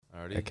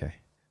Alrighty. Okay.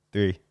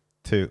 3,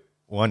 2,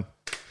 1.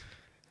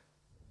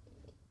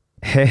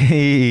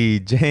 Hey,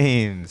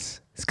 James.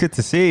 It's good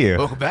to see you.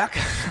 Welcome back.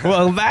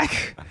 Welcome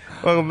back.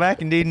 Welcome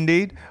back.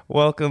 Indeed.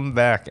 Welcome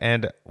back.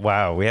 And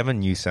wow, we have a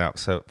new setup.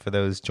 So for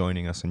those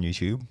joining us on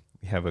YouTube,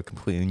 we have a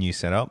completely new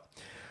setup.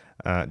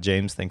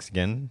 James, thanks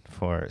again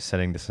for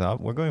setting this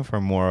up. We're going for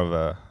more of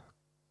a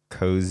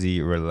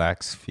cozy,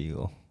 relaxed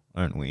feel,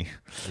 aren't we?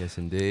 Yes,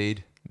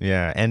 indeed.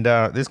 Yeah, and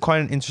there's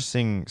quite an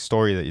interesting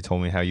story that you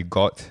told me how you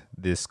got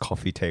this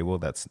coffee table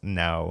that's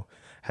now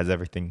has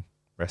everything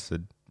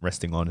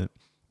resting on it.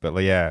 But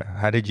like, yeah,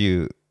 how did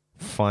you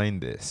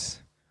find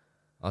this?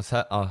 I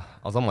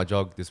was on my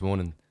jog this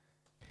morning.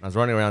 I was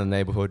running around the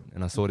neighborhood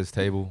and I saw this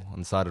table on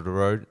the side of the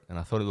road and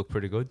I thought it looked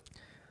pretty good.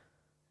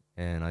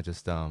 And I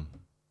just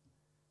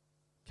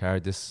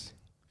carried this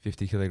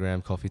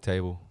 50-kilogram coffee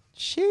table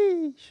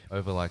Sheesh.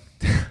 over like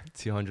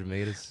 200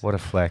 meters. What a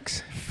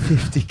flex.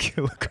 50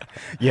 kilograms.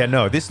 Yeah,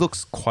 no, this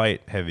looks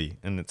quite heavy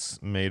and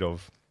it's made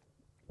of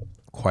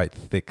quite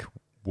thick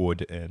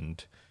wood,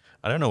 and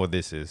I don't know what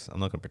this is. I'm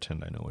not going to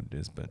pretend I know what it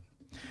is, but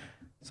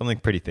something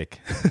pretty thick.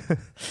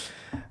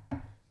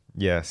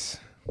 Yes.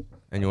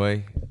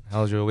 Anyway,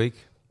 how's your week?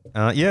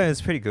 Yeah,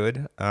 it's pretty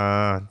good.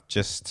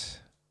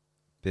 Just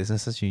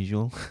business as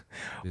usual.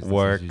 Business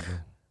Work, as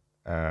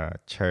usual.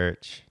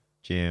 church,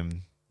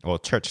 gym. Well,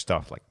 church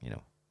stuff like,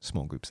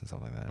 small groups and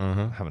stuff like that.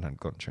 Haven't had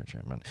gone to church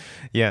yet, but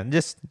yeah,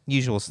 just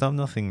usual stuff.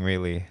 Nothing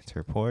really to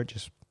report.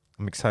 Just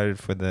I'm excited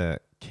for the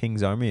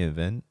King's Army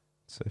event.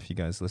 So if you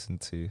guys listen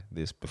to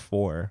this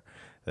before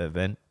the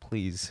event,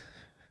 please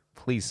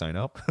sign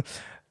up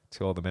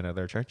to all the men at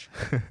their church.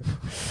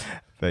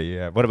 But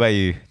yeah, what about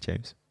you,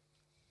 James?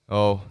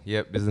 Oh,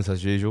 yeah, business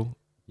as usual.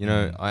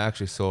 I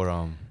actually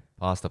saw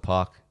Pastor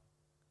Park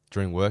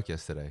during work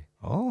yesterday.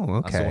 Oh,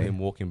 okay. I saw him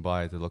walking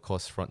by the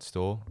Lacoste front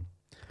store,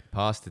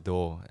 past the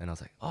door, and I was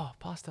like, "Oh,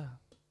 Pastor."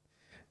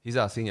 He's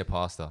our senior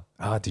pastor.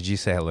 Oh, did you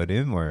say hello to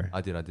him or?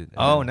 I did.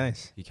 Oh,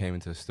 nice. He came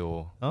into the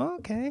store. Oh,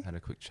 okay. Had a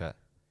quick chat.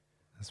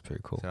 That's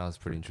pretty cool. So that was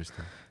pretty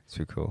interesting. It's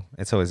pretty cool.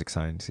 It's always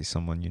exciting to see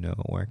someone you know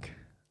at work.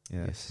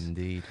 Yes,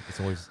 indeed.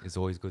 It's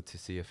always good to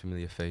see a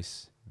familiar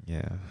face.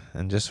 Yeah.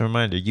 And just a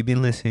reminder, you've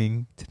been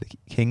listening to the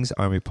King's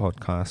Army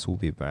podcast. We'll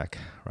be back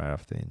right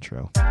after the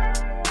intro.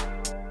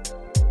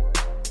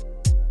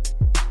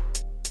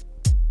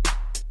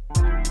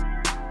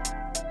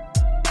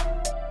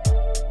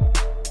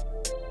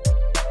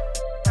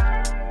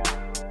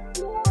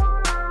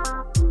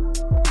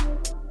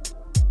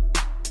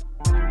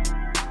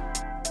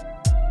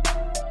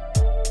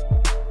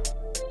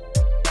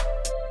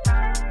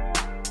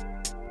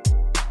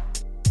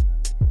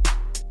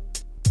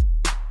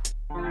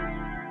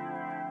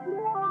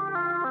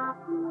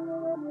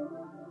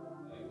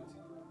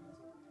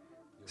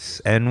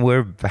 And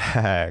we're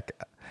back.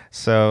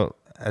 So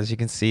as you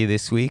can see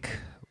this week,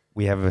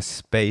 we have a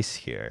space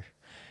here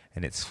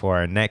and it's for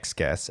our next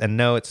guest. And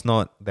no, it's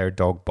not their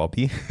dog,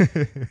 Bobby.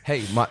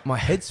 Hey, my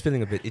head's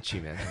feeling a bit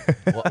itchy, man.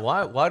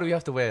 Why do we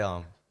have to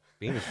wear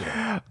beanies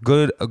today?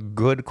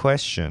 Good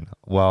question.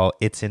 Well,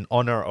 it's in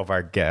honor of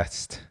our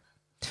guest.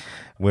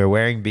 We're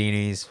wearing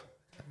beanies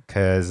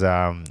because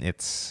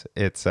it's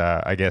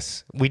I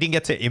guess we didn't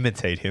get to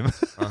imitate him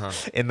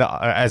in the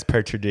as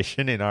per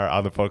tradition in our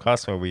other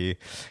podcast where we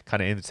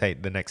kind of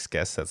imitate the next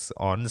guest that's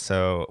on.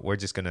 So we're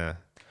just gonna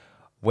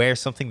wear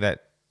something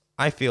that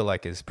I feel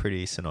like is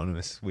pretty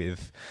synonymous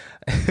with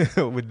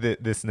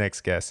this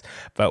next guest.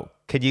 But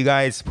could you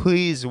guys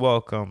please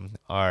welcome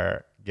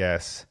our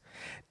guest,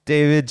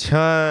 David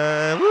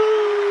Chun? Woo!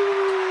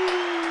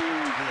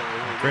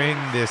 Bring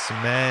this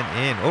man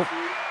in. Oh.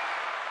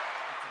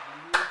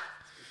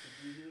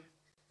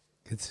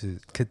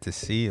 Good to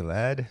see you,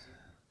 lad.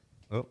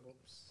 Oh.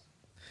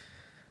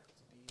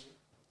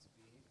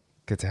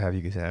 Good to have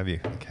you.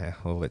 Okay,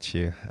 we'll let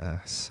you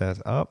set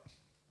up.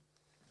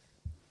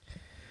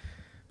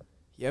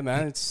 Yeah,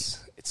 man,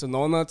 it's an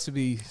honor to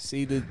be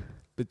seated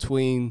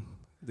between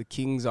the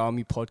King's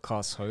Army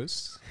podcast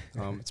hosts.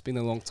 It's been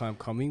a long time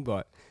coming,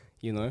 but,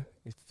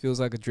 it feels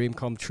like a dream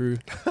come true,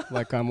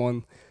 like I'm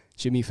on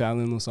Jimmy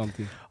Fallon or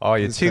something. Oh,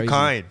 you're too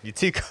kind.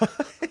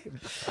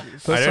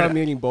 First time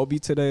meeting Bobby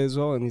today as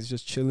well, and he's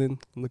just chilling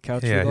on the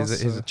couch with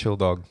us. He's a chill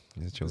dog.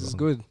 This is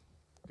good.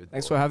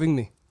 Thanks for having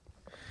me.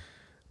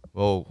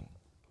 Well,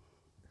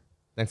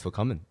 thanks for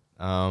coming.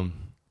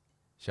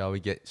 Shall we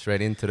get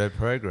straight into the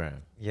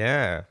program?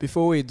 Yeah.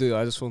 Before we do,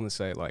 I just want to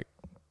say,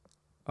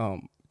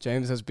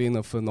 James has been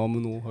a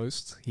phenomenal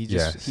host.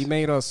 He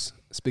made us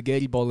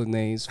spaghetti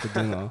bolognese for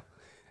dinner,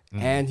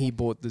 and he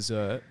bought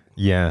dessert.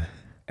 Yeah.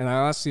 And I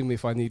asked him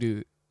if I need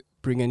to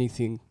bring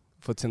anything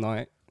for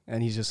tonight,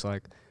 and he's just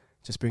like,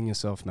 just bring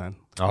yourself, man.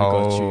 I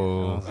got you.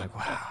 And I was like,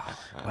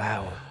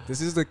 wow.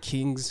 This is the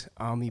King's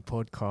Army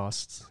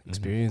podcast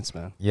experience,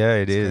 man. Yeah,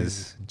 it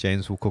is. Crazy.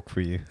 James will cook for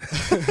you.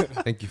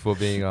 Thank you for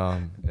being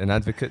an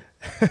advocate.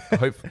 I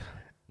hope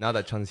now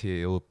that Chun's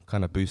here, it will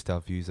kind of boost our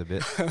views a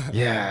bit.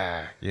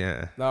 Yeah.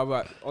 No,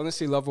 but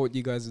honestly, love what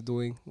you guys are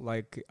doing.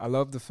 I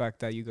love the fact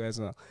that you guys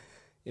are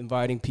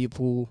inviting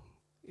people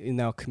in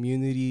our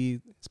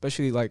community,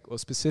 especially like, or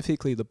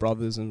specifically the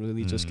brothers, and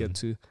really just get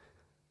to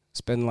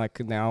spend like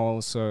an hour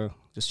or so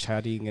just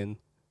chatting and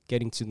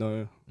getting to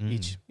know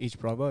each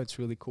brother. It's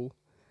really cool.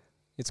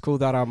 It's cool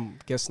that I'm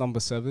guest number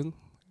 7.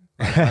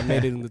 I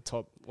made it in the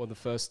top or the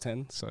first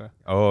 10. So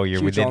you're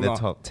huge within the honor.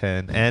 top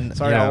 10. And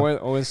sorry, I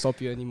won't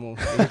stop you anymore.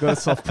 You got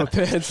stuff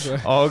prepared. So.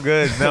 all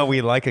good. No,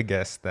 we like a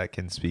guest that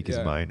can speak his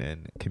Yeah. mind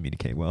and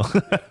communicate well.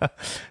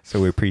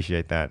 So we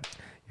appreciate that.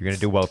 You're gonna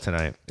do well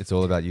tonight. It's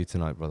all about you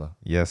tonight, brother.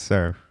 Yes,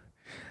 sir.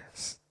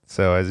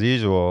 So as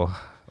usual,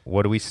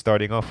 what are we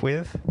starting off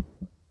with?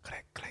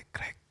 Click, click,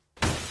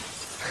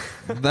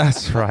 click.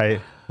 That's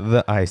right.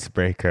 The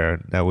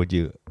icebreaker. Now would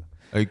you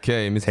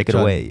Okay, Mr. take it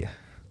Chun. away?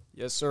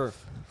 Yes, sir.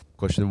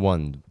 Question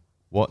 1.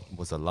 What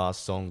was the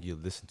last song you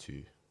listened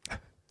to?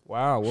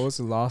 Wow, what was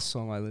the last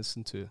song I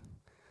listened to?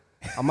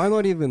 I might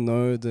not even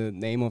know the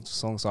name of the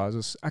song, so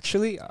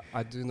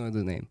I do know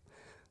the name.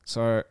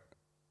 So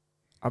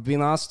I've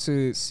been asked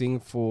to sing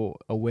for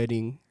a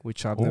wedding,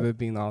 which I've never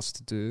been asked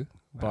to do,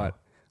 but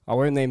I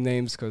won't name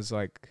names because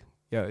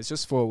it's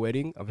just for a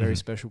wedding, a very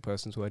special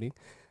person's wedding.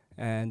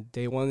 And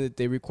they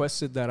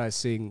requested that I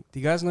sing. Do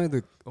you guys know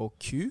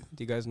Q?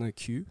 Do you guys know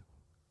Q?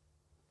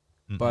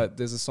 But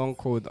there's a song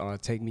called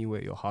Take Me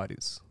Where Your Heart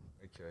Is.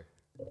 Okay.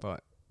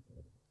 But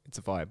it's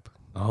a vibe.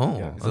 Oh,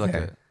 Yeah. Is it like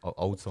an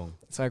old song?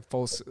 It's like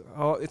false.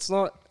 Oh, it's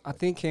not. I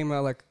think it came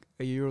out like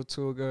a year or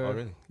two ago. Oh,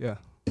 really? Yeah.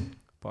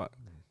 But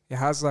it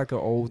has like an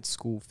old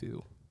school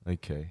feel.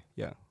 Okay.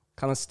 Yeah.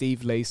 Kind of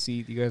Steve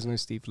Lacy. Do you guys know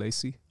Steve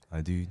Lacy? I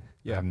do.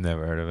 Yeah. I've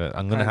never heard of it.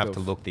 I'm gonna Kind have to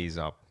of. look these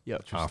up Yeah.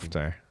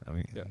 after. I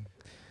mean, Yeah.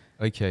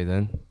 Okay,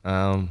 then.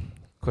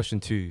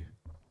 Question 2.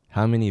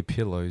 How many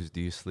pillows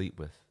do you sleep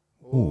with?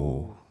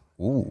 Ooh.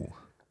 Ooh.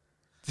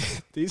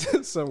 These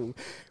are some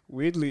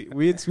weird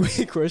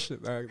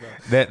questions.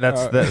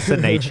 That's the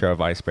nature of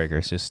icebreaker.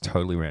 It's just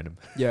totally random.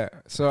 Yeah.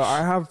 So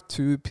I have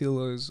 2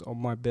 pillows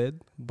on my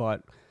bed,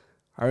 but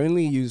I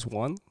only use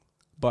one.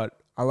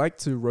 But I like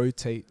to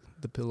rotate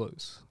the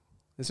pillows.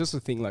 It's just a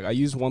thing. Like I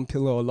use one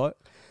pillow a lot.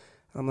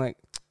 I'm like,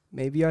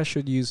 maybe I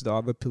should use the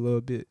other pillow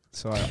a bit.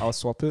 So I'll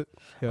swap it.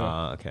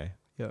 Yeah. Okay.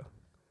 Yeah.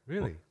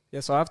 Really?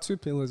 Yeah. So I have 2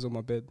 pillows on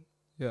my bed.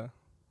 Yeah.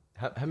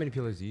 How many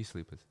pillows do you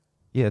sleep with?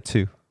 Yeah,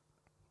 2.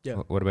 Yeah.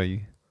 What about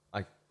you?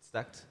 Like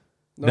stacked?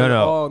 No.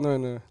 Oh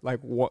no. Like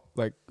what?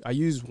 Like I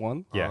use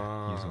one,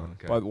 Yeah. Use one.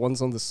 Okay. but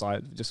one's on the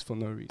side just for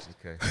no reason.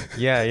 Okay.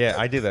 Yeah.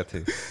 I do that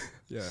too.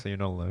 Yeah. So you're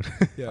not alone.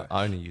 Yeah.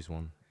 I only use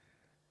one.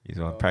 He's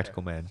one Okay.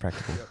 practical man.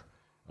 Practical. Yep.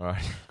 All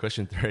right.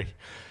 Question 3.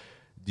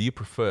 Do you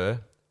prefer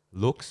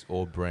looks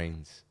or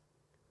brains?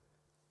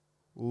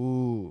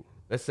 Ooh.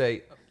 Let's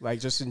say Like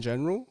just in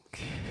general.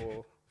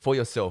 Or, for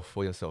yourself.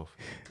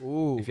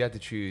 ooh. If you had to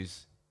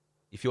choose,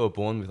 if you were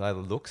born with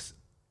either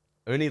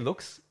only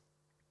looks,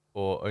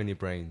 or only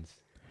brains.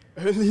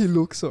 Only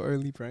looks or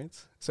only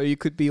brains. So you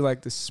could be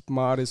like the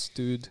smartest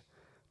dude,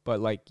 but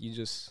like you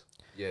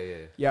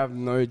have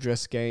no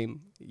dress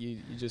game. You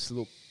just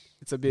look.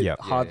 It's a bit Yep.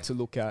 hard Yeah. to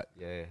look at.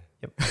 Yeah.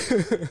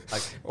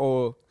 Like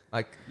or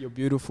Like you're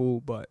beautiful,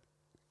 but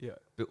yeah.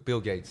 Bill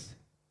Gates.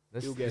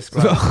 Let's Bill Gates.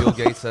 describe Bill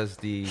Gates as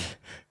the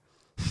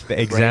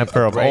The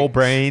example of all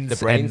brains the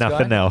brains and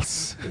nothing guy?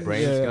 else.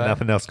 brains Yeah. guy.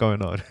 Nothing else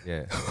going on.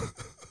 Yeah.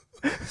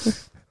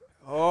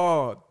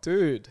 Oh,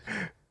 dude.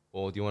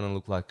 Or do you want to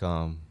look like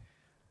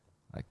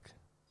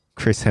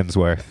Chris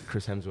Hemsworth.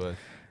 Chris Hemsworth?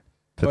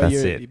 But that's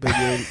you're- it. But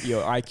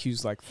your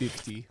IQ's like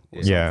 50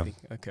 or Yeah. something.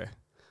 Okay.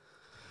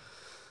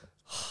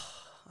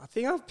 I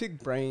think I'll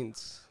pick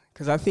brains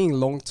because I think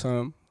long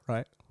term,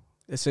 right?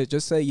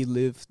 Just say you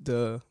live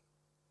the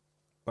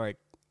like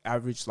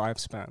average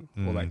lifespan,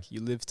 or like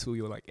you live till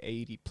you're like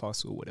 80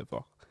 plus or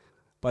whatever.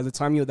 By the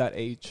time you're that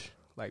age,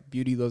 like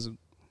beauty doesn't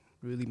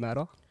really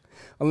matter,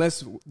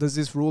 unless does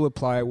this rule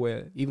apply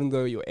where even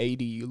though you're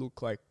 80, you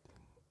look like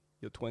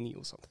you're 20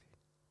 or something?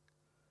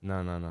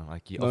 No.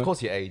 Like, No? of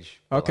course, your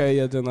age. but Okay,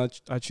 yeah, then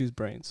I choose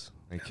brains.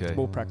 Like, okay. It's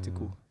more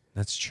practical.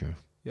 That's true.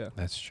 Yeah.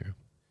 That's true.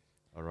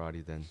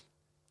 Alrighty then.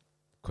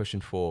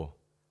 Question 4.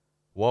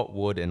 What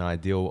would an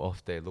ideal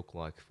off day look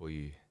like for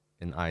you?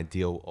 An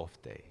ideal off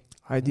day.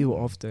 Ideal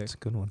off day. That's a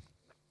good one.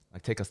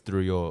 Like, take us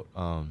through your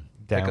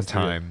take us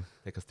through Downtime.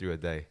 Take us through a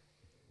day.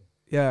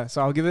 Yeah,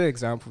 so I'll give you an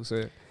example.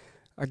 So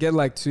I get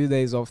like 2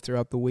 days off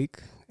throughout the week,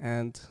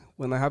 and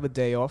when I have a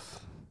day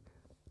off,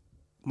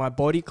 my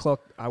body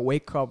clock, I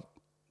wake up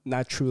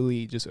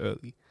naturally just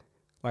early.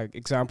 Like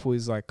example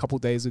is like a couple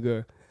days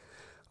ago,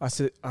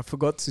 I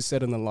forgot to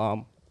set an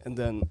alarm, and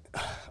then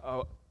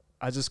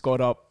I just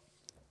got up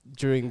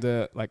during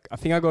I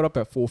think I got up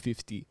at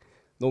 4:50.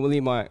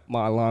 Normally my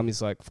alarm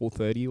is like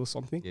 4:30 or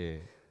something. Yeah.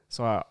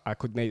 So I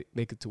could make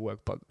it to work.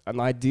 But an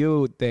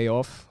ideal day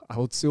off, I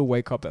would still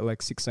wake up at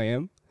like 6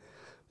 a.m.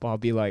 But I'll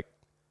be like,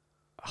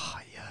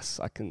 yes,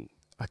 I can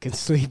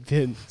sleep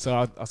in. So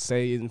I'll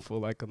stay in for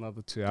like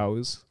another 2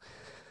 hours.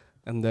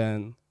 And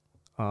then,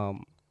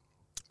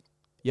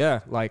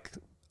 like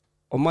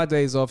on my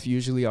days off,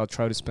 usually I'll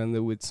try to spend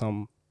it with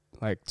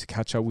to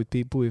catch up with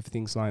people if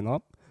things line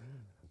up.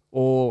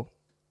 Or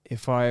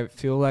if I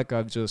feel like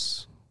I've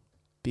just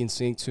been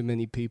seeing too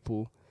many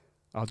people,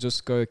 I'll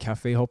just go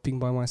cafe hopping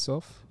by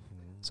myself.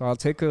 So I'll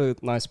take a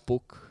nice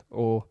book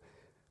or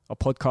a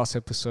podcast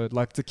episode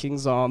like The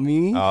King's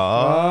Army.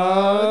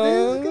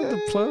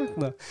 The plug.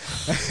 No.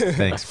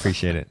 Thanks,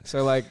 appreciate it.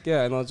 So like,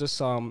 yeah, and I'll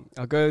just I'll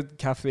go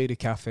cafe to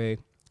cafe,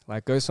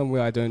 like go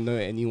somewhere I don't know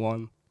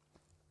anyone,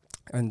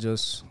 and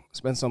just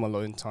spend some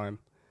alone time.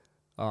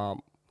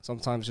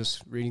 Sometimes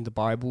just reading the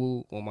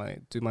Bible or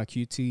do my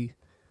QT,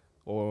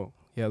 or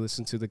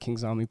listen to the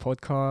King's Army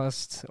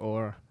podcast,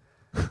 or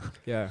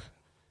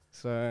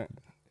So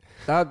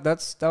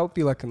that would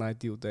be like an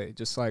ideal day.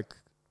 Just like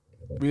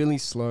really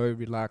slow,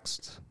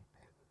 relaxed,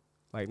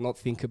 like not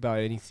think about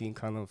anything,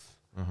 kind of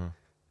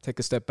take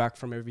a step back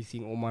from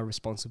everything, all my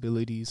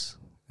responsibilities,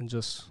 and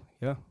just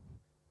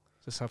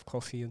have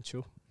coffee and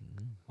chill.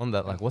 On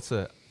that, what's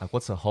a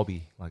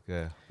hobby?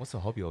 What's a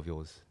hobby of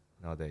yours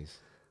nowadays?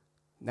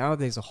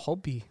 Nowadays, a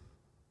hobby.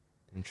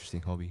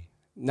 Interesting hobby.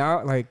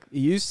 Now, like it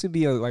used to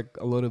be a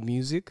lot of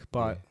music,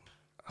 but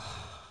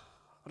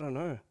I don't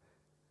know.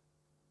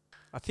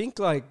 I think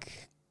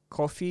like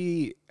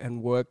coffee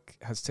and work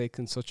has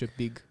taken such a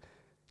big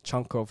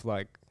chunk of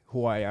like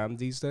who I am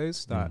these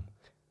days that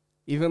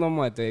even on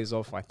my days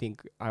off, I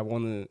think I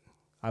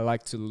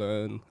like to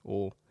learn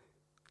or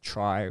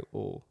try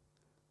or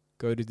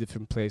go to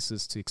different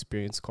places to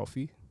experience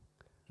coffee.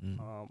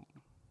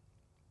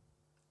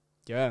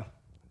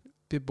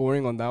 Bit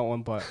boring on that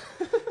one, but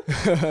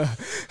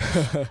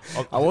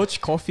I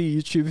watch coffee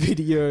YouTube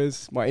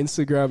videos. My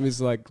Instagram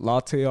is like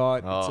latte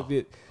art. It's a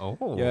bit,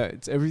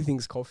 it's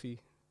everything's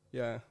coffee.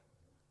 Yeah.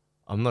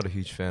 I'm not a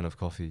huge fan of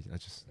coffee.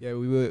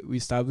 We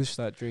established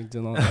that during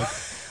dinner. Like,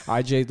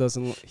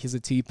 IJ he's a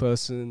tea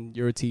person.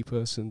 You're a tea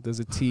person. There's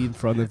a tea in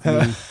front of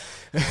me.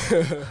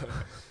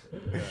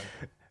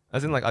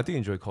 As in, like, I do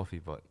enjoy coffee,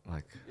 but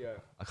like,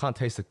 I can't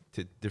taste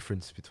the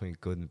difference between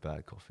good and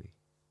bad coffee.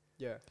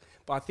 Yeah,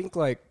 but I think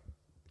like,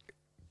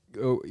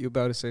 you're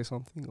about to say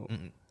something? Or?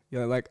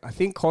 Yeah, like I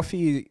think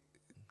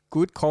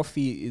good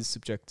coffee is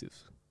subjective.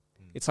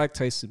 It's like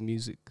tasting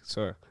music.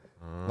 So,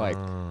 like,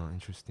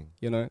 interesting.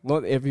 You know,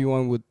 not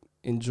everyone would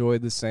enjoy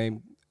the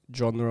same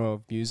genre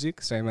of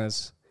music. Same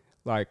as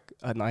like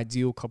an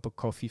ideal cup of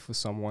coffee for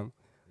someone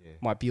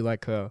might be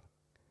like a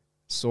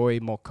soy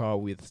mocha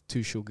with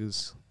 2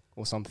 sugars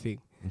or something.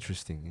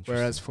 Interesting.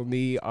 Whereas for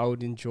me, I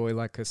would enjoy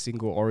like a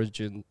single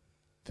origin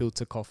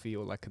filter coffee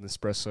or like an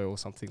espresso or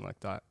something like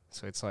that.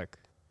 So it's like,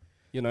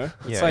 you know,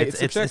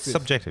 it's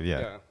subjective,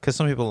 yeah. Because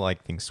some people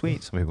like things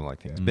sweet, some people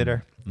like things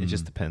bitter. It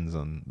just depends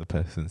on the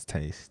person's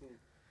taste.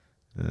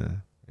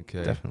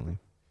 Okay. Definitely.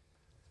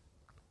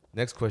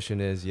 Next question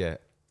is,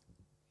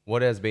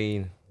 what has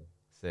been,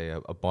 say,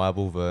 a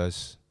Bible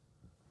verse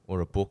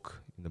or a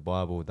book in the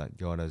Bible that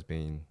God has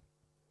been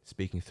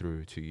speaking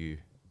through to you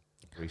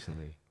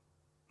recently?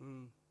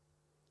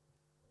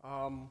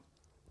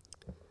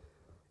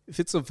 If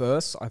it's a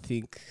verse, I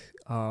think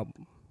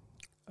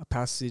a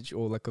passage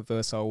or like a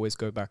verse I always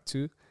go back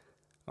to,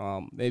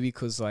 maybe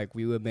because like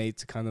we were made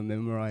to kind of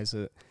memorize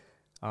it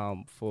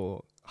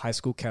for high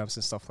school camps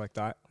and stuff like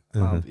that,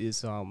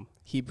 is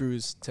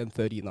Hebrews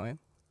 10:39,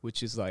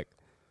 which is like,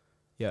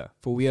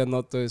 for we are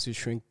not those who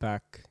shrink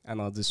back and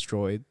are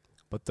destroyed,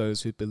 but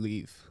those who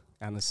believe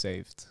and are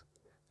saved.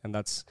 And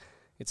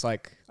it's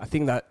like, I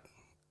think that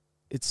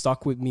it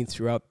stuck with me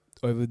throughout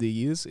over the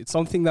years. It's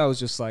something that was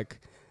just like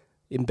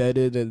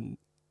embedded in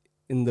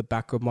the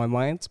back of my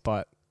mind,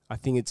 but I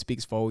think it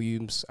speaks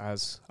volumes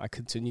as I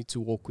continue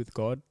to walk with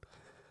God.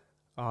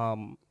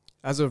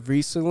 As of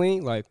recently,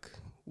 like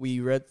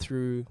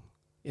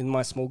in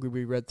my small group,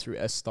 we read through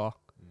Esther.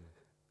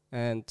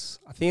 And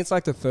I think it's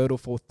like the 3rd or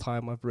 4th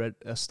time I've read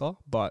Esther,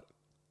 but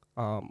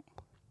I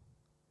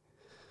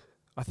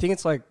think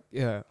it's like,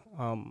 the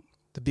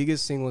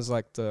biggest thing was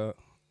like it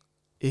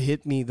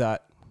hit me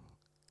that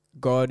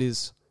God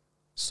is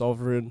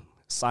sovereign,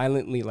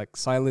 silently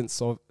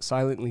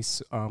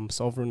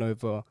sovereign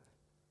over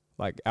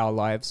like our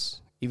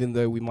lives, even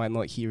though we might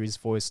not hear his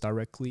voice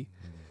directly,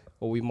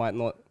 or we might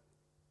not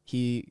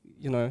hear,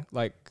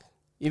 like,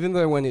 even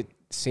though when it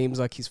seems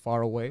like he's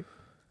far away,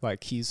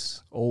 like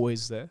he's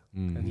always there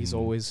and he's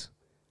always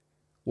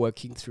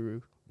working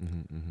through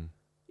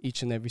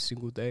each and every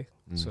single day.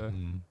 So,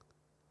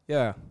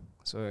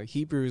 so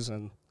Hebrews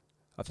and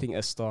I think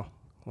Esther,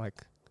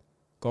 like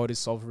God is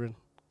sovereign.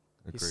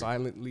 Agreed. He's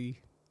silently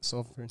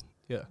sovereign.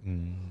 Yeah.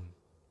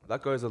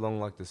 That goes along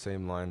like the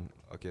same line,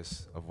 I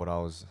guess, of what I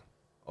was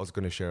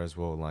going to share as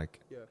well. Like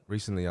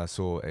recently I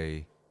saw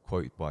a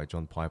quote by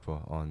John Piper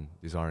on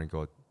Desiring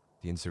God,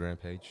 the Instagram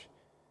page.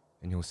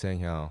 And he was saying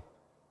how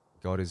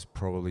God is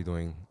probably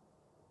doing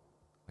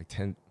like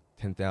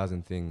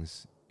 10,000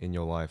 things in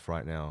your life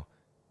right now.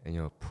 And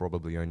you're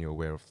probably only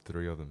aware of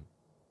 3 of them.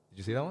 Did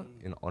you see that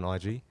one on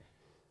IG?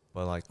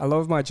 But like, I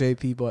love my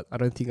JP, but I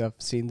don't think I've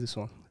seen this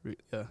one.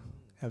 Yeah.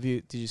 Have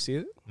you? Did you see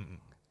it?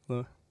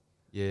 No.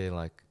 Yeah,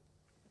 like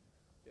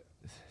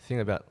thing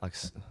about like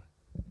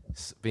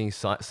being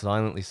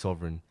silently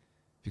sovereign,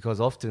 because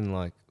often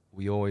like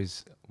we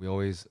always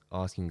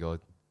asking God,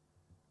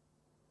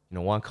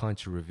 why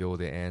can't you reveal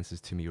the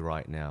answers to me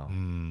right now?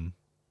 Mm.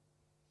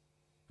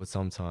 But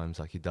sometimes,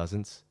 like, he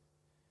doesn't.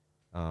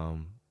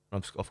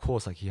 Of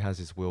course, like, he has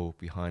his will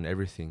behind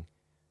everything.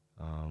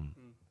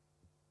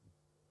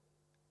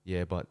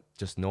 Yeah, but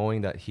just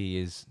knowing that he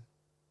is,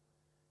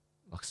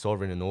 like,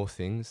 sovereign in all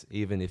things,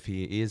 even if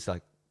he is,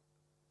 like,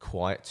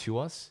 quiet to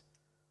us,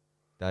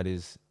 that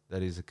is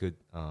a good,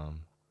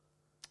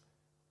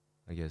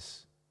 I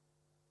guess,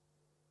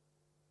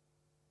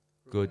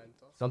 good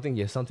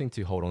something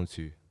to hold on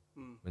to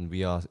when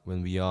we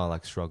are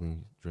like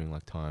struggling during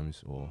like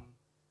times or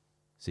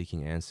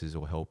seeking answers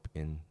or help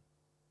in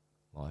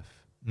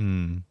life.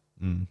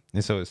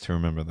 It's always to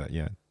remember that,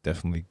 yeah,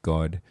 definitely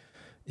God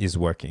is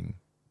working,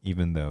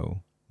 even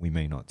though we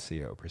may not see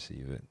it or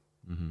perceive it.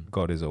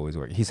 God is always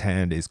working. His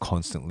hand is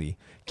constantly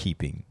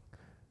keeping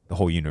the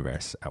whole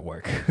universe at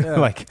work. Yeah,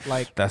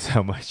 like that's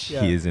how much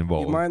yeah, he is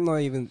involved.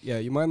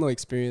 You might not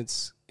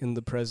experience in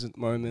the present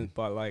moment,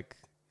 but like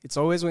it's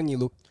always when you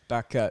look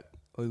back at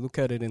or look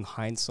at it in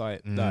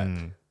hindsight that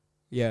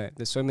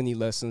there's so many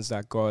lessons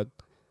that God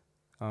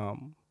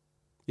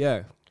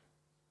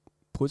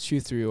puts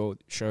you through or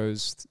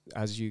shows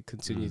as you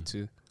continue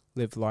to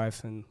live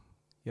life. And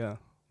how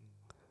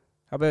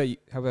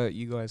about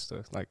you guys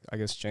though? Like, I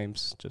guess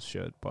James just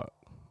shared, but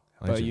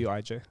how about you,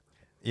 IJ?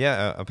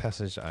 Yeah, a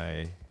passage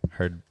I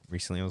heard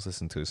recently, I was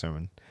listening to a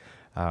sermon,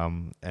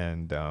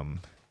 and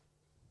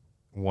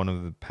one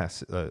of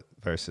the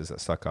verses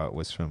that stuck out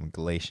was from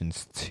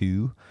Galatians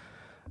 2,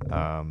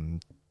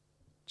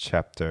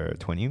 chapter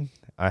 20.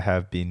 I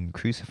have been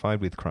crucified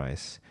with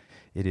Christ.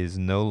 It is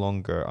no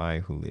longer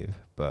I who live,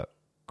 but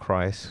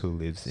Christ who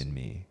lives in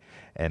me.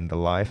 And the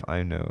life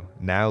I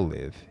now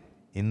live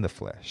in the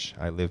flesh,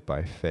 I live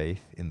by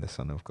faith in the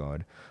Son of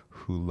God,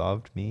 who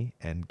loved me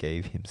and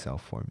gave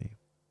himself for me.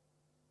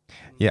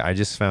 Yeah, I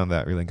just found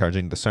that really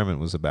encouraging. The sermon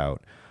was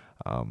about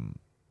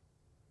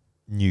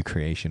new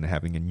creation,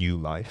 having a new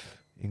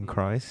life in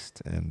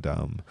Christ. And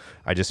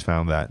I just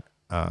found that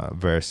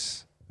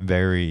verse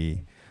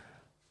very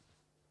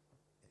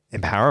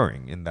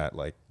empowering in that,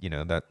 like,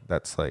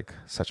 that's like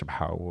such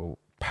a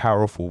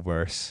powerful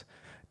verse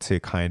to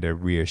kind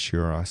of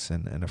reassure us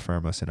and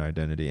affirm us in our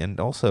identity. And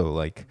also,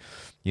 like,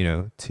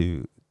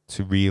 to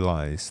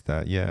realize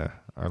that,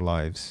 our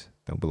lives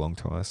don't belong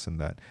to us, and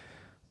that,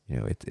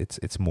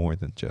 it's more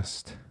than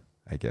just,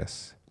 I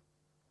guess,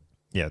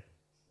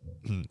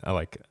 I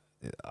like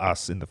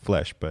us in the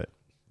flesh, but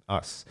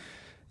us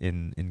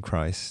in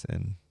Christ,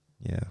 and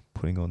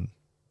putting on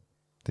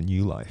the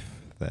new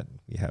life that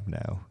we have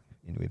now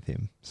in with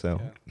him.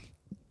 So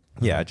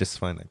I just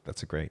find like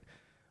that's a great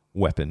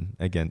weapon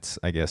against,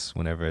 I guess,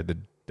 whenever the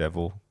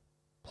devil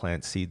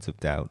plants seeds of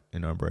doubt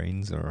in our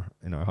brains or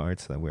in our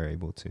hearts, that we're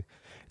able to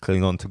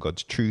cling on to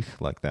God's truth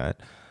like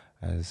that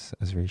as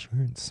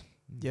reassurance.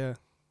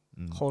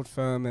 Hold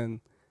firm and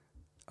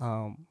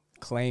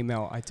claim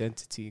our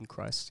identity in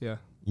Christ.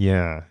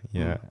 And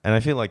I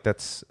feel like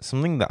that's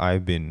something that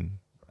I've been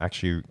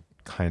actually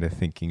kind of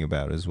thinking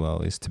about as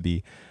well, is to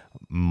be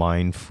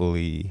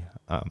mindfully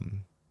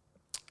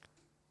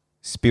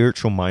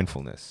spiritual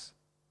mindfulness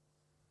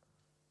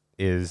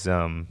is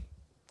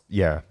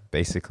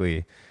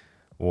basically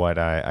what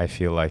I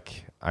feel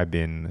like I've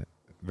been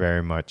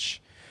very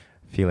much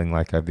feeling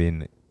like I've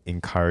been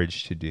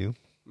encouraged to do.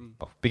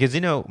 Because,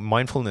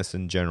 mindfulness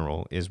in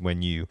general is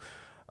when you,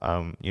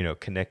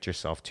 connect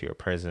yourself to your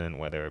present,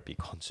 whether it be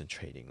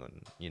concentrating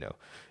on,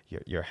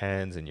 your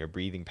hands and your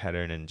breathing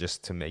pattern, and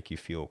just to make you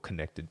feel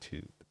connected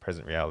to the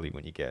present reality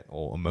when you get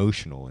all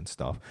emotional and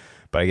stuff.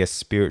 But I guess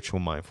spiritual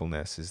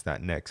mindfulness is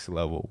that next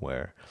level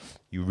where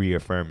you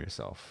reaffirm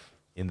yourself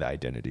in the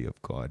identity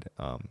of God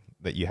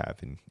that you have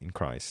in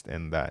Christ.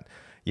 And that,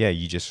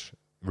 you just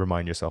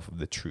remind yourself of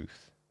the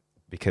truth,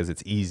 because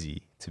it's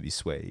easy to be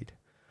swayed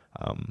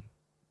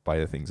by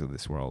the things of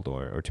this world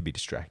or to be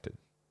distracted.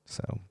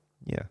 So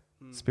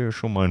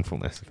spiritual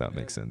mindfulness, if that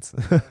makes sense.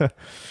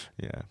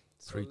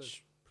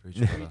 Preach.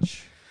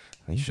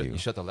 You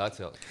shut the lights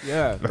out.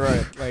 Yeah,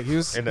 bro. Like he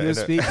was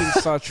speaking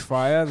such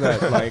fire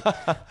that like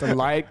the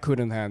light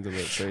couldn't handle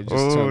it, so he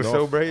just turned off.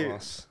 So brave. I'm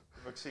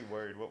actually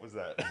worried. What was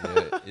that?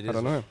 It is. I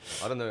don't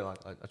know.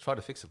 Like, I tried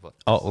to fix it, but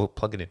we'll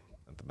plug it in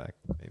at the back,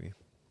 maybe.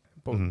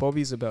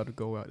 Bobby's about to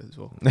go out as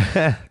well.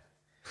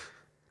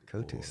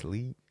 Go to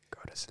sleep.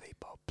 Go to sleep,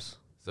 Bobs.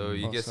 So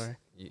you guess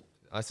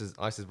ice is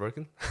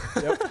broken?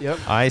 Yep.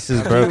 Ice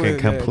is broken,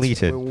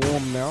 completed. We're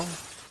warm now.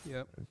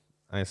 Yep.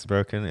 Ice is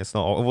broken. It's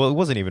not. Well, it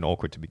wasn't even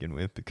awkward to begin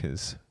with,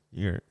 because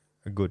you're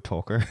a good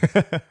talker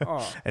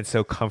and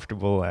so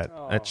comfortable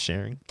at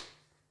sharing.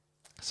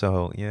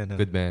 So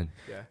Good man.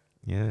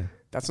 Yeah.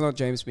 That's not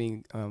James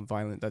being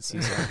violent. That's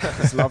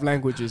his love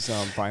language is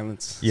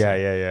violence.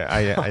 Yeah.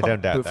 I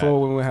don't doubt that.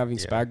 Before, when we were having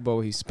spag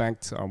bowl, he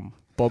spanked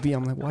Bobby.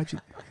 I'm like,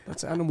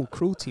 that's animal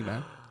cruelty,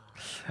 man.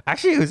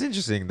 Actually, it was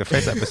interesting. The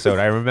first episode,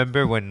 I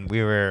remember when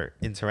we were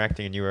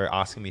interacting and you were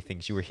asking me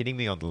things, you were hitting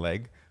me on the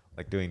leg,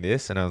 like doing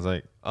this, and I was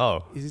like,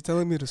 oh. Is he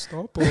telling me to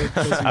stop? Or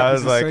I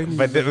was like,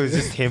 but it was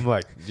just him,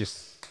 like,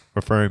 just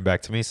referring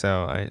back to me.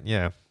 So,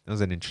 it That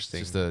was an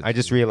interesting. Just a- I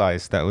just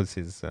realized that was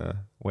his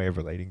way of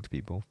relating to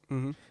people.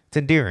 Mm-hmm. It's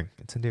endearing.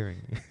 It's endearing.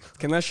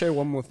 Can I share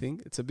one more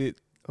thing? It's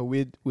a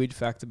weird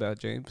fact about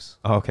James.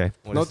 Oh, okay.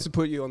 What Not is to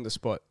put you on the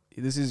spot.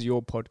 This is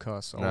your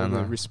podcast. So I No, want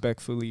to no.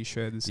 respectfully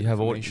share this you have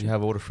information.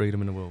 all the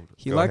freedom in the world.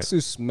 He Go likes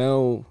to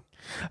smell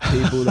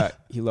people that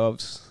he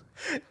loves.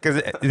 Because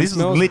this is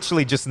smells-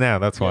 literally just now.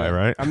 That's why, Yeah.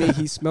 right? I mean,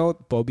 he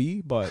smelled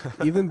Bobby, but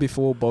even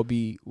before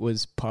Bobby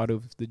was part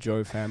of the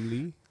Joe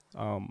family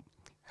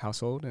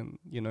household, and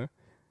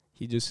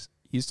he just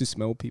used to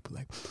smell people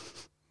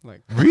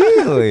like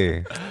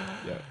Really?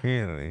 yeah,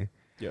 Really?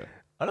 yeah.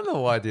 I don't know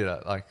why I did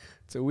that. Like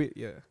It's a weird,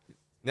 yeah.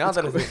 now It's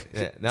that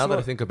cool. I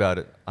not- think about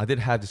it, I did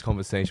have this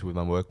conversation with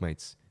my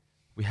workmates.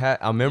 We had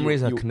our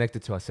memories are you-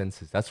 connected to our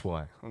senses. That's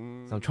why. So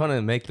I'm Mm. trying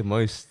to make the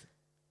most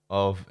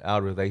of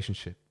our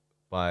relationship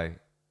by.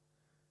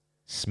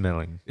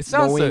 Smelling. It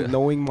sounds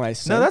knowing my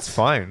sense. No, that's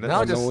fine. now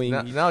That's just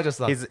knowing- now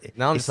just like He's-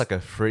 now I'm he's- just like a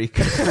freak.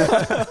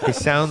 he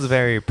sounds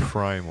very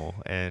primal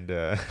and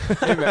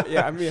Hey man,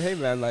 yeah, I mean, hey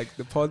man, like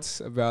the pod's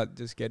about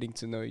just getting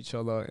to know each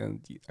other, and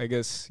I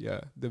guess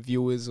the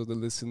viewers or the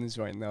listeners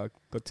right now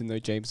got to know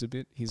James a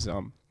bit. He's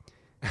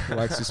he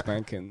likes to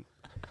spank and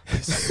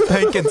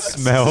spank and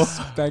smell.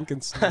 spank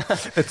and smell.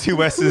 The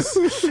two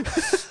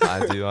S's.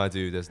 I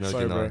do. There's no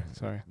Sorry, bro. denying.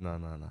 Sorry, No.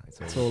 It's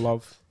it's all all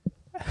love.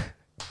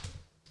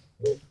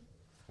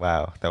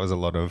 Wow, that was a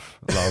lot of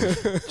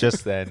love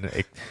just then.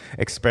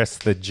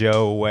 Expressed the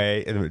Joe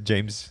way,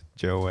 James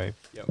Joe way.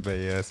 Yep. But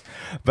yes,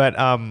 but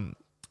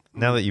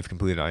now that you've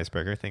completed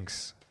Icebreaker,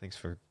 thanks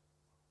for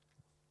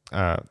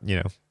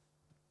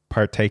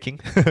partaking.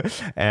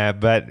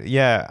 But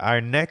yeah, our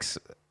next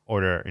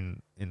order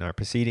in our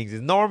proceedings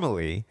is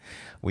normally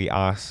we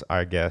ask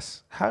our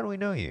guests, "How do we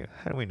know you?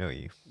 How do we know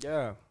you?"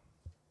 Yeah.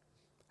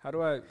 How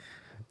do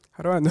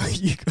I know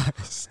you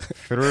guys?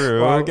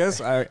 Through Well, I guess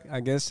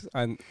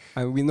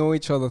we know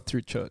each other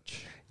through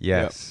church.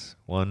 yes,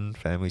 one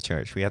family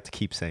church. We have to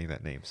keep saying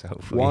that name, so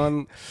hopefully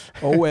One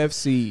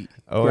OFC,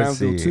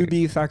 Granville, OFC.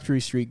 2B Factory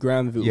Street,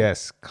 Granville.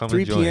 Yes, come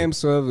 3 and join. p.m.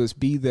 service.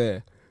 Be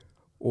there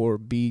or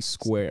be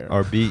square.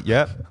 Or be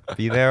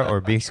there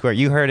or be square.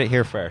 You heard it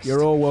here first.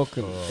 You're all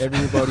welcome.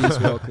 Everybody's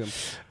welcome.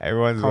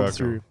 Everyone's Come welcome.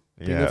 through.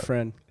 Bring Yeah. a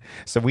friend.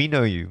 So we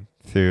know you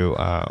through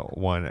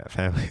one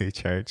family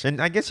church,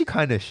 and I guess you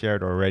kind of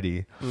shared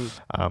already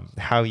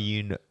how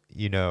you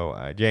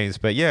know James.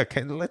 But yeah,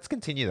 let's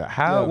continue that.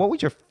 Yeah. What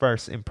was your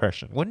first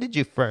impression? When did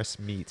you first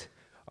meet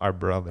our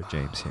brother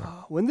James here?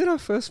 When did I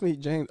first meet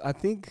James? I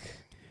think.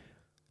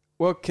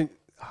 Well, can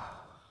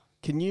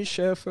you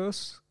share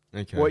first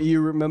okay. what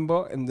you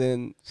remember, and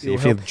then See it'll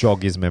if he'll help.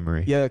 jog his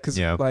memory. Yeah, because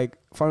Yeah. like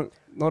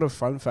not a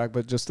fun fact,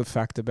 but just a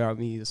fact about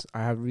me is I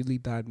have really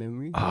bad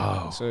memory.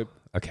 Oh, So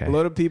Okay. a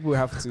lot of people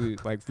have to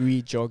like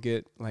re-jog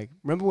it. Like,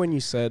 remember when you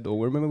said,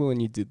 or remember when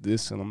you did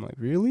this? And I'm like,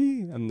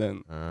 really? And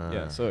then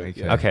yeah, so,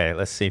 yeah. Okay,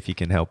 let's see if you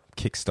can help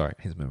kickstart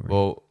his memory.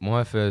 Well,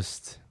 my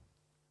first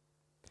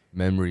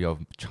memory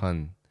of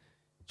Chun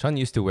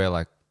used to wear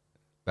like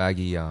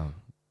baggy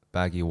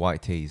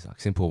white tees, like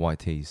simple white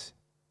tees.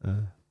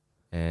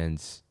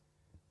 And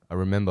I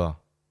remember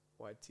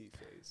white tea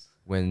phase.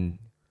 when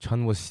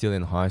Chun was still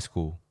in high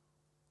school,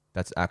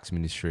 that's Acts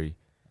Ministry.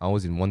 I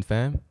was in one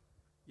fam.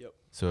 Yep.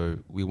 So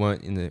we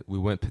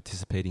weren't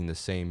participating in the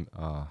same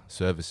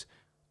service,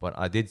 but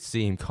I did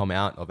see him come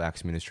out of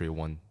Acts Ministry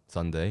one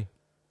Sunday,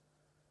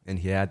 and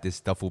he had this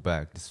duffel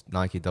bag, this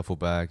Nike duffel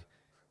bag.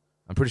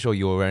 I'm pretty sure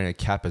you were wearing a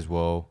cap as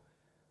well.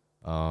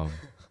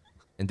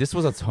 And this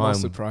was a Not time.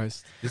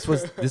 surprised. This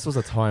was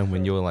a time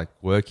when you were like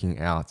working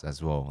out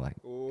as well, like,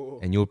 Oh,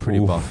 and you were pretty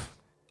Oof. buff,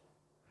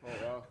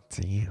 wow.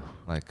 Damn.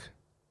 like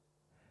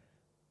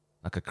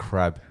a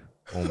crab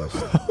almost.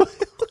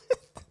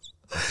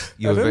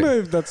 You I were don't ve- know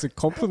if that's a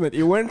compliment.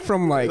 It went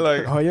from like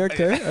oh, yeah,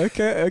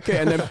 okay,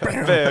 and then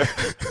bam.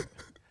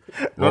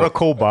 Not a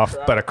cool buff,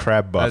 but a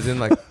crab buff. as in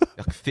like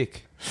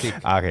thick,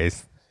 Okay.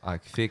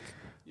 like thick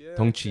Yeah,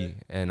 dongchi,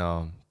 and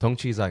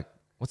dongchi is like,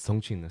 what's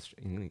dongchi in like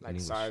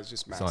English? size,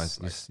 just mass. Size,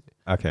 like, yes.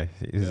 Okay.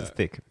 This is Yeah.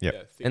 thick. Yep. yeah,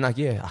 thick. And like,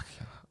 yeah,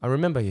 I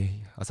remember I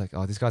was like,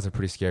 oh, this guy's a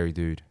pretty scary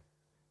dude.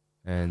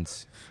 And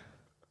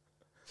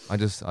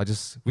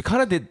we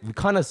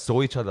kind of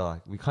saw each other.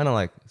 Like, we kind of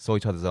like saw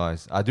each other's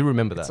eyes. I do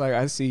remember It's that. like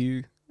I see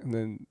you, and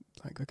then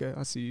like okay,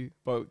 I see you,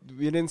 but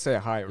we didn't say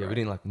hi, right? Yeah, we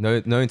didn't like,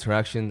 no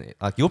interaction.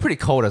 Like, you're pretty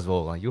cold as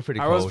well. Like, you're pretty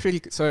I cold. was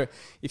pretty. So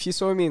if you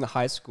saw me in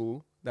high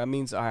school, that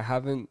means I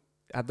haven't.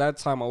 At that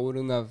time, I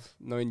wouldn't have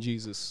known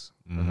Jesus.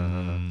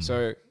 Mm.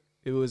 So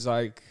it was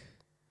like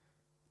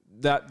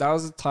that. That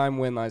was the time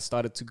when I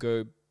started to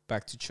go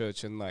back to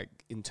church and like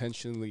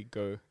intentionally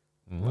go.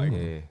 Like,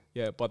 yeah.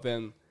 yeah, but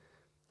then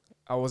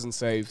I wasn't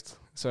saved.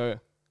 So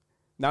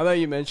now that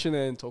you mention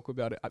it and talk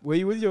about it, were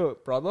you with your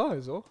brother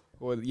as well,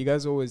 or you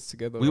guys always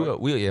together?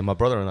 Yeah, my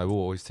brother and I were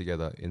always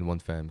together in one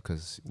fam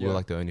because we were Yeah.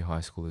 like the only high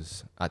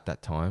schoolers at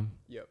that time.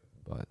 Yep.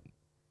 But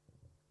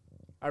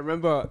I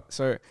remember,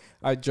 so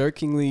I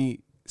jokingly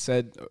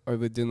said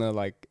over dinner,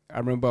 like, I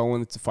remember I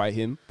wanted to fight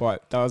him,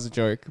 but that was a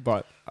joke.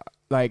 But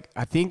like,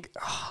 I think,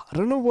 I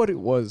don't know what it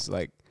was.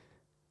 Like,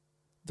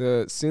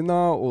 the sinner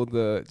or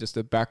just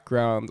the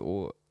background,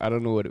 or I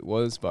don't know what it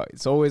was, but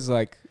it's always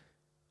like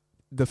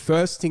the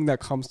first thing that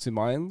comes to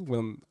mind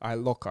when I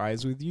lock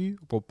eyes with you.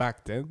 But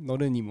back then,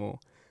 not anymore.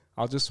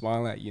 I'll just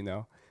smile at you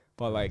now.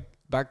 But like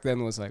back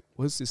then was like,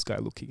 what's this guy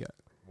looking at?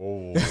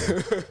 Oh.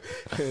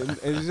 And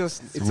it's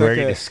just It's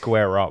ready to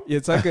square up. yeah,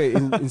 it's like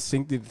an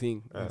instinctive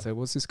thing. It's like,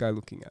 what's this guy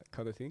looking at,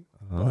 kind of thing.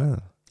 Ah.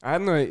 I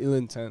had no ill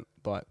intent,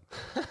 but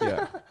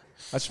yeah,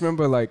 I just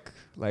remember like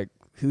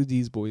who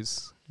these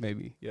boys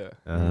maybe, yeah.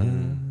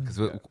 Because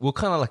we're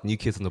kind of like new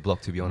kids on the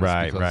block, to be honest.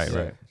 Right, because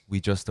right. We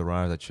just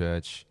arrived at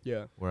church.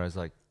 Yeah. Whereas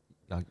like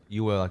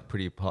you were like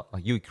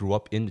like you grew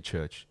up in the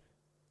church.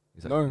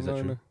 Is that true?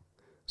 No.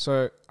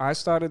 So I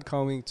started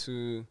coming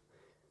to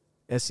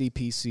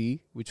SEPC,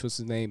 which was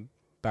the name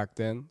back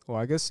then. Well,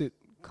 I guess it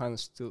kind of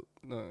still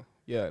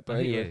but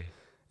anyway,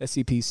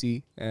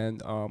 SEPC,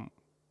 and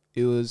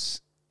it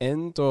was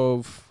end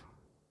of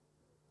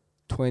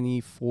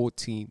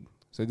 2014.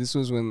 So this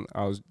was when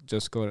I was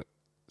just going.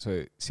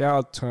 So see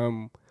how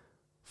term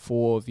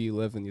 4 of year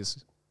 11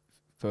 is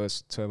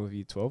first term of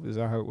year 12. Is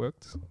that how it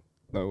worked?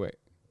 No, wait.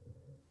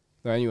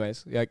 No,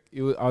 anyways, like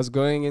I was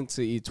going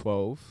into year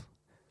 12,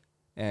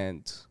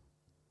 and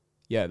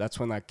yeah, that's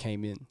when I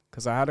came in,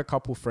 because I had a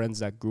couple friends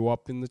that grew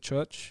up in the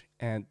church,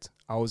 and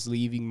I was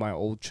leaving my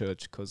old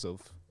church because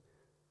of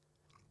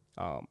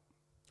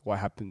what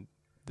happened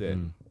there.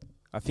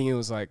 I think it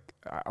was like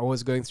I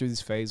was going through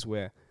this phase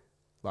where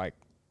like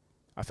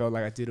I felt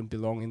like I didn't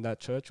belong in that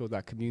church or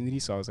that community,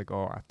 so I was like,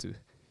 oh, I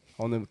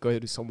want to go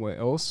to somewhere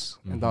else.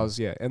 And that was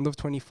end of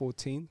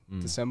 2014,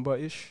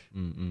 December-ish,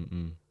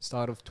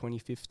 start of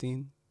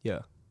 2015. Yeah,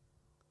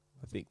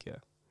 I think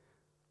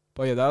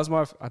But yeah, that was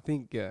I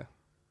think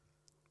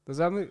Does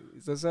that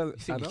You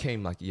think you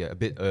came like a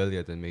bit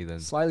earlier than me then?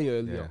 Slightly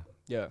earlier.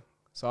 Yeah.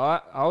 So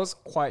I was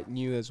quite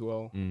new as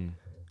well,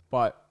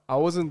 but I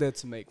wasn't there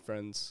to make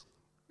friends.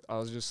 I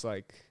was just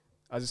like,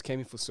 I just came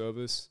in for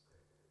service.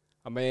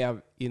 I may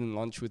have eaten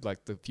lunch with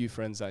like the few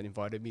friends that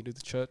invited me to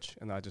the church,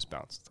 and I just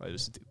bounced. I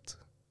just dipped.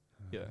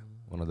 Yeah.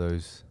 One of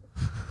those.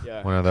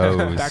 Yeah. One of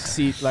those. Back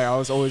seat. Like I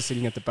was always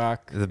sitting at the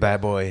back. The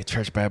bad boy,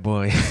 church bad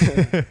boy.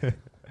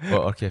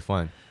 Well, okay,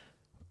 fine.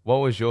 What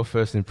was your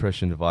first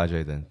impression of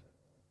IJ then?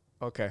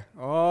 Okay.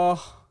 I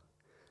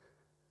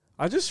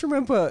just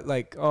remember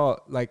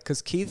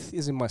because Keith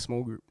is in my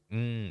small group.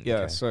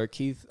 Okay. So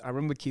Keith, I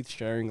remember Keith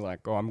sharing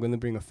like, I'm going to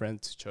bring a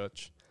friend to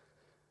church.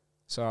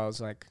 So I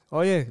was like,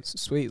 oh yeah,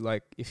 sweet.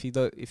 Like if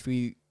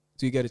we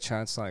do get a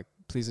chance, like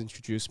please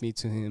introduce me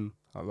to him.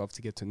 I'd love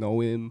to get to know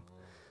him.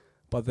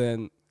 But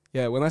then,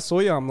 when I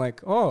saw you, I'm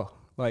like, oh,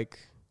 like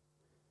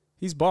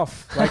he's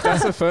buff. Like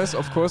that's the first,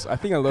 of course. I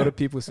think a lot of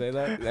people say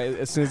that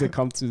as soon as they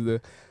come to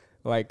the,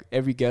 like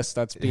every guest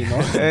that's been on.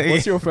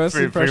 What's your first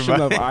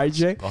impression of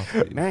IJ? Buff,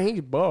 Man,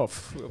 he's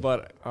buff.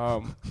 But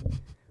I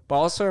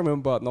also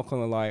remember, not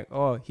gonna lie,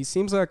 he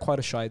seems like quite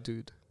a shy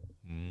dude.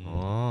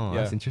 Oh,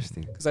 that's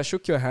interesting. Because I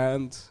shook your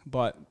hand,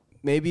 but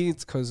maybe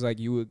it's because like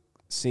you were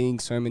seeing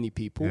so many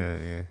people.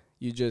 Yeah.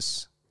 You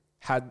just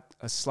had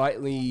a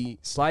slightly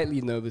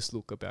nervous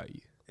look about you.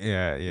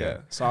 Yeah.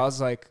 So I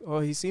was like,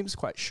 he seems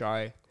quite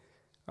shy.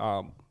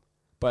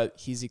 But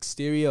his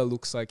exterior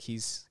looks like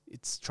it's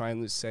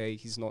trying to say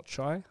he's not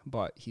shy,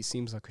 but he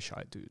seems like a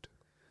shy dude.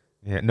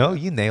 Yeah. No,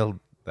 you nailed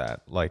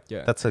that. Like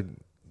that's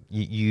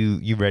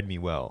you read me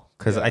well,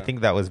 because I think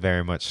that was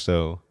very much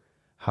so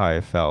how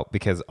I felt,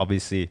 because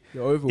obviously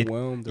you're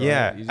overwhelmed. Right?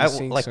 Yeah, you're just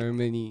seeing so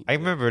many. I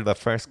remember the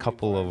first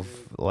couple of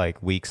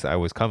like weeks I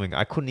was coming,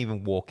 I couldn't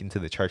even walk into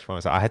the church by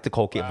myself. I had to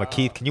call Keith.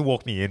 Keith, can you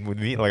walk me in with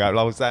me? Like I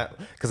was that,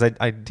 because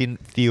I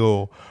didn't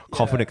feel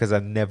confident, because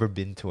I've never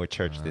been to a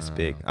church this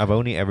big. I've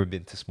only ever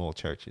been to small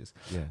churches.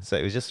 So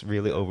it was just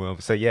really overwhelming.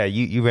 So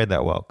you read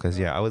that well,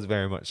 because I was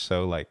very much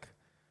so like,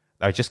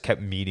 I just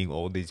kept meeting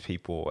all these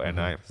people,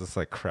 and I was just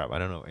like, crap, I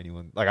don't know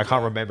anyone. Like, I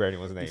can't remember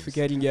anyone's names. You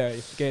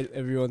forget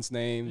everyone's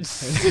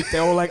names.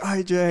 They're all like,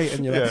 IJ.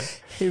 And you're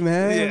like, hey,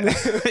 man.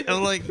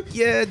 I'm like,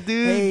 yeah,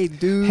 dude. Hey,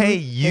 dude. Hey,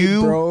 you.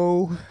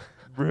 Hey,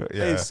 bro.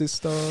 Yeah. Hey,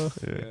 sister.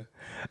 Yeah.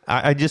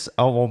 I just,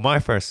 my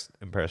first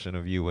impression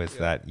of you was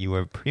that you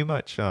were pretty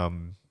much,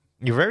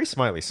 you're very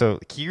smiley. So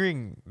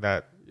hearing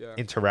that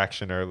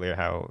interaction earlier,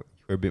 how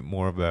you were a bit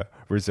more of a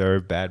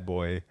reserved bad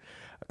boy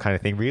kind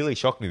of thing, really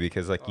shocked me,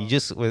 because like you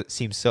just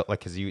seemed so like,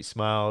 because you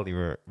smiled, you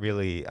were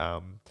really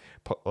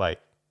like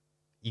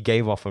you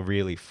gave off a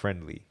really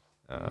friendly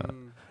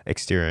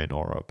exterior and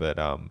aura. But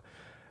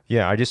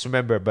I just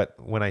remember, but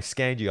when I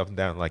scanned you up and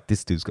down, like,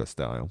 this dude's got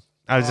style.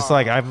 I was just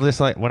like,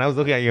 when I was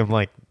looking at you, I'm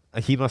like,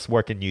 he must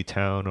work in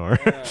Newtown or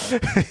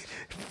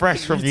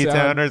fresh from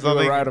Newtown or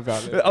something. You're right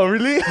about it. Oh,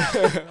 really?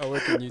 I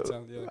work in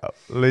Newtown,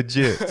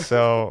 Legit.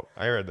 So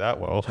I heard that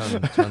well.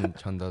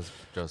 Chun does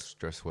just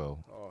dress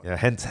well. Yeah,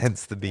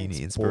 hence the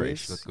beanie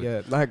inspiration.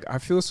 Yeah, like I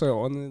feel so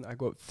honored. I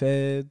got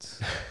fed.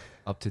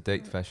 Up to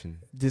date fashion.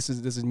 There's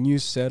a new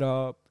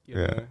setup. You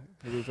know,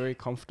 we were very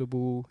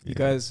comfortable. You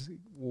guys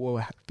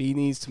wore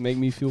beanies to make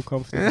me feel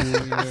comfortable.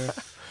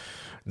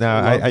 No,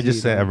 Love I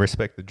just say I man.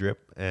 respect the drip,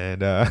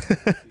 and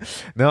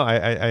no,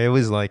 I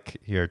always like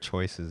your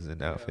choices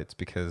and outfits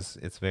because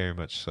it's very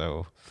much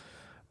so,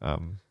 yeah,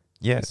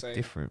 You're saying-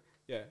 different.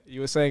 Yeah,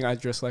 you were saying I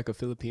dress like a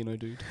Filipino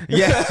dude.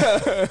 Yeah,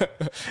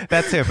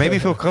 that's it. Made me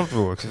feel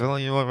comfortable because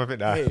you want my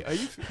bit. Hey, are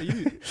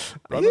you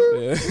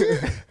brother?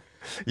 Yeah.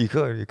 You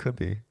could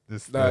be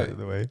just No,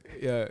 the way.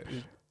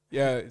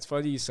 Yeah, it's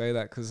funny you say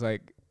that because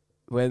like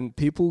when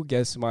people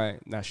guess my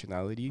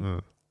nationality,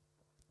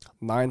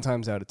 9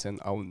 times out of 10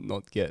 I will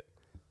not get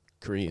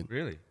Korean.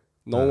 Really?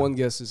 No one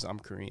guesses I'm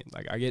Korean.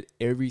 Like I get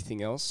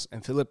everything else,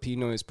 and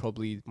Filipino is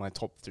probably my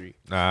top 3.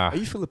 Nah, Are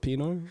you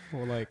Filipino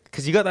or like?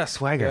 because you got that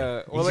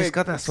swagger. Yeah, You just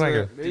got that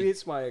swagger. Maybe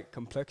it's my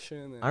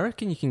complexion. I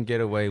reckon you can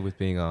get away with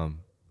being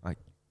like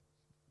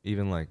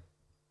even like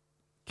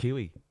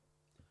Kiwi,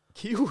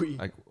 Kiwi.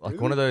 like Really?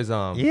 one of those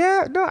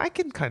Yeah, no, I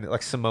can kind of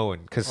like Samoan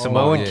because Oh,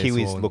 Samoan yeah,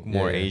 Kiwis Samoan. look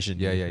more Yeah, yeah. Asian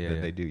Yeah, than yeah.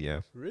 they do.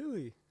 Yeah.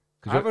 Really?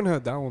 'Cause I haven't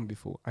heard that one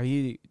before. I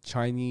hear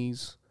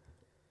Chinese,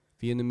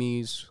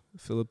 Vietnamese,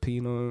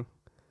 Filipino,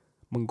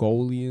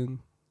 Mongolian,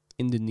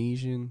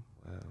 Indonesian,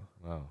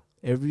 wow.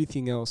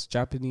 everything else,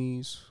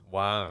 Japanese,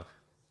 Wow.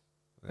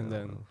 and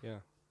then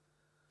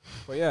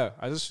But yeah,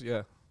 I just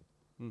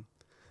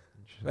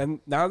And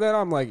now that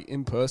I'm like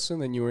in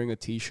person and you're wearing a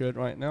t-shirt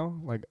right now,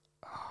 like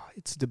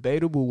it's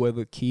debatable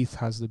whether Keith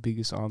has the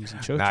biggest arms in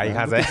church. Nah, he man.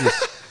 has Look it. at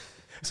this.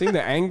 Seeing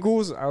the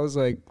angles, I was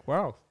like,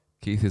 wow,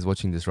 Keith is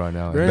watching this right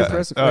now. very and-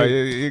 impressive. Oh,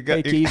 Hey, you got.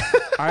 hey Keith,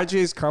 RJ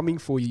is coming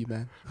for you,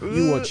 man.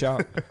 You watch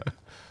out.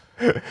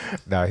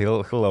 No,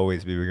 he'll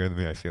always be bigger than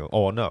me. I feel.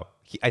 Oh no,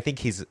 I think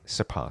he's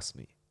surpassed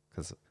me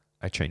because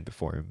I trained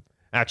before him.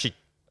 I actually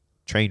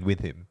trained with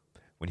him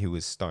when he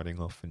was starting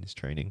off in his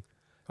training.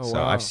 Oh, So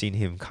wow. I've seen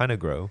him kind of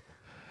grow.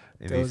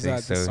 in There was these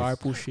that things. So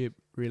discipleship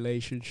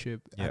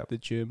relationship Yep. at the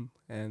gym,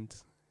 and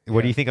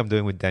what do you think I'm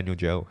doing with Daniel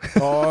Joe?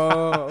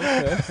 oh,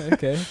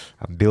 okay.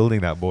 I'm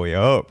building that boy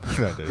up.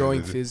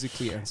 Growing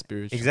physically and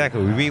spiritually.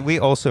 Exactly. We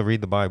also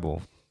read the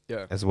Bible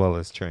Yeah. as well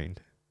as train.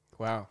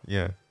 Wow.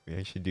 Yeah, we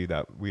actually do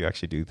that. We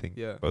actually do think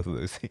Yeah. both of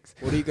those things.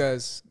 What do you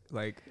guys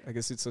like? I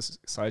guess it's a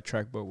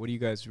sidetrack, but what are you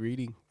guys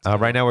reading?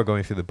 Right now we're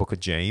going through the book of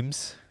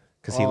James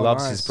because he Oh,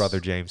 loves his nice. brother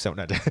James. So,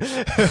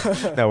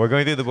 no, we're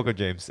going through the book of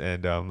James,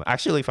 and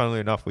actually, funnily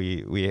enough,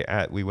 we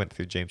went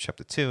through James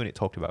chapter 2, and it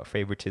talked about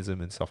favoritism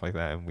and stuff like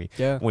that, and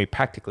Yeah. when we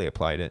practically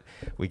applied it.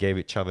 We gave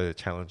each other the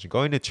challenge of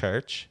going to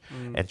church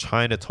and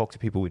trying to talk to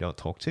people we don't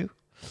talk to,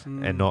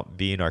 and not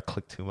be in our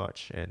clique too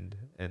much, and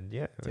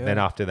Yeah. And then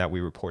after that, we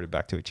reported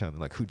back to each other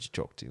like, who'd you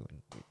talk to?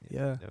 And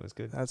Yeah. that was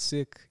good. That's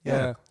sick. Yeah.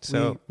 Yeah.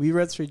 So- we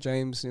read through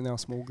James in our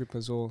small group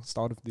as well,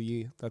 start of the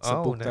year. That's the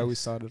Oh, book that we nice.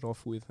 started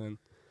off with, and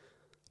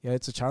yeah,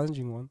 it's a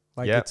challenging one.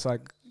 Like Yeah. it's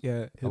like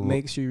it A lo-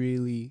 makes you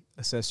really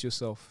assess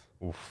yourself.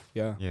 Oof.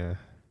 Yeah. Yeah.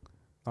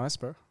 Nice,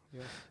 bro.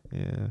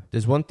 Yeah.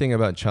 There's one thing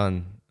about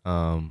Chun.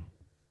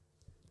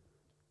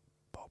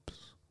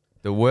 Pops.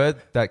 The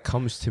word that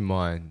comes to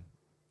mind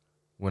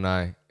when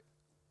I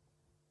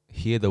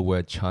hear the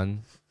word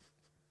Chun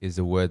is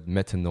the word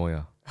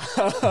metanoia.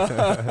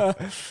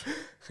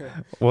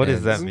 What does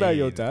And- that Isn't mean? that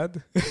your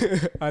dad?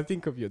 I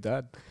think of your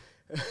dad.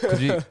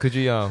 Could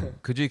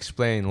you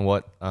explain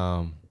what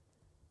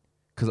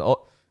because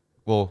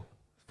well,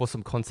 for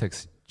some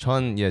context,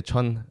 Chun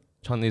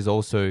is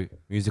also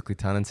musically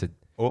talented.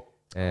 Oh.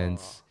 And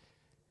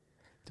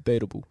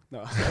Debatable.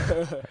 No.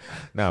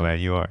 No, man,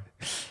 you are.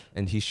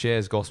 and he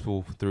shares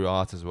gospel through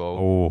art as well.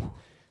 Oh.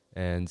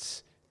 And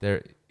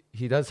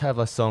he does have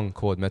a song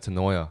called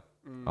Metanoia.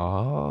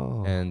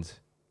 Oh. And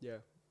Yeah.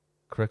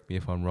 correct me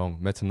if I'm wrong.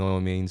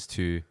 Metanoia means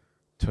to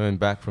turn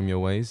back from your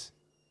ways.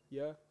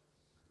 Yeah.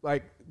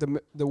 Like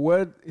the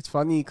word, it's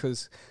funny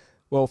because,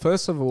 well,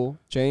 first of all,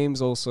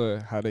 James also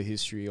had a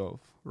history of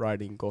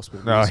writing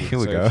gospel Oh, music. here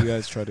we so go. if you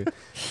guys try to,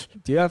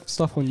 do you have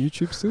stuff on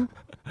YouTube still?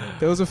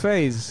 There was a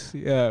phase.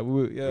 Yeah.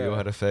 We all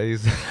had a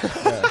phase.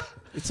 Yeah.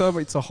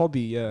 It's a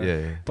hobby. Yeah.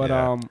 yeah. But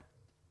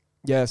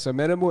Yeah. So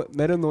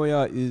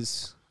metanoia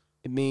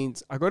it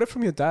means I got it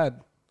from your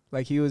dad.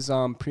 Like he was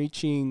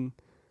preaching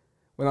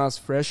when I was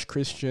fresh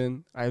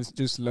Christian. I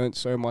just learned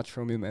so much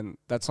from him, and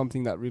that's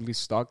something that really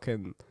stuck.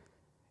 And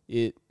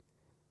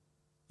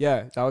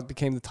that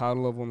became the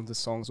title of one of the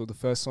songs, or the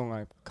first song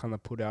I kind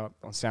of put out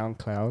on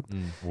SoundCloud.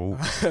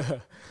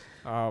 Whoa.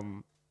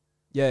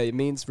 It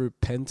means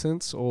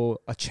repentance or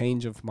a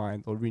change of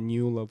mind or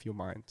renewal of your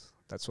mind.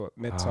 That's what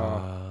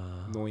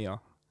metanoia.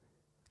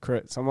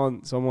 Correct.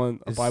 Someone,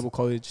 a Is- Bible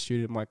college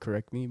student might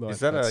correct me, but Is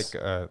that that's-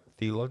 like a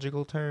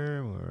theological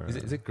term or?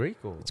 Is it Greek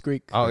or? it's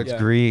Greek? Oh, it's Yeah.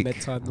 Greek.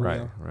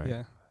 Metanoia. Right.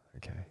 Yeah,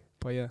 Okay.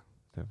 but yeah.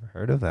 Never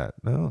heard of that.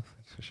 No.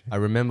 That's for sure. I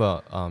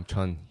remember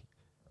Chun.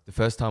 The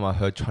first time I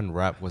heard Chun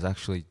rap was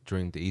actually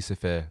during the Easter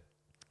Fair,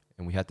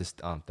 and we had this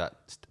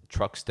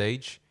truck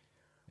stage,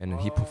 and then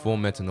he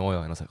performed Metanoia,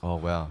 and I was like, oh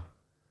wow,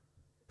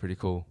 pretty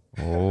cool.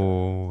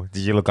 Oh,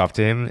 did you look up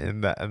to him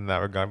in that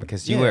regard?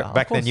 Because you Yeah, were of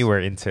back then. course. You were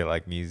into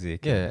like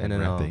music, Yeah, and and then,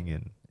 rapping,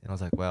 and And I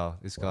was like, wow,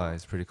 this guy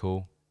is pretty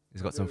cool.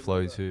 He's got some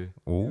flow too.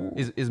 ooh.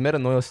 Is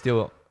Metanoia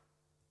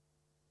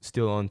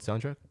still on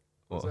soundtrack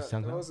or That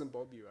SoundCloud? wasn't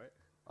Bobby, right?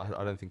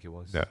 I don't think it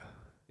was. No.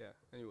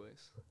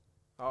 Anyways,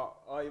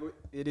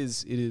 it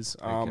is.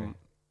 Okay.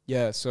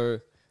 Yeah. So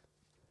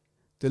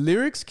the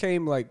lyrics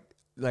came like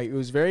it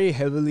was very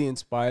heavily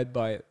inspired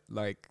by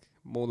like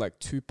more like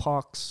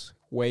Tupac's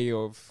way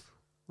of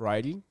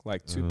writing.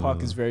 Like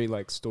Tupac is very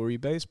like story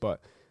based,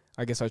 but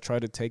I guess I try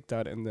to take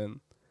that and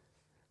then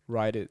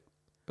write it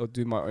or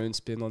do my own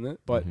spin on it.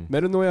 But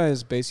Metanoia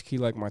is basically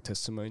like my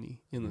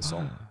testimony in the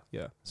song.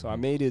 Yeah. So I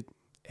made it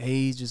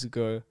ages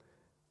ago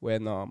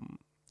when I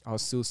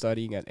was still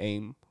studying at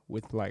AIM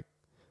with like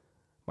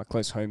my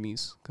close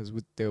homies because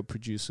they were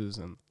producers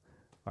and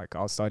like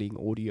I was studying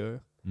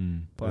audio.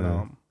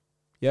 But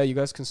yeah, you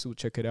guys can still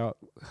check it out.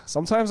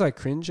 Sometimes I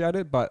cringe at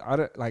it, but I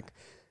don't like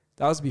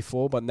that was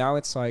before, but now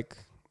it's like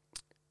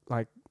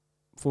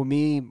for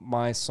me,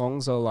 my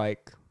songs are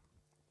like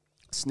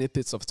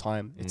snippets of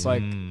time. It's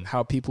like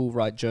how people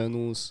write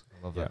journals.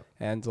 I love that.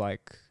 And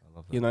like, I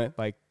love that. you know,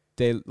 like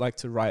they like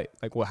to write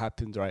like what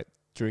happened right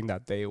during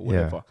that day or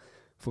whatever.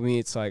 For me,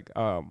 it's like,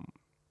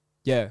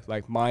 yeah,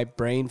 like my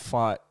brain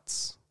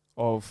farts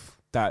of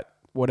that,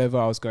 whatever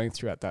I was going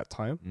through at that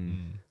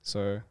time.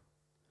 So,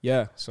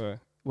 yeah. So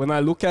when I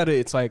look at it,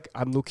 it's like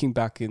I'm looking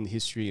back in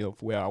history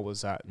of where I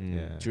was at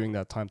during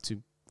that time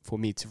for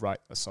me to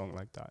write a song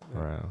like that.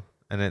 Wow.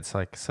 And it's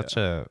like such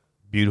a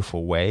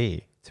beautiful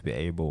way to be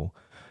able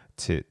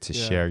to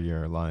share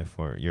your life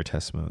or your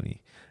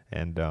testimony.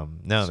 And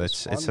it's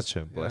such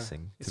a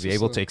blessing to be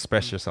able to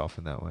express yourself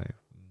in that way.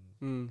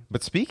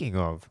 But speaking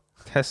of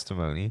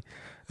testimony,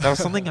 that was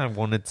something I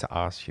wanted to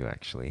ask you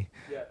actually.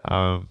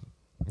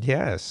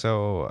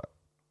 So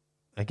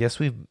I guess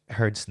we've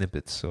heard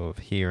snippets of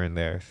here and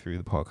there through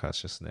the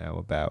podcast just now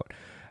about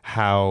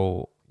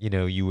how, you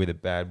know, you were the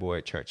bad boy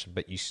at church,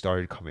 but you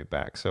started coming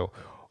back. So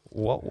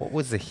what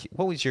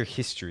was your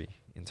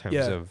history in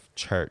terms of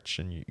church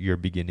and your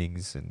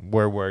beginnings, and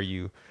where were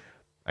you,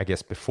 I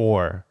guess,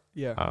 before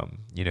you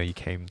know, you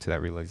came to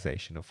that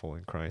realization of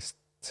following Christ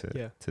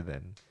to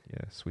then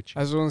switch?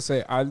 I just want to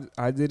say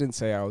I didn't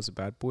say I was a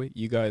bad boy.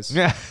 You guys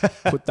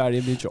put that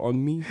image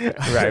on me.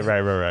 Right.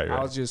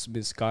 I was just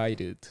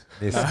misguided.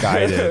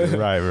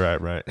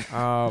 Right.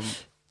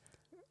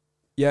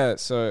 Yeah.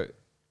 So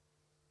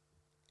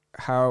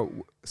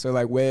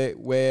like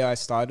where I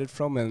started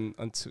from and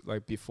until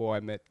like before I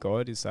met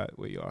God, is that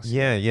what you asked?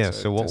 Yeah.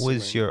 So what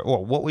was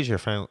your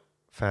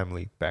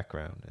family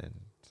background, and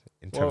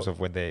in terms of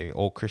were they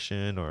all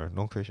Christian or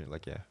non-Christian?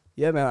 Like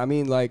yeah, man. I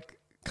mean, like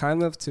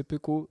kind of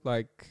typical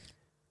like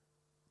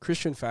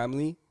Christian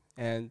family,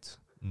 and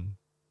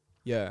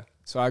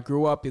so I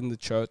grew up in the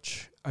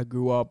church. I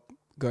grew up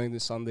going to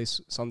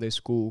Sunday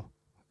school.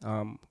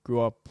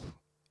 Grew up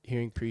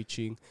hearing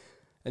preaching,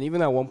 and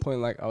even at one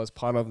point, like I was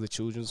part of the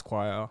children's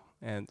choir,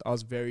 and I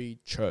was very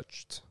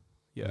churched.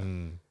 Yeah,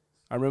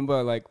 I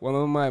remember like one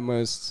of my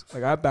most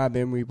like I have bad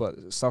memory,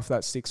 but stuff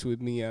that sticks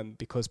with me, and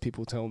because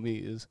people tell me,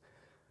 is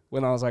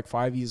when I was like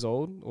 5 years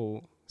old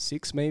or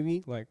 6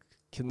 maybe, like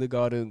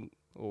kindergarten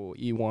or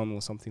E1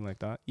 or something like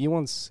that.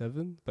 E1's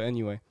 7, but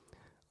anyway,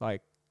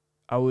 like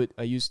I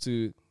used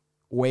to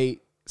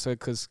wait. So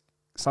because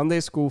Sunday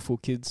school for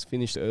kids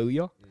finished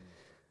earlier,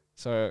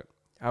 so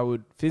I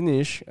would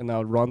finish and I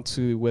would run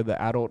to where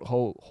the adult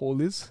hall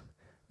is,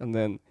 and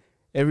then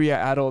every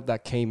adult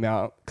that came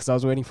out, because I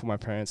was waiting for my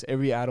parents,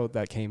 every adult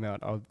that came out,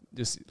 I would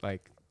just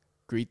like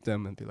greet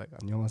them and be like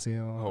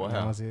안녕하세요,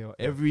 안녕하세요,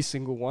 every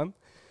single one,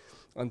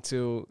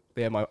 until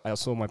I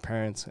saw my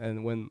parents.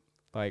 And when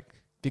like,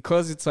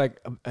 because it's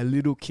like a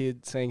little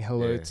kid saying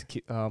hello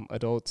to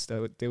adults,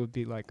 they would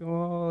be like,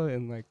 oh,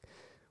 and like,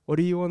 what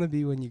do you want to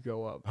be when you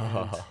grow up?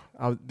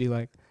 I would be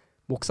like,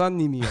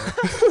 목사님이요.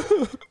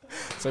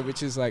 So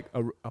which is like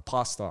a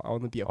pastor. I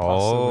want to be a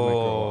pastor when I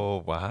grow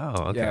up. Wow.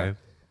 Okay. Yeah.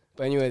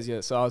 But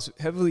anyways, so I was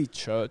heavily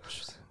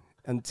churched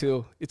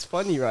until, it's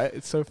funny, right?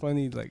 It's so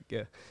funny, like,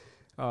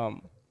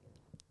 and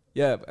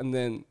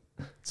then,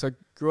 so I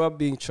grew up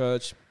being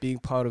church, being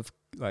part of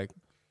like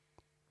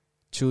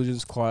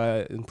children's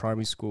choir in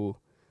primary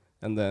school.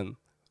 And then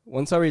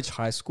once I reached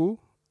high school,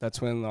 that's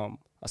when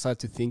I started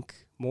to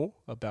think more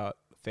about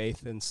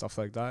faith and stuff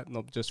like that.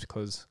 Not just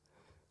because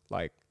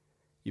like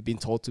you've been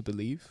told to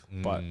believe,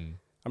 but I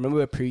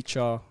remember a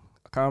preacher,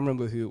 I can't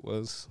remember who it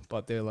was,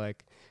 but they're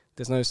like,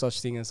 there's no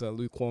such thing as a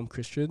lukewarm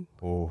Christian.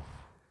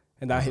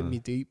 And that hit me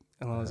deep.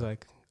 And I was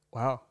like,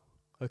 wow,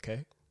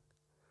 okay.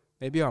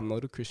 Maybe I'm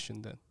not a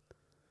Christian then.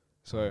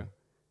 So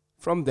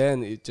from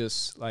then, it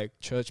just like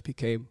church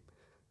became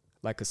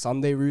like a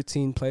Sunday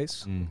routine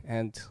place.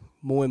 And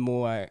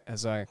more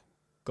as I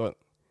got,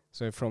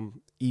 so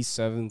from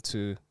E7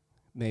 to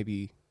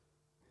maybe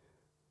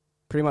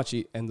pretty much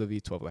the end of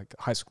E12, like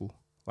high school,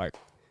 like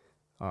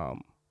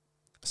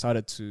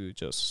started to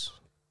just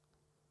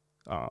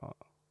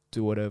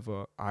do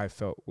whatever I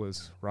felt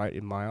was right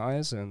in my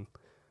eyes, and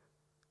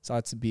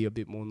started to be a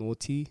bit more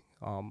naughty.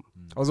 I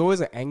was always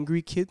an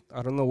angry kid.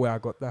 I don't know where I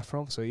got that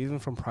from. So even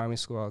from primary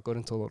school, I got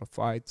into a lot of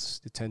fights,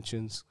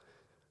 detentions,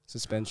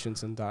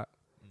 suspensions, and that.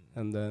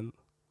 And then,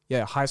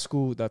 high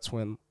school, that's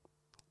when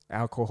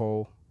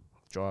alcohol,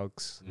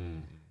 drugs,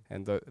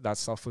 and that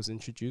stuff was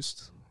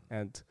introduced.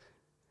 And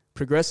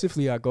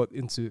progressively I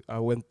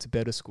went to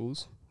better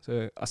schools.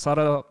 So I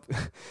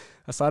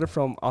started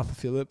from Arthur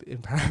Phillip in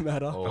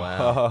Parramatta, Oh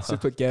wow.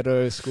 super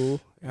ghetto school.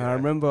 And I Yeah.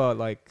 remember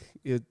like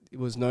it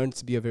was known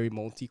to be a very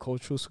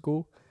multicultural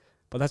school,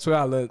 but that's where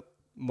I learned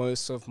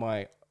most of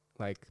my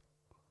like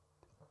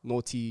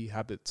naughty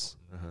habits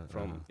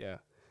from. Yeah.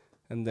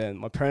 And then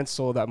my parents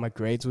saw that my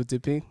grades were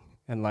dipping,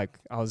 and like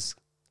I was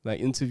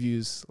like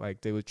interviews, like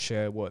they would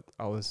share what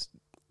I was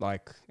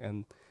like,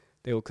 and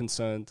they were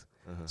concerned.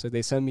 So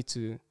they sent me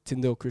to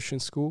Tyndale Christian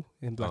School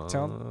in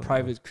Blacktown,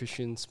 private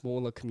Christian,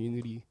 smaller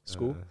community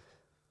school,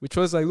 which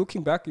was like,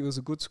 looking back, it was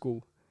a good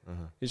school.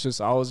 It's just,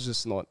 I was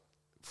just not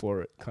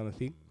for it kind of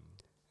thing.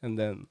 And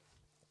then,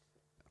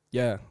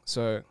 yeah,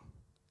 so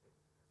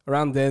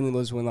around then it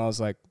was when I was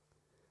like,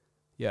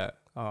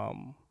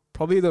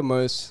 probably the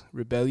most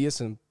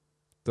rebellious and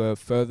the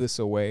furthest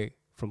away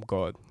from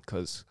God,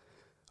 because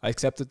I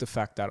accepted the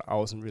fact that I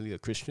wasn't really a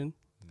Christian.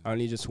 I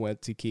only just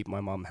went to keep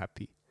my mom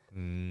happy.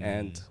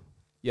 And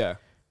yeah,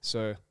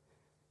 so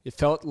it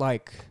felt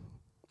like,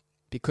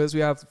 because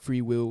we have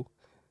free will,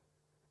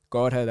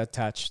 God had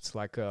attached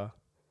like a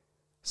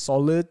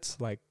solid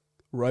like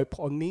rope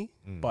on me,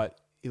 but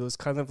it was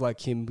kind of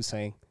like him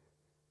saying,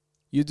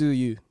 you do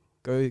you,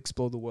 go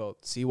explore the world,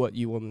 see what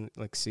you want to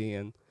like see,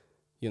 and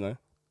you know,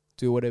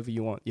 do whatever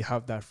you want. You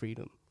have that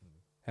freedom,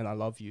 and I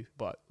love you,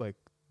 but like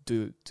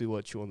do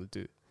what you want to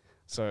do.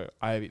 So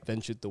I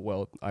ventured the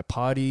world. I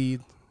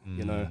partied,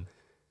 you know,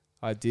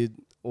 I did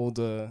all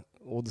the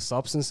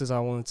substances I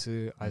wanted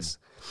to.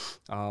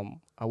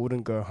 I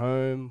wouldn't go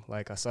home.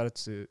 Like I started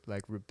to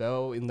like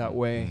rebel in that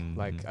way.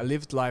 Like I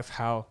lived life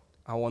how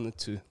I wanted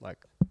to, like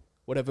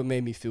whatever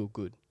made me feel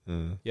good.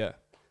 Yeah.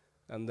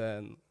 And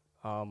then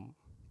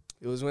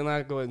it was when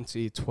I got into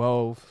year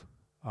 12,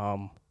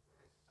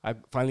 I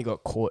finally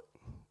got caught.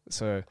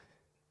 So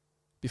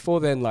before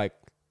then, like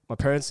my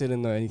parents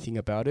didn't know anything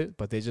about it,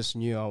 but they just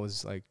knew I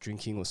was like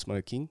drinking or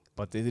smoking,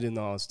 but they didn't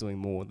know I was doing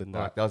more than that.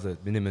 Like, that was a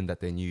minimum that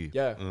they knew.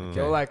 Yeah.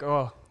 They were like,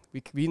 oh,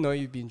 we know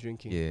you've been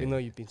drinking. Yeah. We know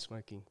you've been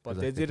smoking. But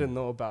 'Cause they like they didn't can-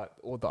 know about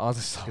all the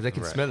other stuff. Because they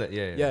can Right. smell it.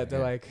 Yeah, they're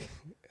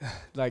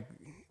like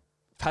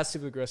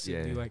passive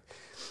aggressively, Yeah. like,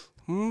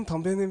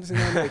 담배 냄새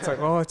나네. It's like,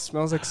 oh, it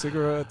smells like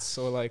cigarettes.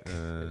 Or like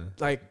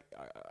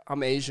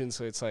I'm Asian,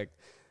 so it's like,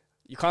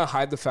 you can't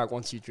hide the fact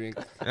once you drink.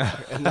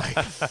 And like,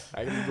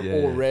 Yeah.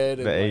 all red.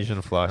 And The like,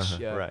 Asian flush.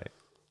 Yeah. Right.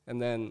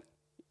 And then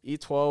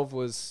E12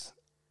 was,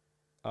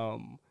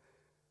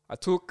 I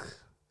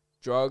took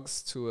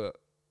drugs to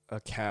a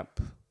camp,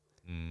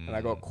 and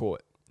I got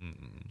caught.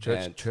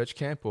 And Church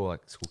camp or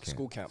like school camp?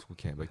 School camp. School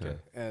camp. Okay.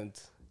 And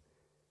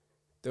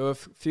there were a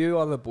few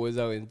other boys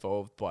that were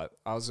involved, but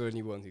I was the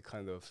only one who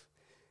kind of,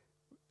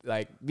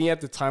 like, me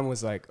at the time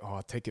was like, oh,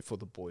 I'll take it for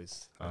the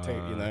boys. I'll take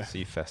it, you know. So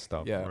you fessed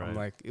up. Yeah, Right. I'm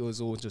like, it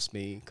was all just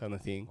me kind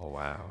of thing. Oh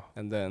wow.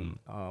 And then,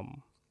 I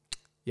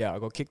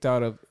got kicked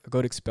out of, I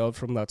got expelled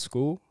from that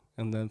school.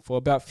 And then for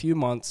about a few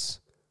months,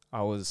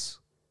 I was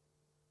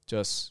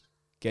just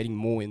getting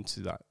more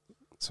into that.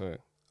 So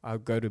I'll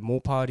go to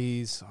more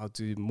parties, I'll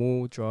do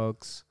more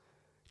drugs,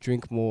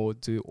 drink more,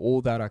 do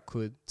all that I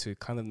could to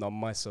kind of numb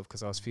myself,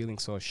 because I was feeling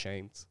so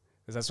ashamed.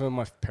 Because that's when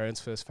my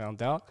parents first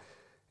found out,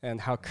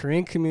 and how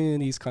Korean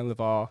communities kind of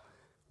are,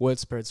 word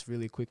spreads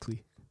really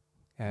quickly.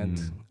 And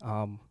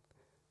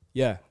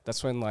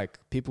that's when like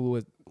people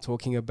were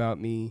talking about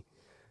me.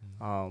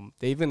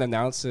 They even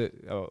announced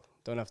it. Oh,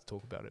 don't have to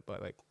talk about it,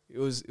 but like it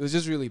was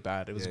just really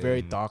bad. It was a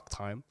very dark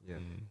time. Yeah.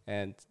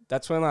 And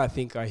that's when I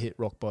think I hit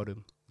rock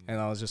bottom. And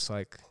I was just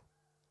like,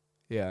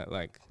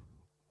 like,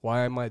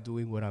 why am I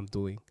doing what I'm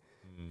doing?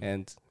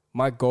 And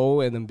my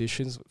goal and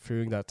ambitions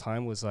during that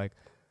time was like,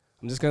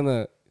 I'm just going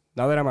to,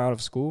 now that I'm out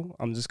of school,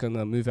 I'm just going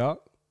to move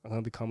out. I'm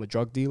going to become a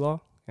drug dealer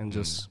and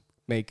just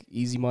make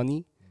easy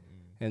money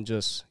and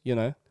just, you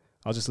know,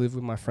 I'll just live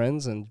with my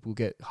friends and we'll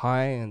get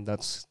high, and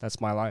that's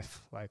my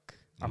life. Like,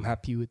 I'm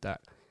happy with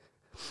that.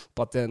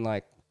 But then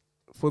like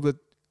for the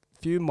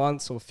few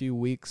months or few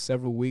weeks,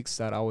 several weeks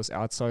that I was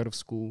outside of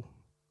school,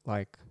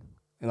 like,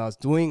 and I was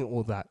doing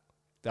all that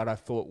I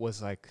thought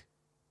was like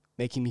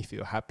making me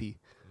feel happy.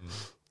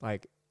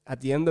 Like at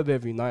the end of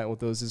every night, or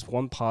there was this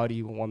one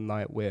party one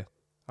night where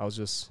I was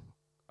just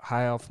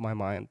high off my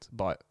mind,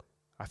 but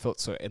I felt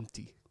so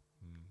empty.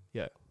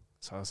 Yeah.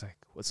 So I was like,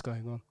 what's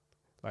going on?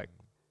 Like,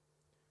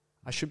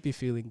 I should be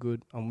feeling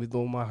good. I'm with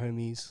all my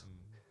homies.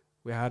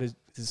 We had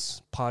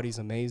this party's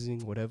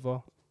amazing,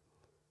 whatever.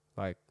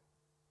 Like,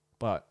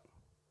 but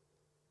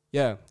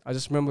yeah, I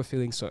just remember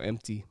feeling so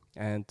empty.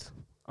 And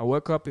I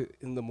woke up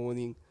in the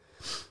morning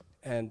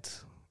and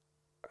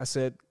I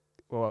said,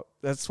 well,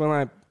 that's when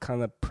I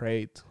kind of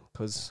prayed,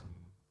 because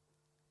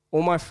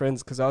all my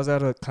friends, because I was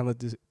at a kind of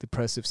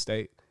depressive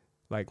state.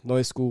 Like,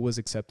 no school was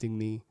accepting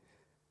me.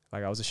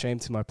 Like, I was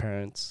ashamed to my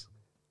parents.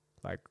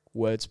 Like,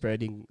 word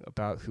spreading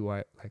about who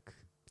I, like,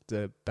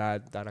 the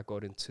bad that I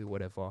got into,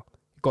 whatever,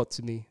 it got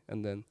to me.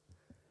 And then,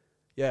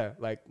 yeah,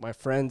 like, my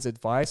friends'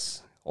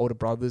 advice, older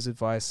brother's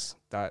advice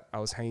that I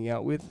was hanging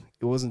out with,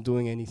 it wasn't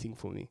doing anything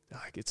for me.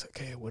 Like, it's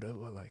okay,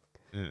 whatever, like,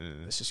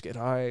 let's just get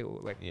high, or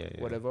like,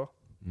 whatever.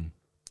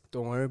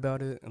 don't worry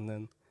about it. And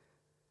then,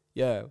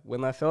 yeah,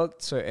 when I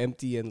felt so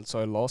empty and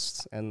so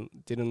lost and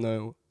didn't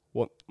know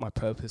what my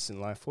purpose in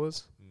life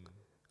was,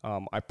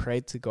 I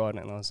prayed to God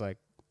and I was like,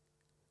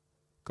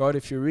 God,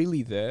 if you're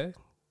really there,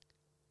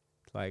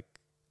 like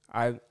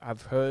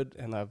I've heard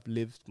and I've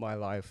lived my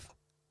life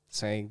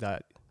saying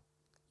that,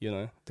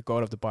 the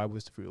God of the Bible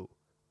is the real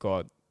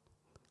God,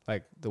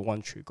 like the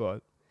one true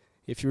God.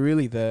 If you're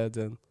really there,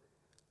 then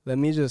let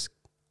me just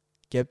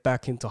get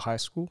back into high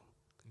school.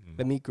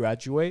 Let me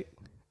graduate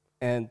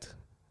and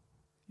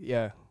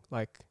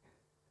like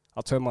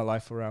I'll turn my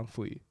life around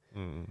for you.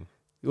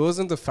 It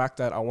wasn't the fact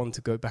that I wanted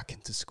to go back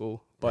into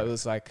school, but it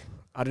was like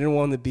I didn't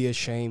want to be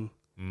ashamed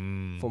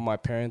for my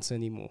parents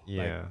anymore.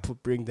 Like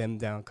bring them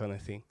down kind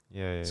of thing.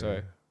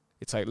 So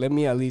it's like, let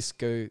me at least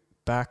go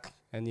back,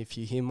 and if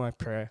you hear my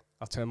prayer,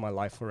 I'll turn my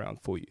life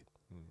around for you.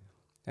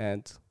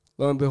 And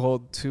lo and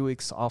behold, 2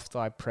 weeks after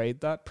I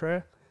prayed that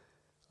prayer,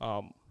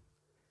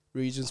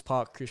 Regents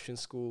Park Christian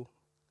School,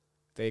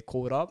 they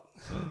called up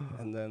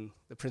and then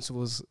the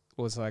principal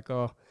was like,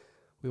 oh,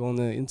 we want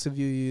to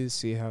interview you,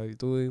 see how you're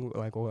doing,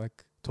 or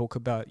talk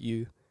about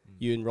you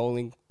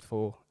enrolling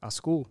for our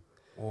school.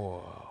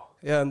 Whoa.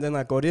 Yeah, and then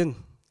I got in,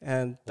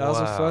 and that was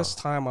the first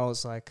time I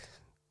was like,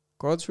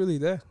 God's really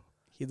there.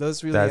 He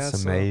does really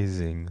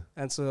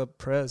answer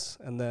prayers.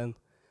 And then,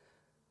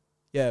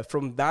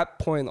 from that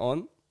point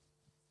on,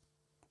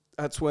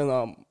 that's when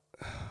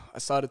I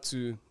started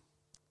to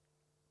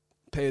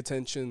pay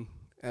attention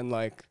and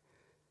like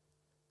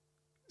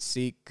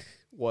seek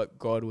what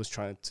God was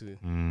trying to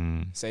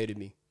say to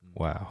me.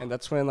 Wow. And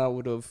that's when I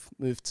would have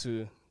moved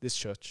to this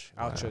church,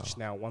 our church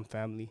now, One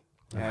Family.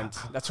 And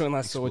that's when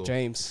I saw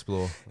James.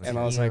 And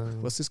I was like,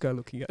 what's this guy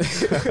looking at?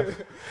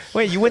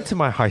 Wait, you went to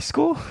my high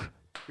school?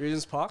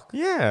 Regents Park?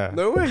 Yeah.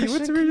 No way, you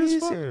went to Regents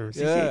Park?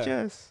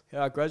 CCHS.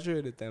 Yeah, I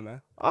graduated there,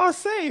 man. Oh,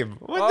 same.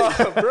 Bro.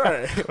 Well,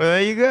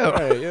 there you go.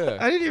 Right, yeah.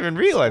 I didn't even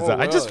realize that.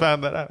 I just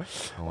found that out.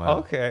 Oh, wow.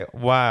 Okay.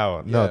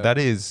 Wow. Yeah. No, that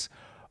is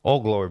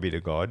all glory be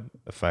to God.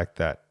 The fact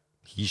that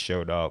he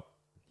showed up,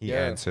 he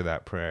answered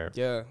that prayer.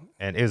 Yeah.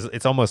 And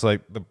it's almost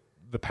like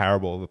the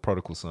parable of the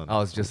prodigal son. I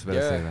was just about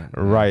to say that.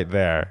 Right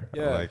there.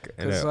 Yeah.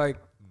 Because like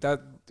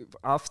that,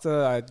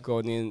 after I'd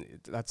gone in,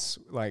 that's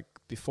like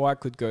before I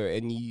could go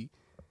any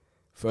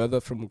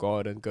further from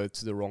God and go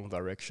to the wrong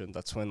direction,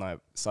 that's when I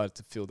started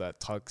to feel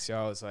that tug. So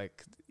I was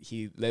like,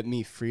 he let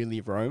me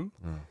freely roam.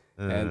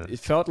 And it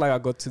felt like I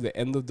got to the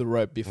end of the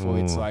rope before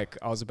it's like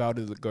I was about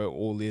to go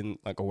all in,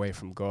 like away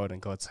from God.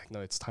 And God's like,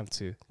 no, it's time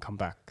to come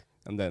back.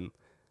 And then,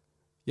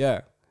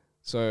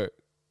 so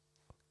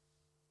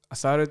I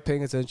started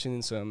paying attention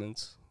in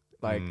sermons.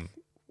 Like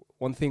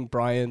one thing,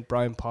 Brian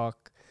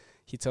Park,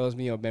 he tells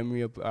me a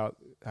memory about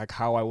like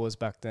how I was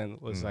back then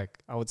was like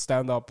I would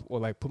stand up or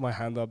like put my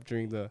hand up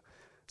during the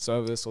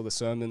service or the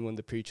sermon when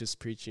the preacher's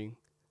preaching.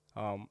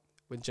 When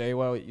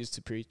JWL used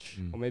to preach,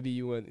 or maybe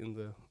you weren't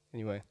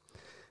anyway.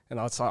 And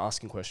I'd start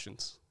asking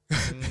questions.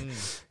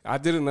 I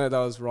didn't know that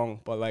was wrong,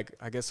 but like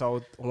I guess I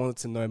wanted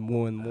to know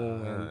more and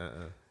more.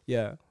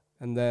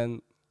 And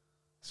then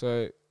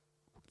so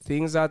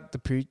things that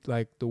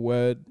the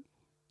word,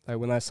 like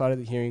when I started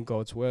hearing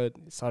God's word,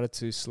 it started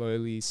to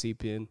slowly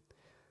seep in.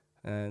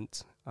 And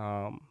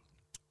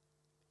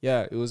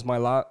it was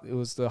it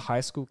was the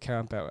high school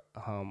camp at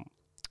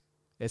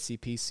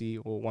SCPC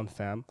or One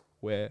Fam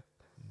where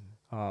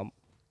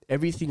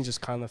everything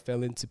just kind of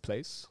fell into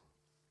place.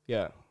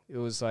 Yeah, it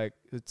was like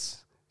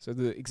so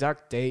the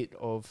exact date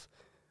of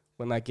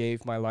when I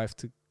gave my life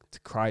to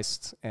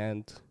Christ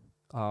and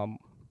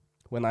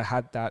when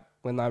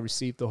I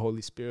received the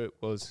Holy Spirit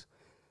was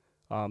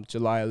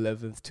July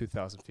 11th,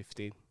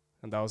 2015.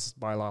 And that was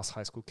my last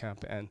high school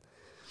camp. And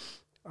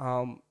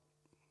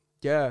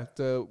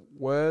the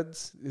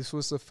words, this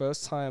was the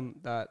first time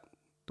that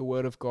the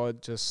word of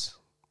God just,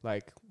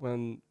 like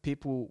when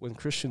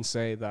Christians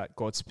say that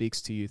God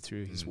speaks to you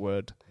through his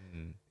word,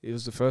 it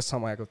was the first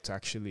time I got to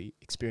actually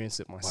experience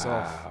it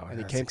myself. Wow, and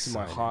it came to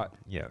my heart.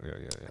 Yeah.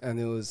 And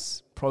it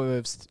was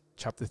Proverbs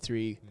chapter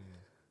 3,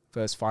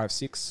 verse 5,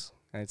 6.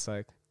 And it's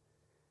like,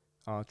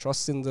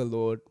 trust in the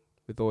Lord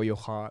with all your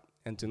heart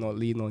and do not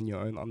lean on your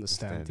own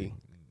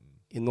understanding.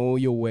 In all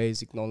your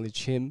ways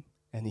acknowledge him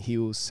and he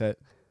will set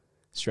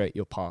straight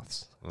your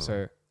paths.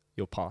 So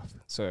your path.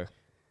 So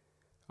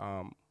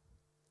and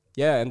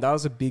that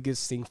was the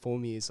biggest thing for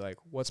me is like,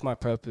 what's my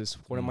purpose?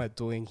 What am I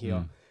doing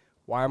here?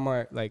 Why am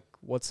I like,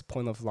 what's the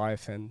point of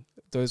life? And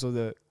those are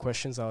the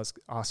questions I was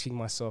asking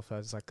myself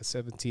as like a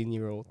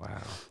 17-year-old.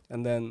 Wow.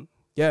 And then,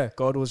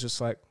 God was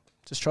just like,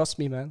 just trust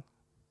me, man.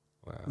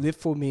 Wow. Live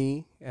for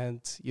me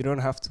and you don't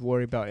have to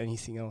worry about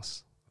anything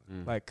else.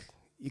 Like,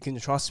 you can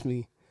trust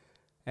me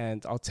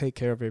and I'll take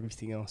care of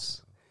everything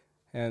else.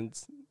 And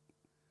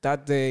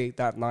that day,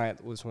 that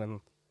night was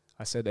when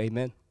I said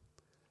amen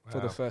for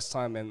the first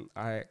time. And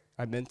I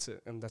meant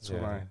it. And that's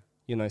when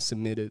I,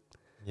 submitted.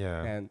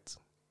 Yeah. And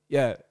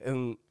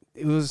and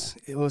it was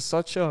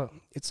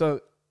it's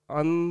a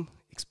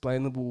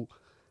unexplainable,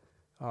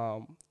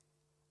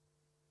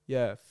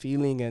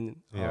 feeling and,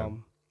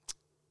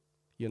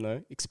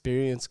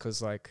 experience.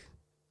 'Cause like,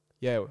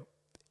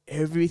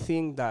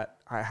 everything that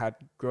I had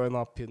grown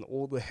up in,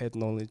 all the head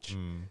knowledge,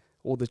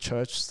 all the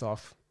church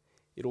stuff,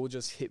 it all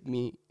just hit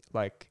me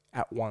like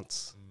at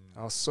once.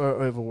 I was so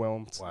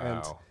overwhelmed.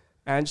 And Wow.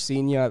 Ange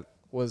Senior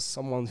was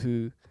someone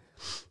who,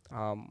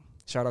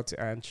 shout out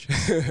to Ange.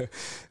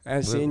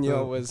 Ange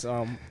Senior was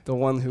the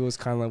one who was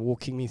kind of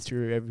walking me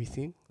through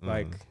everything.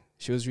 Like,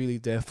 she was really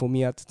there for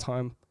me at the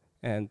time.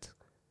 And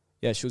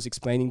yeah, she was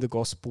explaining the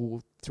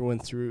gospel through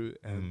and through.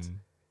 And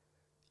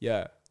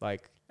yeah,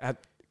 like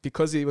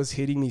because it was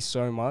hitting me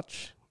so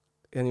much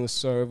and it was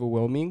so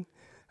overwhelming,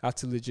 I had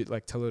to legit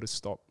like tell her to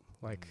stop.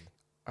 Like,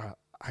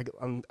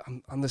 I'm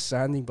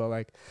understanding, but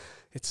like,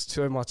 it's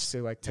too much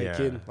to like take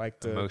in.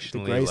 Like the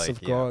grace like,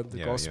 of God,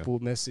 the gospel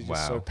message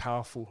is so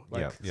powerful.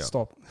 Like,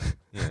 stop.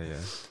 Yeah.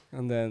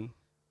 And then,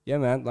 yeah,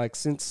 man, like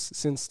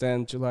since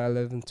then, July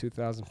 11,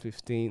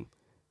 2015,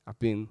 I've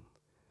been,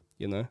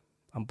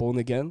 I'm born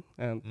again,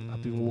 and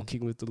I've been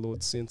walking with the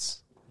Lord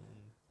since.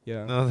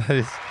 Yeah. No, that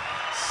is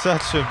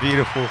such a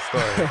beautiful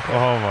story.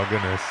 Oh my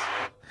goodness.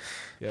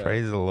 Yeah.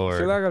 Praise the I Lord.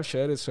 feel like I've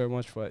shared it so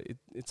much, but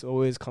it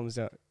always comes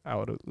out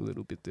a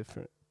little bit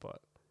different. But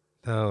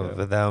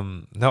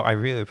no, I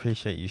really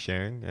appreciate you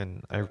sharing,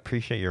 and I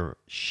appreciate your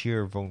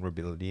sheer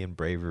vulnerability and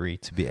bravery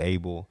to be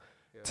able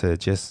to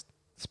just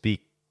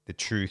speak the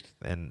truth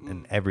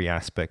in every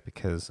aspect,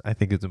 because I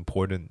think it's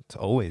important to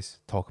always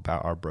talk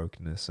about our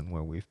brokenness and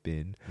where we've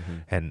been,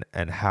 and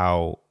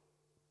how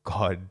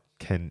God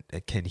can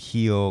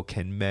heal,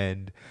 can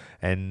mend,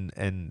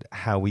 and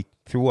how we,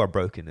 through our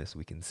brokenness,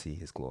 we can see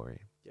His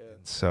glory. yeah,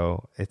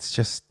 So it's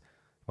just,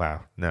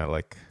 wow. No,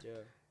 like,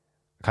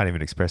 I can't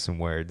even express in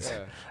words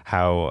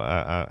how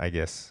I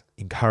guess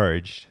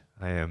encouraged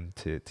I am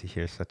to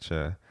hear such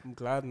a. I'm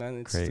glad, man.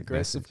 It's great the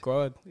grace message. of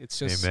God. It's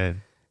just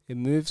Amen. it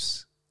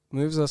moves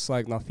us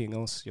like nothing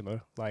else.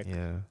 Like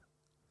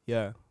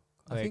Yeah.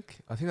 I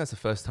think that's the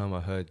first time I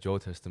heard your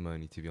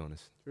testimony, to be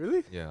honest.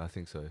 Really? Yeah, I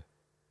think so.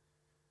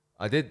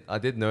 I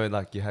did know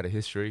like you had a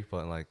history,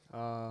 but like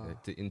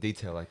in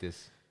detail like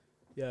this.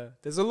 Yeah,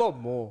 there's a lot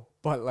more,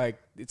 but like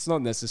it's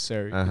not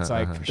necessary. Uh-huh, it's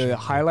like uh-huh. the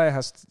highlight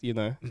has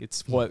to,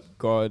 it's what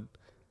God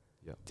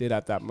did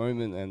at that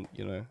moment, and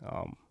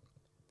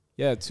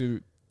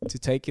to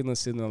take in a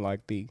sinner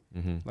like me,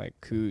 like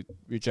who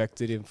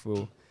rejected Him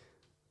for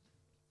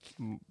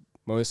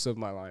most of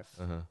my life,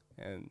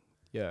 and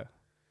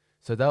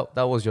So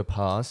that was your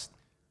past.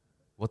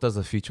 What does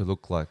the future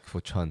look like for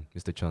Chun,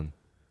 Mr. Chun?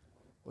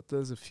 what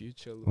does the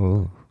future look?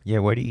 Oh, yeah.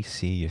 Where do you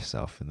see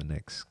yourself in the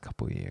next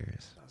couple of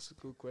years? That's a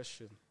good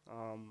question.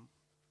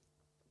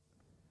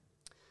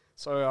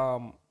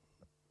 So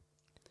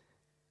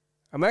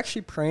I'm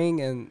actually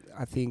praying, and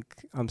I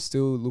think I'm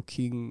still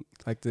looking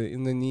like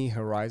in the near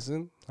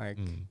horizon. Like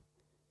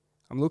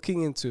I'm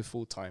looking into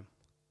full-time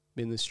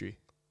ministry.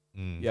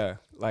 Yeah,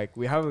 like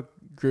we have a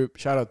group.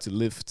 Shout out to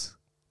Lift,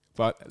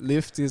 but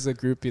Lift is a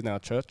group in our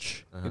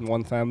church in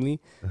one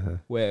family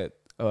where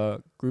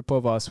a group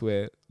of us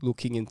were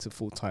looking into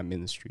full-time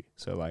ministry.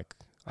 So like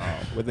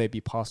whether it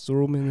be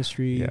pastoral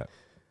ministry,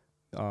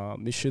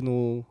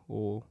 missional,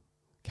 or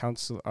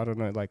counsel, I don't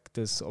know. Like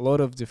there's a lot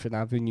of different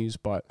avenues,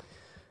 but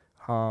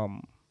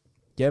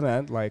yeah,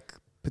 man. Like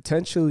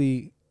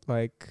potentially,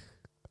 like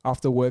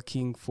after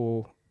working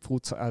for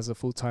as a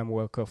full-time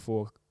worker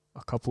for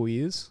a couple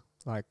years,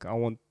 like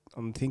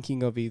I'm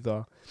thinking of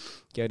either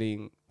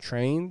getting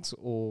trained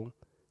or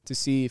to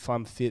see if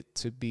I'm fit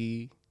to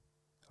be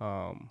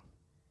a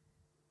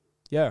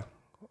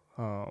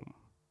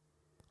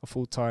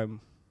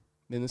full-time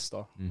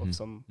minister of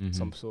some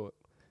sort.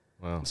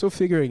 Wow. I'm still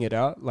figuring it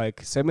out.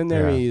 Like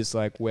seminary is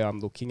like where I'm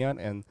looking at,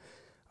 and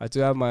I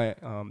do have my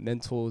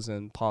mentors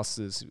and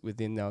pastors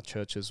within our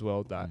church as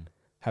well that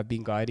have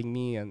been guiding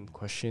me and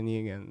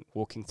questioning and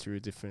walking through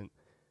different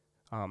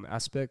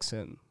aspects.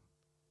 And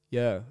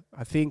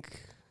I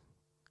think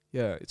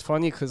it's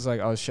funny because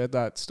like I shared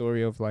that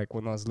story of like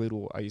when I was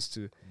little, I used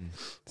to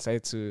say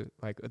to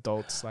like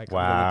adults like I'm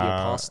gonna be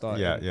a pastor.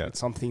 Yeah, and it's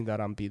something that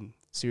I'm been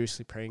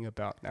seriously praying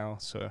about now.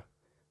 So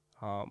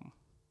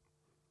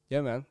yeah,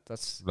 man,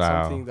 that's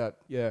something that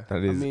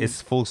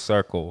it's full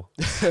circle.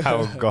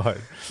 How God,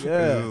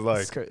 yeah, this is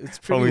like it's pretty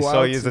probably wild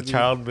saw you as to a me.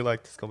 child and be like,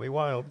 "It's gonna be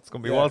wild. It's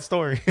gonna be a wild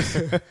story."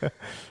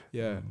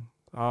 Yeah.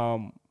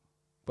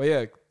 But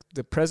yeah,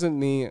 the present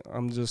me,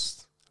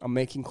 I'm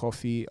making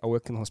coffee. I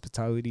work in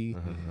hospitality.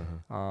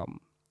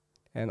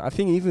 And I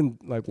think even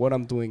like what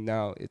I'm doing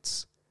now,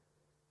 it's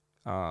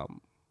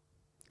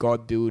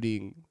God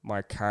building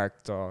my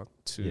character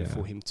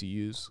for Him to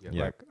use.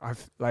 Yeah.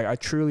 Like I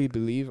truly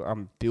believe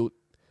I'm built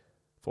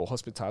for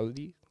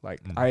hospitality. Like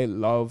I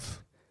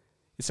love.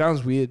 It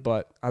sounds weird,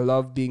 but I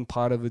love being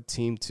part of a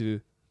team to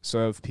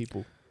serve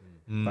people.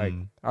 Like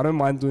I don't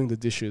mind doing the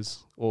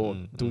dishes or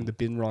doing the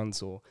bin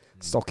runs or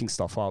stocking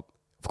stuff up.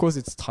 Of course,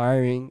 it's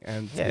tiring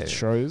and it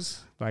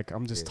shows. Like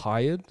I'm just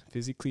tired,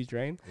 physically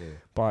drained.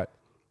 But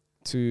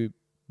to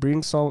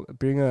bring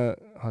a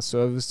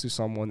service to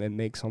someone and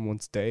make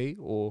someone's day,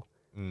 or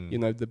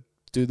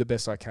do the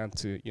best I can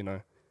to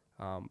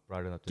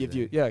Right up to give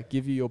there.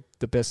 you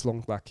the best long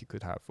black you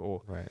could have,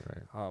 or Right.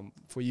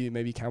 for you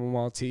maybe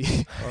chamomile tea.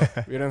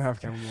 We don't have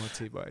chamomile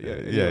tea, but yeah,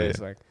 Yeah, anyways,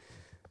 yeah. like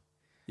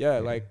Yeah.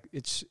 like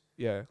it's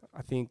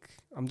I think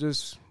I'm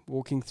just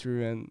walking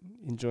through and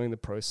enjoying the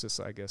process,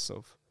 I guess,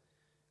 of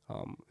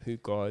who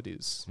God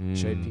is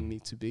shaping me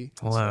to be.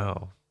 So,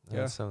 Wow.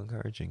 yeah. That's so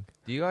encouraging.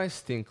 Do you guys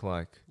think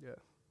like yeah.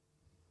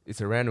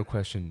 it's a random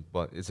question,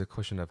 but it's a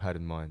question I've had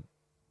in mind.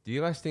 Do you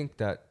guys think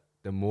that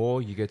the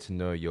more you get to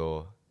know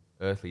your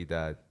earthly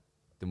dad,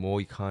 the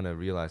more you kind of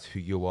realize who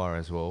you are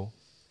as well?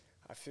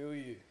 I feel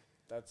you.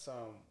 That's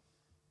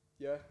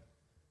yeah.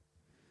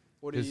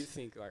 What do you 'Cause-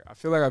 think? Like, I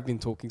feel like I've been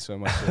talking so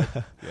much.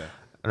 Yeah.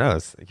 No,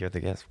 you're the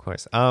guest, of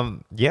course.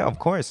 Yeah, of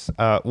course.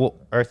 Well,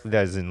 earthly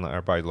dad is in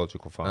our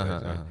biological father.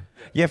 Uh-huh, uh-huh.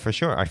 Yeah, for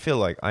sure. I feel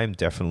like I'm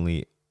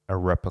definitely a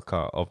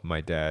replica of my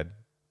dad,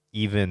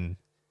 even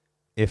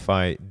if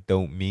I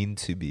don't mean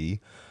to be.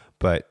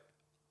 But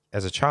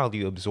as a child,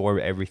 you absorb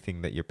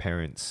everything that your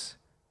parents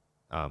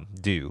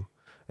do.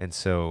 And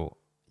so,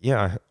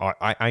 yeah,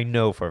 I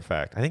know for a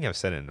fact, I think I've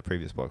said it in the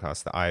previous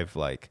podcast, that I've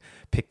like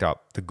picked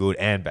up the good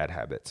and bad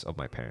habits of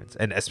my parents,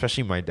 and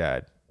especially my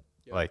dad.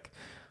 Yeah. Like,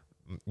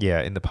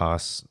 yeah, in the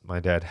past, my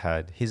dad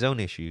had his own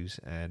issues,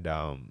 and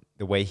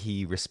the way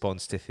he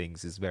responds to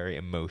things is very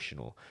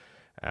emotional.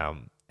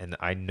 And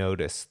I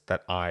noticed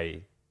that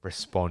I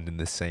respond in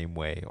the same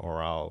way,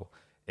 or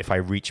if I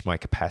reach my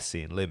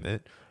capacity and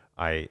limit,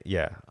 I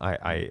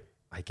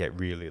get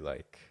really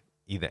like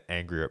either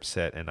angry or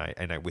upset, and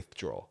I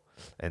withdraw.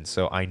 And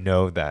so I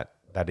know that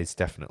is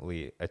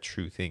definitely a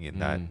true thing in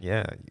that,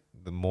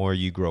 the more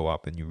you grow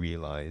up and you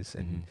realize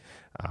and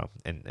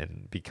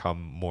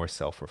become more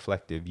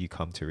self-reflective, you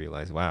come to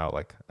realize, wow,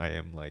 like I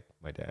am like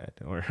my dad,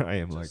 or I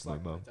am like my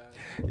mom.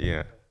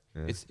 Yeah.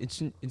 It's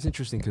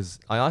interesting because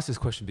I asked this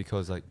question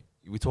because like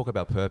we talk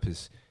about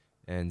purpose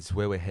and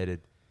where we're headed.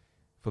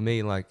 For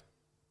me, like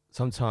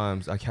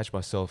sometimes I catch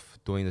myself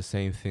doing the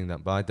same thing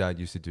that my dad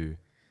used to do,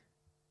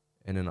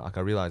 and then like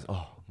I realize,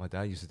 oh, my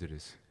dad used to do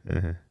this,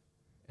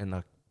 and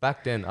like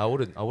back then I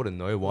wouldn't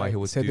know why he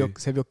would do.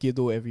 새벽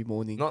기도 every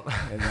morning. Not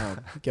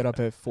And get up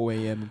at 4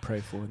 a.m. and pray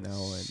for an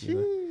hour. And,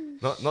 you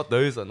know, not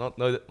those, not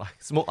no,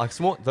 like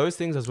small those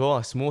things as well,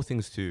 like small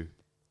things too.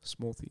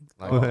 small things.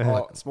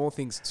 Like, Small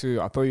things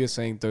too. I thought you were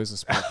saying those are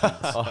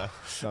small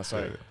things. No,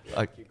 sorry.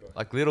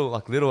 like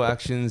little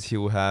actions he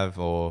will have,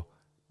 or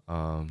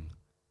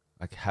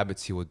like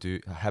habits he would do,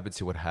 habits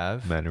he would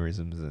have,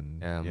 Mannerisms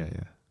and yeah.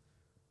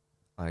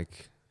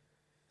 like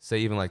say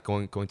even like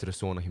going to the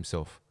sauna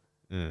himself.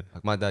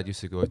 Like my dad used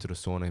to go to the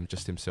sauna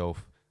just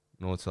himself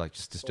in order to like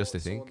just to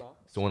think.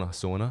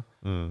 Sauna.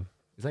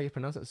 Is that how you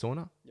pronounce it?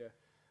 Sauna?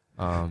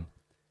 Yeah.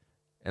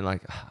 And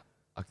like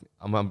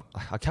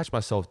I catch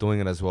myself doing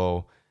it as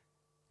well.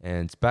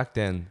 And back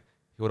then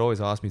he would always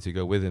ask me to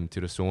go with him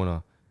to the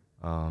sauna,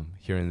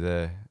 here and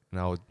there. And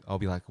I'll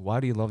be like, why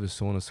do you love the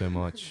sauna so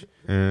much?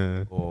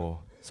 Or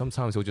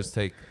sometimes he'll just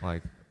take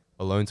like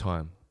alone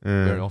time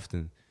very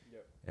often.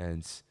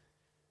 And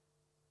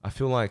I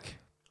feel like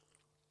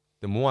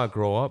the more I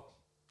grow up,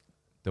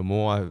 the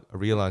more I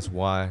realize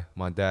why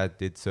my dad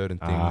did certain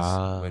things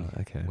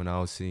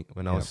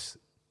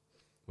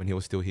when he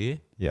was still here.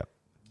 Yeah.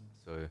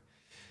 So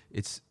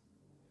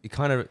it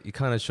kind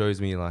of shows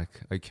me like,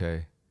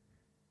 okay,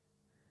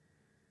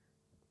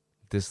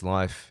 this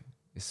life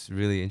is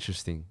really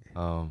interesting.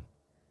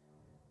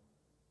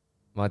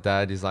 My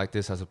dad is like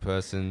this as a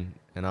person,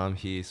 and I'm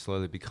here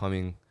slowly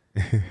becoming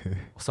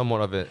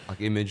somewhat of an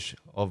like image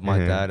of my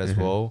dad as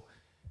well.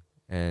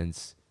 And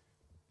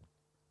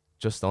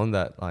just on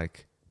that,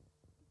 like,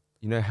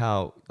 you know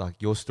how like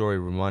your story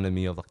reminded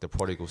me of like the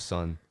prodigal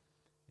son,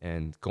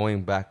 and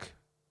going back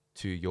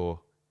to your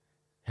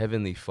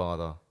heavenly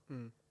father,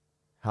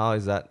 how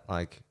is that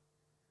like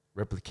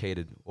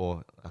replicated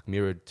or like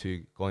mirrored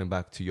to going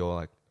back to your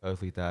like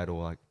earthly dad,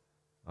 or like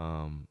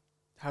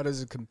How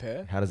does it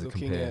compare? How does it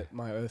Looking compare? at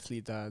my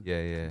earthly dad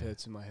Yeah. compared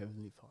to my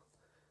heavenly father.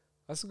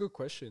 That's a good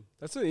question.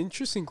 That's an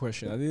interesting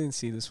question. I didn't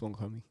see this one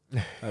coming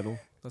at all.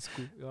 That's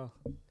good. Yeah.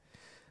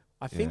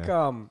 I think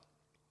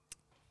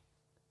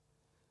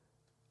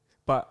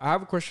but I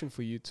have a question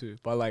for you too.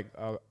 But like,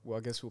 well, I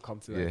guess we'll come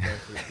to that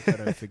if I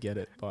don't forget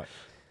it. But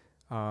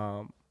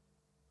I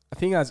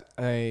think as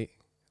a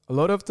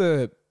lot of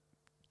the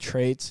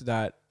traits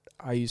that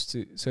I used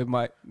to, so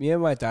me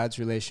and my dad's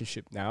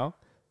relationship now,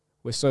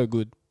 we're so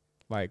good.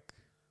 Like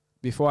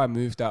before I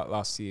moved out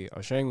last year, I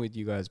was sharing with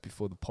you guys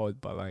before the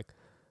pod, but like,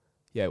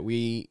 yeah,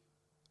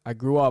 I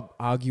grew up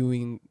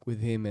arguing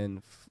with him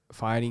and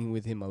fighting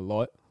with him a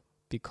lot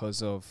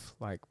because of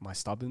like my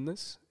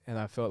stubbornness, and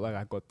I felt like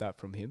I got that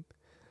from him.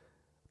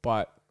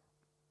 But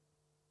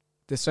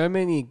there's so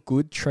many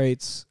good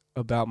traits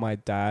about my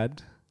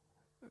dad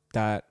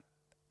that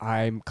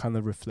I'm kind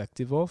of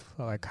reflective of,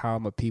 like how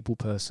I'm a people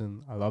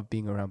person. I love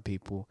being around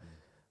people.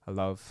 I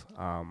love,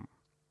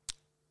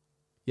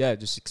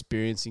 just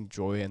experiencing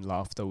joy and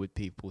laughter with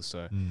people.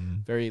 So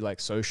very like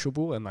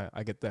sociable, and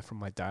I get that from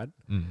my dad.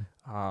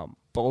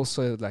 But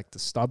also like the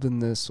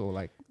stubbornness or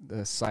like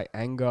the slight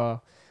anger,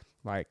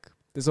 like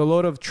there's a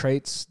lot of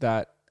traits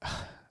that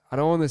I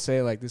don't want to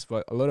say like this,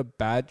 but a lot of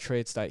bad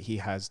traits that he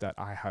has that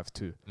I have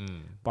too.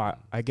 But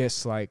I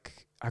guess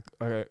like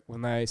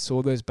when I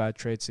saw those bad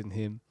traits in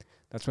him,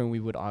 that's when we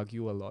would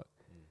argue a lot.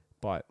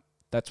 But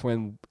that's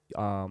when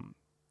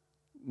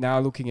now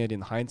looking at it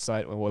in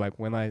hindsight, or like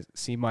when I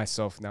see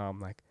myself now, I'm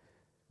like,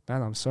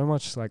 man, I'm so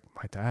much like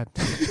my dad.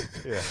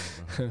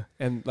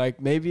 And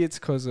like maybe it's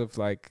because of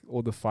like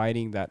all the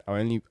fighting that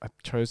I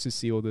chose to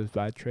see all those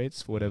bad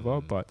traits,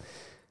 whatever. But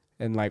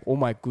and like all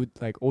my good,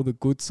 like all the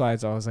good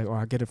sides, I was like, oh,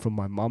 I get it from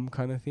my mum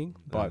kind of thing.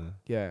 But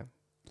yeah,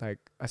 like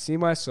I see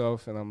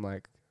myself and I'm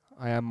like,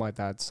 I am my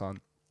dad's son.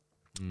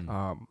 In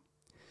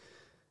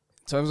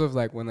terms of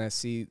like when I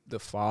see the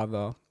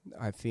Father,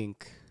 I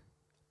think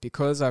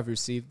because I've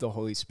received the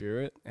Holy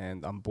Spirit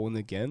and I'm born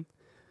again,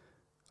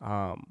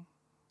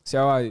 see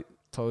how I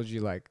told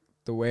you like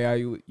the way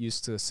I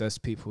used to assess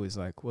people is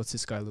like, what's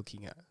this guy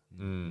looking at?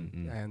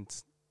 And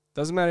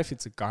doesn't matter if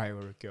it's a guy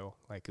or a girl,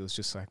 like it was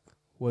just like,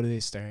 what are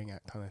they staring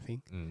at kind of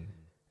thing.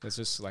 It's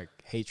just like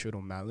hatred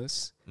or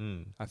malice.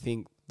 I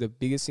think the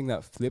biggest thing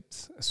that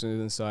flipped as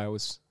soon as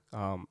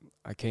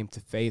I came to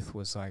faith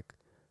was like,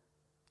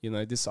 you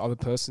know, this other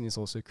person is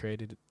also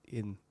created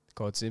in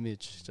God's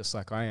image, just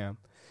like I am.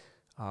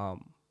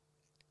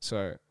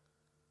 So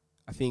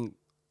I think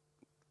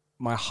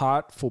my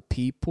heart for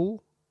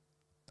people,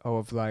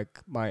 of like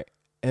my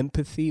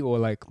empathy or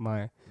like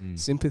my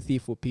sympathy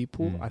for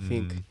people, I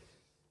think,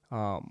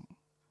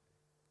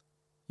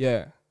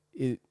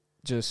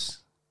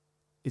 it's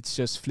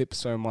just flipped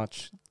so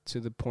much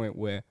to the point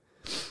where,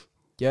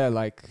 yeah,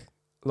 like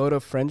a lot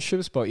of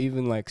friendships, but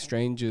even like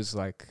strangers,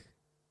 like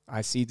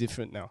I see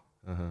different now.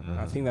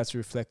 I think that's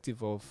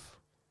reflective of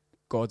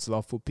God's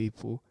love for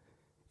people.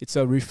 It's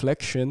a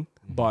reflection,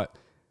 but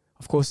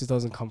of course it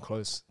doesn't come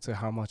close to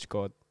how much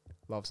God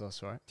loves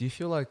us, right? Do you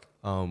feel like,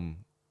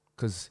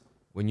 because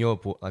when you're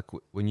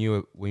when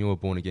you were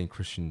born again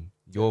Christian,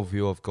 your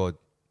view of God,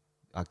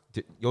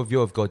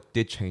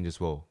 did change as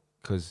well?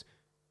 Because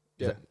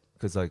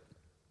like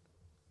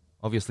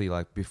obviously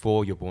like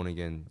before you're born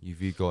again, you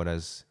view God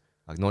as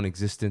like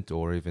non-existent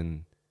or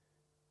even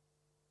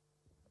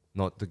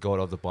not the God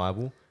of the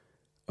Bible.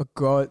 A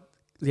God,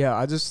 yeah.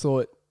 I just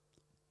thought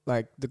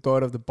like the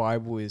God of the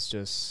Bible is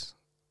just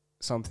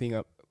something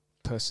a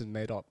person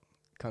made up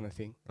kind of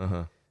thing.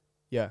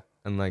 Yeah.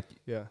 And like,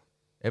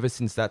 ever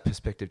since that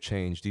perspective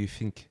changed, do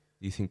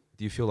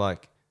you feel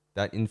like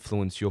that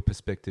influenced your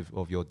perspective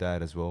of your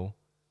dad as well?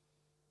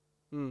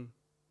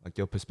 Like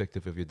your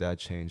perspective of your dad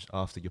changed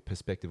after your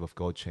perspective of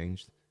God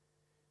changed?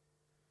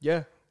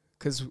 Yeah.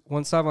 Because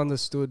once I've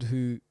understood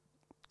who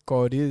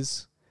God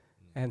is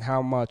and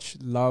how much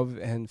love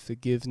and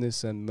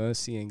forgiveness and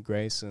mercy and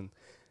grace and,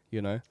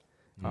 you know,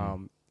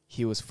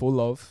 he was full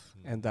of,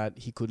 and that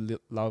he could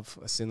love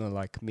a sinner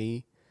like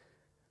me,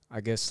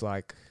 I guess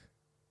like,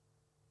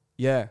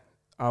 yeah,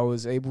 I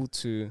was able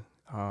to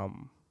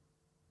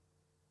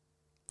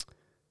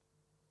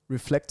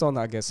reflect on,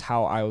 I guess,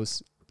 how I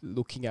was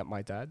looking at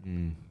my dad.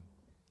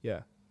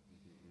 Yeah.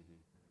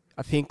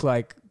 I think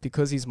like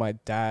because he's my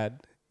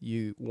dad,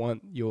 you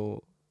want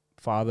your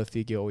father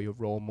figure or your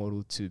role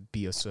model to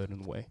be a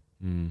certain way.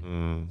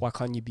 Why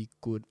can't you be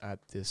good at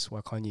this?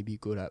 Why can't you be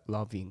good at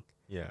loving?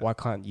 Why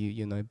can't you,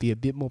 you know, be a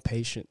bit more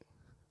patient?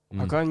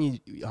 Why can't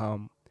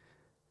you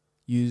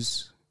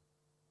use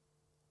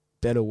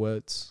better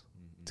words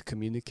to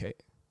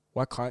communicate?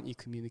 Why can't you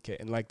communicate?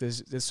 And like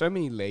there's so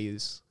many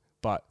layers,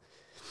 but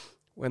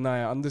when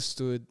I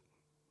understood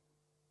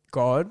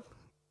God,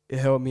 it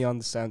helped me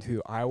understand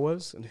who I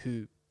was and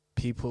who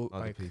people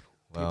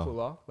people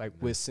are. Like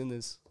we're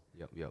sinners.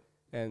 Yep.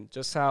 And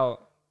just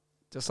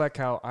like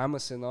how I'm a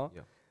sinner,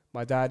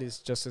 my dad is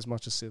just as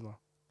much a sinner.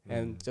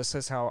 And just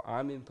as how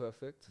I'm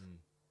imperfect,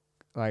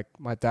 like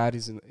my dad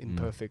is an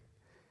imperfect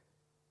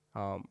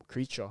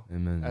creature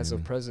as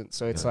of present.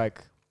 So it's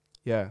like,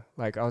 yeah,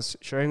 like I was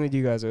sharing with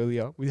you guys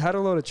earlier. We had a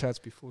lot of chats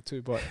before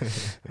too, but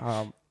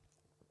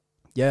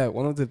yeah,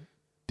 one of the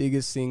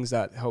biggest things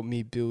that helped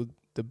me build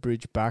the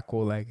bridge back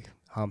or like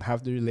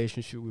have the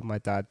relationship with my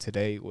dad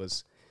today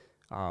was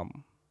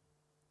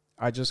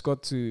I just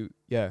got to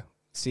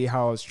see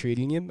how I was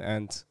treating him,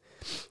 and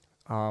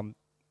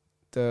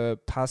the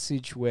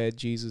passage where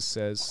Jesus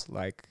says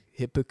like,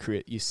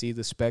 hypocrite, you see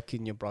the speck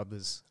in your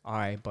brother's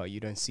eye but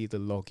you don't see the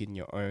log in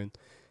your own.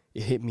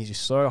 It hit me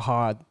just so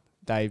hard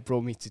that it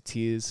brought me to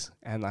tears,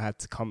 and I had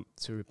to come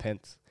to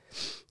repent.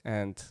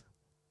 And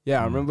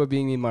I remember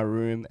being in my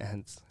room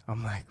and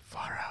I'm like,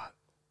 far out,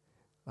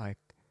 like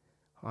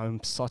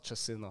I'm such a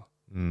sinner.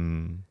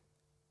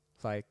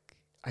 Like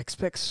I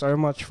expect so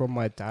much from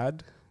my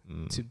dad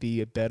to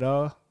be a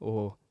better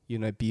or, you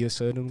know, be a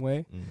certain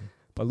way.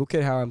 But look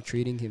at how I'm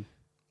treating him.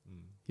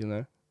 You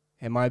know,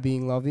 am I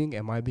being loving?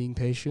 Am I being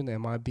patient?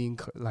 Am I being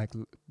like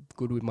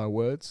good with my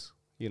words?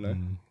 You know,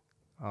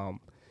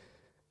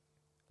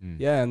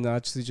 and I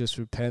actually just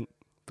repent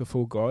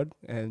before God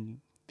and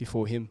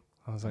before him.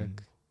 I was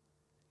like,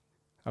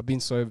 I've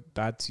been so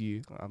bad to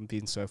you. I'm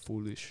being so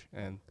foolish,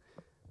 and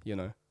you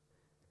know,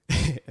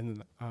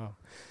 and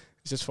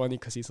It's just funny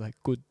because he's like,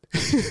 good.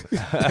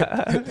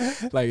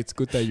 Like, it's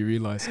good that you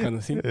realize kind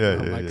of thing. Yeah,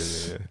 I'm yeah, like,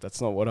 yeah.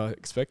 that's not what I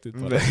expected.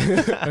 But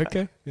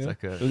okay. It's Yeah.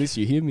 like At a least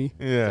you hear me.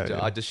 Yeah.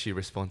 I just sheer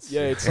response.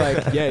 Yeah, it's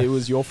like, yeah, it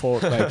was your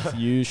fault. Like,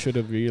 you should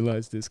have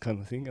realized this kind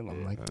of thing. And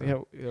I'm like,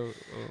 yeah.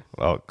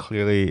 Well,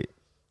 clearly,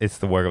 it's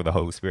the work of the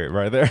Holy Spirit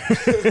right there.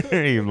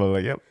 You're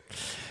like, yep,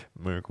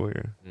 miracle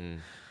here.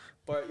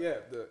 But yeah,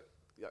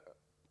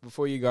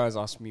 before you guys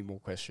ask me more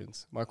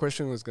questions, my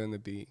question was going to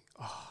be,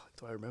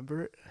 do I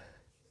remember it?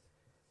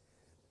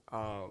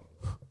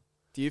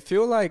 Do you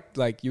feel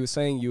like you were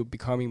saying you're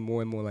becoming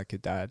more and more like your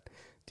dad?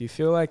 Do you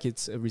feel like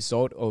it's a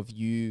result of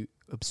you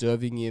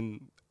observing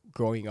him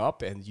growing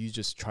up and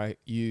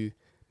you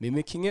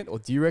mimicking it, or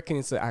do you reckon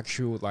it's the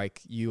actual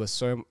like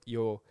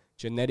you're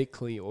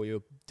genetically or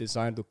you're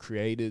designed or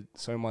created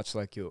so much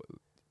like your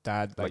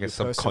dad, like a your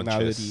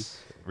personality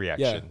subconscious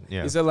reaction.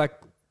 Yeah.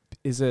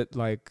 Is it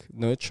like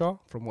nurture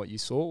from what you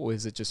saw, or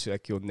is it just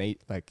like your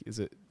is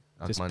it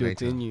Like just my built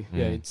nature. in you?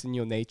 Yeah, it's in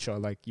your nature.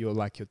 Like you're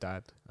like your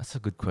dad. That's a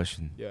good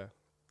question. Yeah.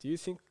 Do you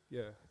think?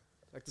 Yeah.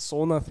 Like the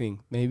sauna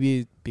thing.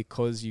 Maybe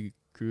because you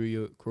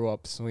grew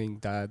up seeing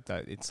dad,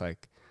 that it's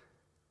like,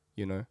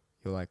 you're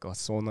like, oh,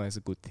 sauna is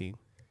a good thing.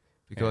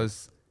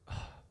 Because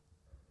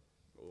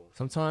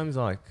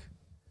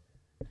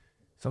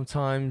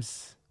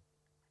sometimes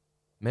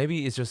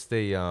maybe it's just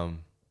the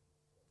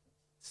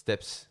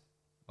steps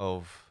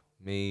of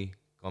me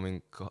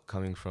coming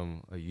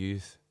from a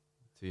youth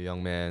to a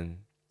young man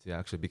to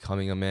actually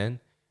becoming a man,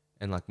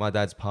 and like my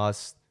dad's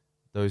past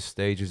those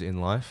stages in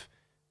life.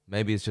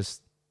 Maybe it's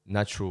just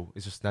natural.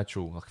 It's just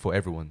natural, like for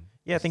everyone.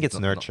 Yeah, I think it's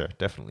not- nurture.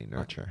 Definitely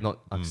nurture. Not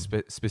like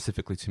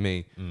specifically to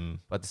me, Mm.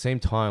 but at the same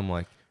time,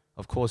 like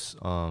of course,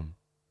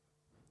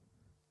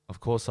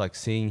 like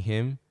seeing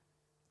him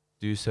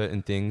do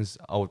certain things,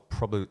 I would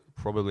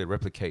probably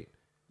replicate.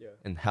 Yeah.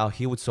 And how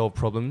he would solve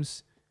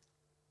problems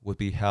would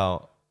be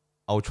how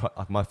I would try.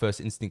 Like my first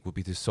instinct would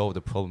be to solve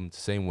the problem the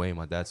same way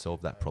my dad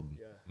solved that problem.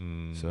 Yeah.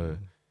 Mm. So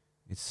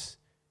it's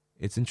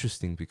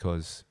interesting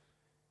because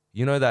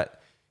you know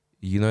that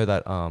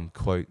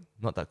quote,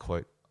 not that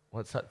quote.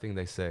 What's that thing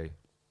they say?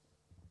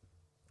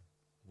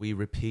 We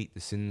repeat the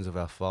sins of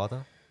our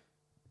father.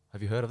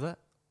 Have you heard of that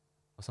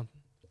or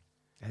something?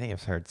 I think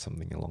I've heard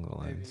something along the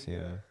lines. Maybe,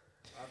 Yeah.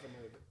 I haven't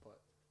heard it, but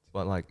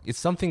But like it's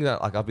something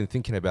that like I've been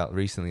thinking about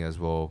recently as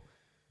well.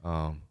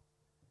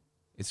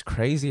 It's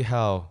crazy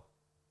how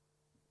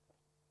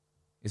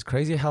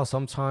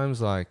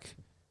sometimes like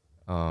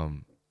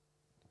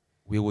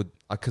we would,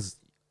 because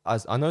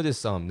as I know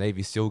this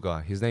Navy SEAL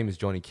guy, his name is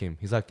Johnny Kim.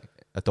 He's like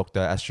a doctor,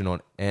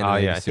 astronaut, and a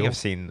Navy I SEAL. think I've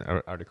seen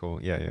an article.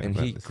 Yeah, yeah. And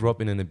about he this. grew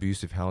up in an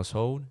abusive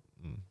household,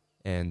 Mm.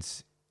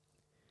 and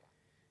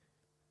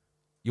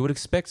you would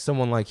expect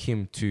someone like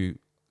him to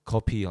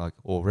copy like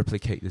or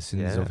replicate the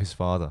sins Yeah. of his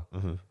father,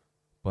 Mhm.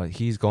 but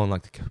he's gone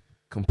like the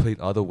complete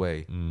other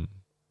way, Mm.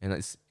 and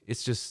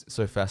it's just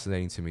so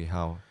fascinating to me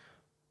how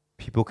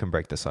People can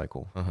break the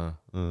cycle.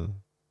 Mm.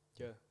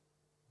 yeah.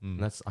 Mm. And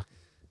that's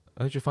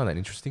don't you find that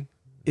interesting?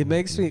 It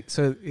makes me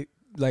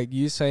like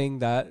you saying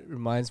that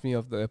reminds me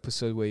of the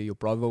episode where your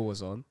brother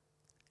was on,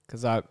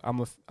 because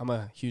I'm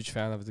a huge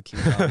fan of the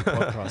King Army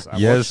podcast. I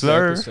Yes, watched the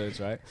sir. episodes,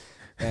 right?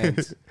 And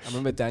I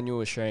remember Daniel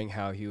was sharing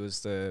how he was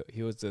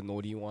the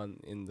naughty one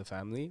in the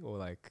family, or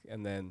like,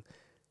 and then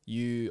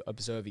you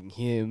observing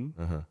him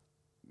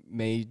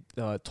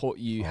taught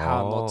you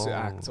how not to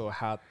act or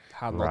how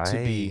not to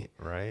be.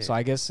 Right. So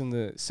I guess in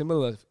the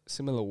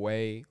similar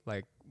way,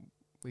 like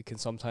we can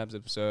sometimes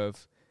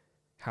observe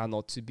how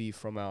not to be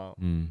from our,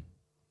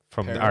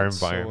 From our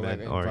parents or,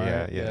 environment, like, or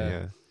yeah,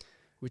 environment,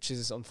 which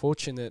is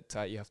unfortunate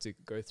that you have to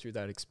go through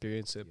that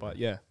experience. But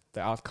yeah,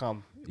 the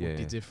outcome would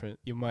be different.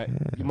 You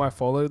might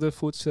follow the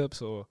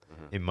footsteps, or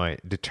It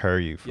might deter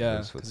you from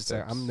those because it's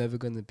like, footsteps. I'm never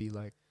gonna be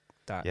like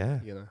that. Yeah.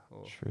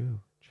 Or, True.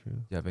 Do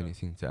you have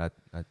anything to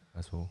add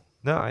as well?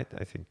 No, I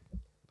think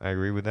I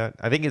agree with that.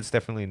 I think it's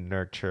definitely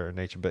nature,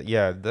 but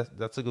yeah,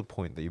 that's a good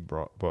point that you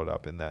brought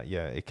up. In that,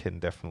 yeah, it can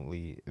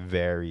definitely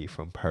vary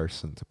from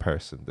person to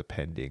person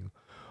depending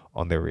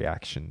on their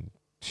reaction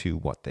to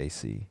what they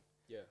see.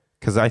 Yeah.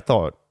 Because I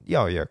thought,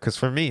 because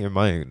for me, in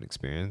my own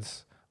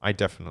experience, I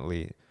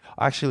definitely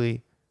let's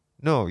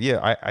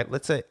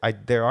say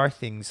there are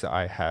things that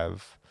I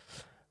have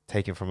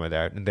taken from my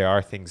dad, and there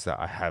are things that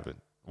I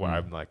haven't. Where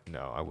I'm like,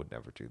 no, I would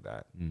never do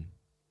that.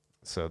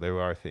 So there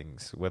are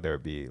things, whether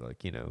it be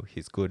like,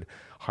 his good,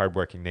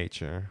 hardworking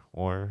nature,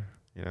 or,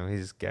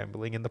 his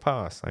gambling in the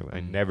past. I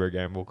never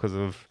gamble because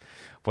of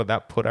what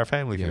that put our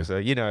family through. So,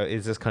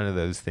 it's just kind of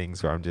those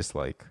things where I'm just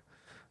like,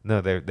 no,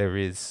 there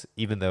is,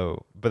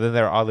 but then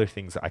there are other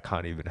things that I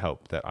can't even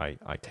help that I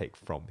take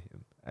from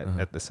him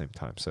at the same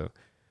time. So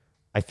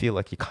I feel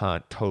like you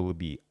can't totally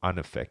be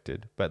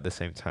unaffected, but at the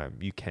same time,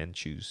 you can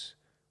choose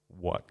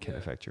what can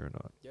affect you or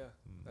not. Yeah,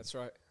 that's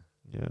right.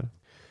 Yeah.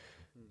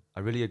 I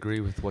really agree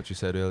with what you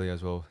said earlier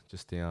as well.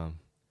 Just the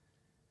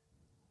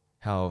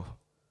how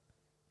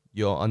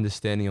your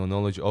understanding or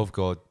knowledge of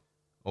God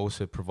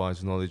also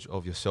provides knowledge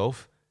of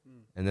yourself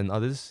and then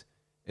others.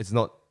 It's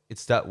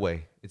that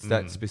way. It's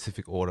that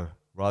specific order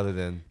rather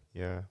than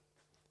Yeah.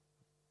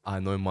 I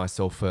know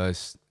myself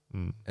first,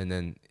 Mm. and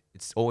then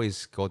it's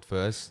always God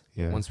first.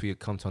 Yeah. Once we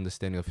come to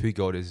understanding of who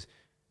God is,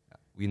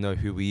 we know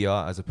who we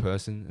are as a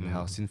person and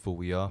how Mm. sinful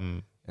we are,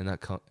 Mm.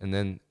 and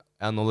then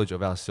our knowledge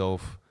of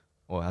ourselves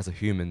or as a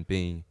human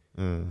being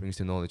Mm. brings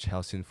to knowledge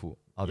how sinful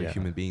other Yeah,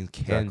 human beings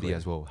can exactly. be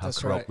as well, how That's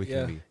corrupt right, we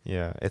yeah. can be.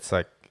 Yeah, it's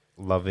like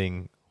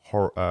loving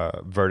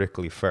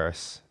vertically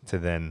first to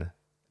then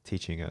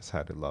teaching us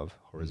how to love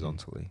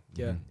horizontally,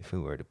 Yeah. if we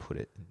were to put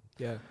it in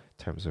Yeah.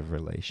 terms of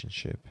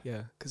relationship.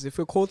 Yeah. Because if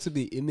we're called to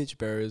be image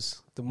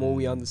bearers, the more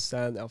we Mm.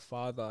 understand our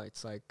Father,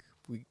 it's like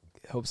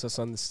helps us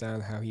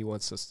understand how He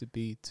wants us to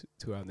be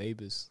to our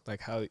neighbors.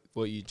 Like how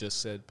what you just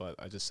said, but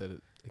I just said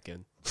it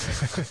again.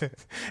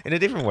 In a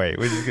different way,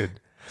 which is good.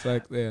 It's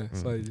like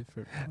slightly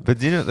different. But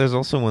there's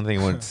also one thing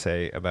I wanted to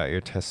say about your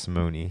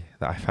testimony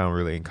that I found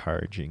really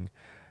encouraging.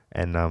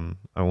 And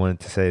I wanted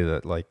to say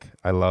that, like,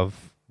 I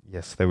love,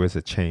 yes, there was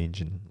a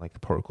change in, like, the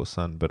prodigal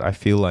son, but I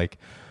feel like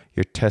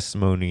your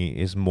testimony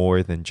is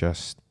more than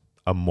just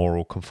a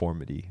moral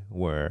conformity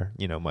where,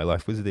 my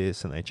life was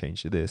this and I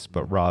changed to this,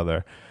 but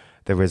rather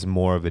there is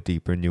more of a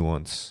deeper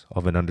nuance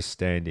of an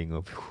understanding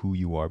of who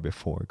you are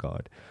before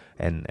God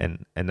and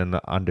an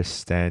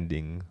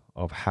understanding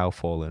of how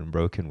fallen and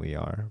broken we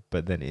are,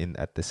 but then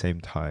at the same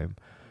time,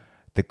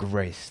 the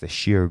grace, the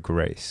sheer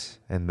grace,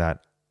 and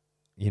that,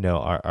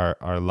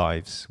 our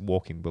lives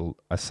walking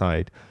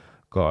aside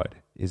God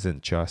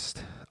isn't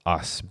just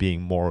us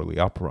being morally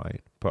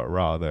upright, but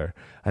rather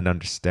an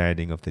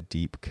understanding of the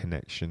deep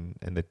connection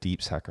and the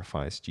deep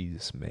sacrifice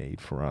Jesus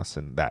made for us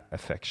and that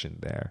affection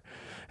there.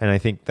 And I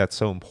think that's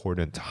so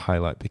important to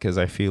highlight because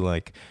I feel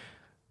like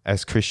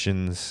as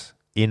Christians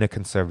in a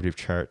conservative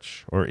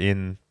church or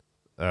in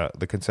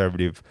the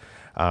conservative,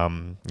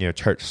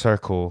 church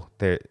circle,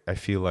 I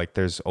feel like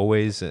there's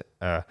always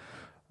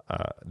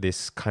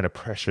this kind of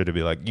pressure to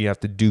be like, you have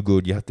to do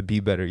good, you have to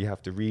be better, you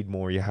have to read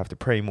more, you have to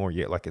pray more.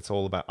 Like it's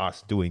all about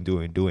us doing.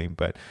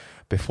 But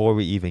before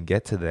we even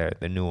get to there,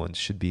 the nuance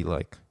should be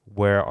like,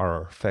 where are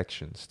our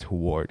affections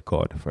toward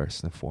God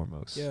first and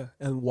foremost? Yeah,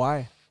 and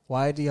why?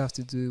 Why do you have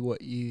to do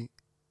what you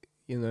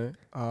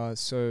are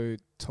so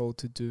told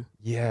to do?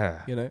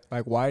 Yeah.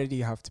 Like why do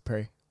you have to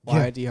pray?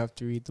 Why Yeah. do you have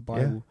to read the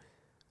Bible?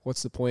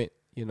 What's the point?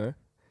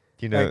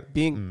 Like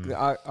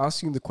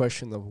asking the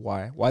question of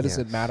why. Why does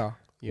it Yes. matter?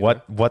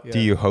 What do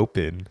you hope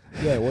in?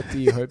 Yeah, what do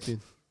you hope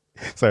in?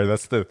 Sorry,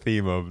 that's the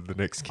theme of the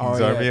next King's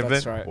Oh, yeah, Army that's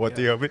event. right, What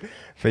do yeah. you hope in?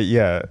 But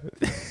yeah.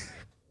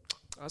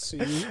 I see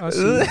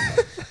you.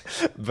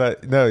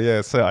 But no,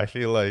 yeah. So I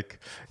feel like,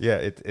 yeah,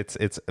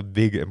 it's a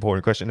big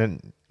important question,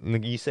 and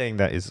like you saying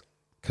that is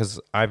because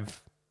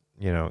I've,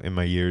 in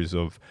my years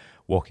of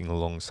walking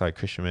alongside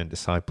Christian men,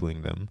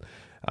 discipling them,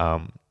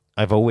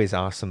 I've always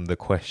asked them the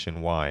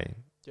question why,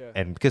 Yeah.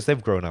 and because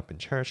they've grown up in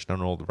church,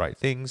 done all the right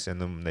things,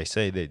 and then they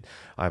say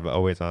I've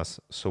always asked,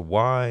 so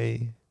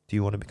why do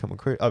you want to become a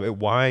Christian?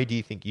 Why do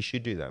you think you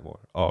should do that more?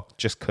 Oh,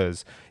 just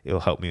because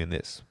it'll help me in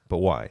this, but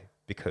why?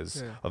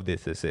 Because of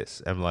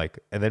this. And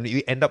then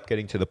you end up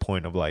getting to the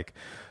point of like,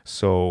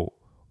 so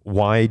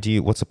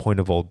what's the point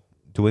of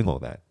doing all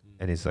that?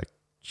 And it's like,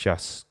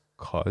 just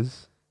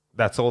cause.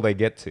 That's all they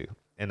get to.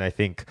 And I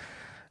think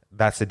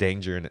that's a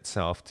danger in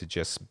itself, to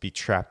just be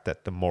trapped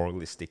at the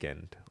moralistic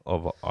end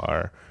of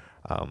our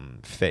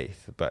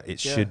faith. But it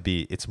should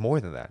be, it's more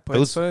than that. But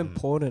it's so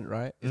important,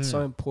 right? It's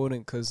so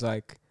important because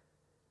like,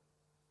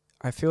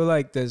 I feel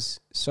like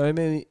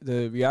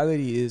the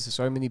reality is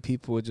so many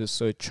people are just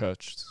so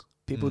churched.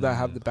 People that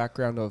have the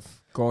background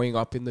of growing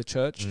up in the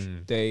church,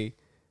 they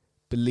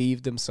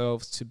believe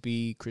themselves to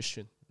be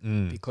Christian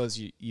because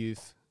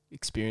you've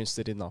experienced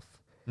it enough.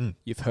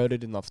 You've heard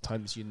it enough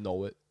times, you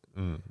know it.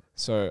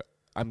 So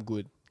I'm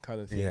good kind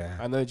of thing. Yeah.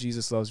 I know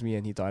Jesus loves me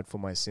and he died for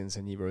my sins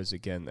and he rose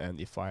again. And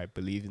if I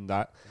believe in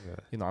that,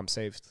 I'm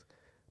saved.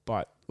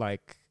 But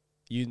like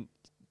you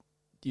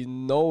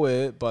know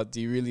it, but do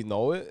you really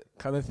know it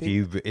kind of thing? Do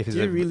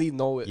you really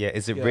know it? Yeah.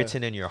 Is it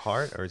written in your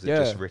heart or is it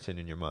just written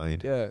in your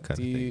mind? Yeah.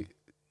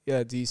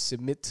 Do you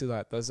submit to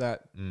that? Does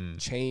that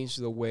change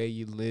the way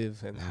you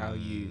live and how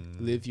you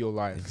live your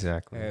life?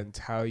 Exactly. And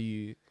how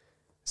you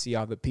see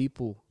other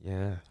people?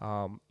 Yeah.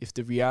 If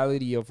the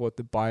reality of what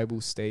the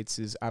Bible states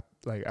is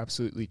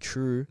absolutely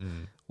true,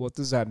 what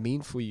does that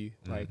mean for you?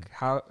 Like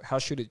how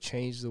should it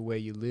change the way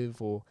you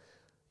live, or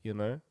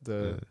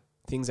the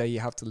things that you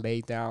have to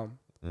lay down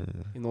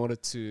in order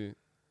to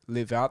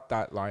live out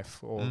that life,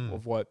 or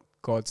of what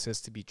God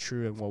says to be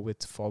true and what we're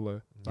to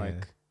follow?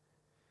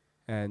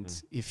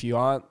 And if you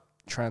aren't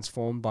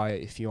transformed by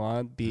it, if you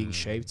aren't being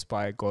shaped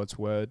by God's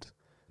word,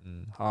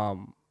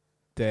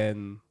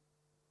 then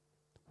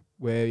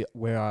where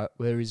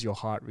is your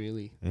heart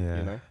really?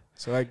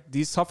 So like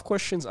these tough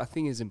questions I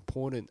think is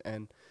important,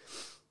 and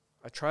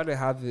I try to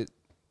have it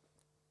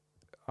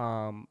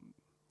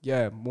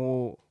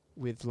more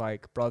with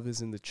like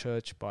brothers in the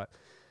church, but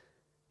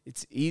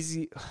it's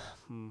easy.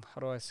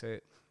 How do I say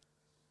it?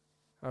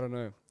 I don't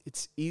know.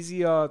 It's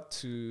easier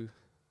to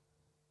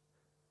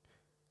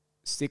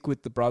stick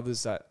with the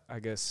brothers that I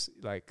guess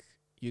like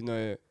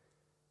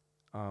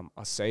are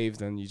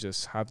saved, and you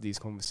just have these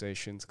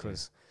conversations,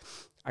 because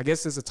I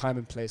guess there's a time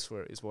and place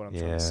for it, is what I'm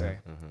trying to say.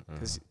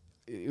 Because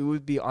it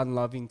would be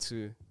unloving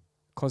to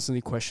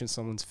constantly question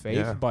someone's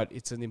faith, but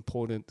it's an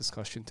important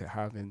discussion to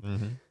have,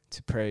 and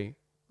to pray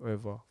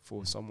over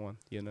for someone,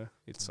 you know.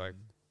 It's like,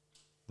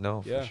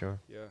 no, for sure.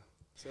 Yeah.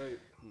 So,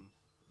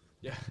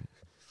 yeah.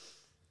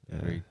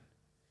 Agreed.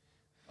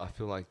 I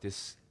feel like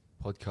this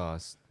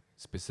podcast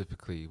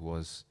specifically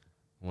was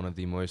one of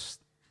the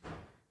most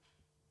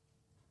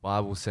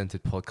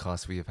Bible-centered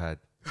podcasts we have had.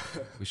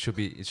 It should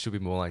be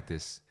more like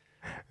this.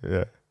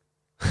 Yeah.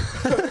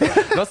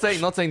 Not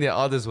saying that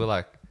others were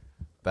like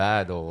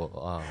bad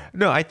or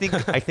No, I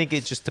think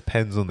it just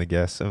depends on the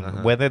guest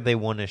and whether they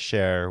want to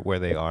share where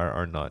they are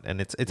or not,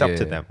 and it's up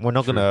to them. We're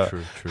not gonna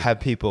have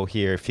people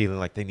here feeling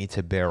like they need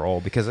to bear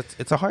all, because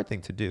it's a hard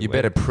thing to do. You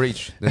better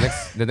preach.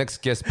 The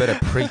next guest better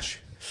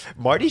preach.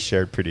 Marty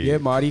shared pretty. Yeah,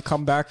 Marty,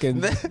 come back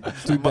and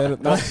do better.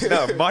 No,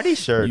 Marty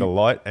shared a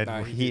lot,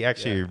 and he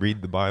actually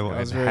read the Bible. I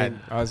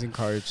was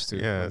encouraged to.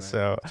 Yeah,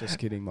 so just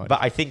kidding, Marty.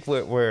 But I think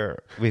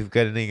we've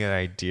getting an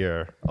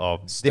idea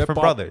of different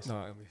brothers.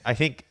 No, I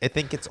think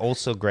it's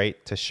also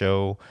great to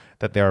show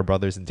that there are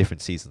brothers in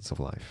different seasons of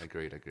life.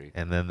 Agreed.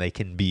 And then they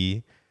can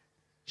be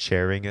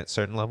sharing at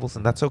certain levels,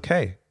 and that's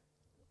okay.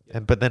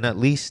 But then at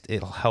least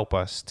it'll help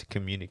us to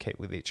communicate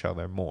with each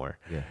other more.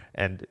 Yeah.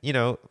 And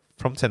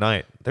from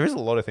tonight, there's a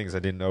lot of things I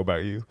didn't know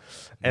about you.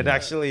 And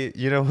actually,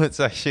 it's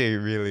actually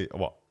really,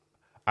 well,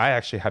 I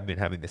actually have been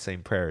having the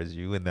same prayer as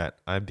you, in that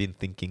I've been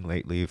thinking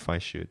lately if I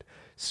should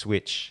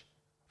switch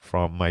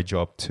from my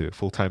job to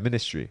full-time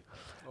ministry.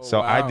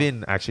 So I've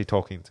been actually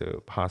talking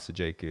to Pastor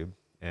Jacob,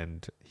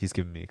 and he's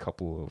given me a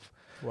couple of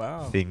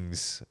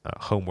things,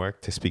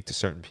 homework to speak to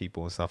certain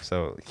people and stuff.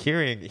 So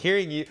hearing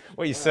you,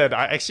 what you said,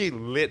 I actually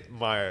lit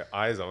my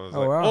eyes up. I was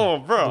oh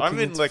bro, I'm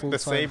in like the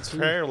same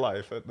prayer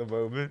life at the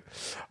moment.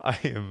 I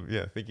am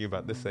thinking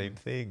about the same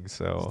thing.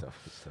 So Good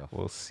stuff.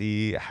 we'll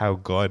see how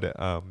God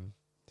how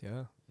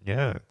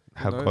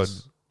God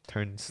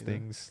turns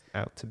things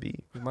out to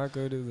be. We might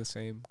go to the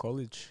same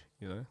college,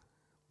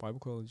 Bible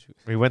college.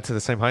 We went to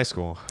the same high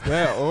school.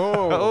 Yeah.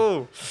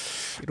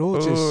 It all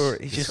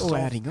just all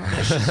adding up.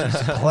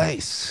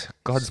 Place.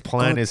 God's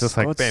plan is just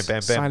like bam, bam,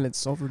 bam. Silent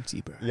sovereignty,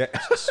 bro. Yeah.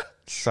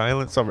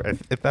 Silent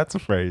sovereignty. If that's a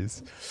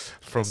phrase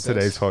from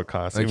today's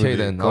podcast. Okay,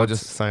 then I'll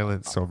just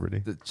silent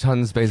sovereignty.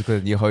 Chun's basically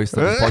the new host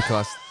of the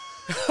podcast.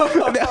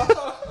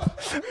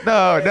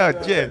 No,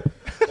 Jin.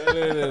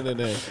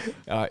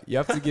 No. You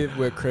have to give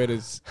where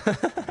credits.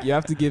 You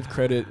have to give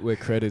credit where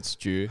credit's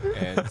due,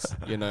 and it's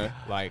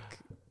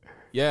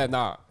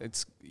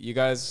you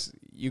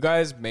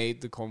guys made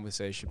the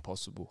conversation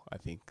possible. I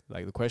think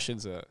like the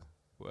questions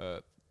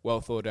were well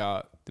thought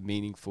out, the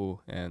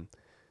meaningful, and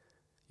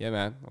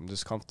man, I'm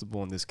just comfortable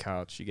on this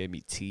couch. You gave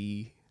me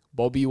tea.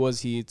 Bobby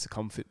was here to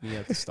comfort me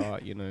at the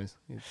start,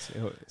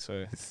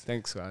 so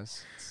thanks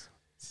guys.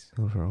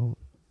 Overall,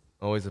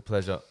 always a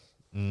pleasure.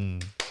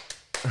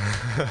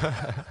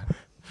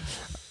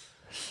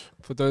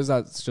 For those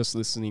that's just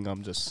listening, I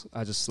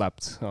just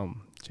slapped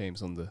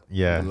James on the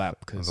lap,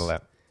 on the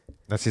lap.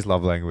 That's his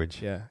love language.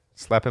 Yeah.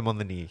 Slap him on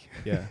the knee.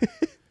 Yeah.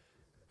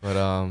 But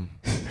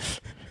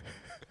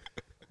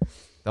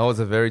that was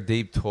a very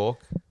deep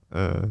talk.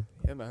 Yeah,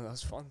 man, that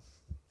was fun.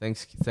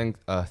 Thanks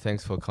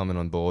for coming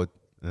on board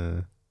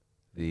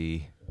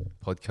the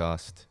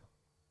podcast.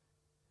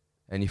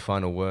 Any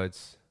final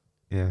words?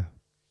 Yeah.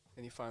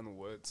 Any final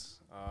words?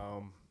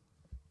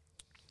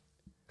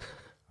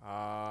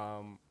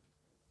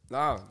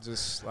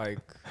 Just like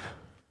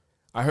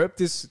I hope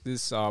this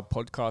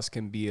podcast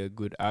can be a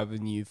good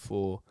avenue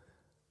for,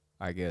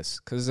 I guess,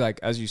 because like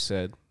as you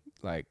said,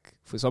 like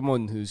for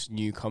someone who's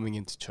new coming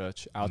into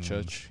church, our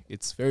church,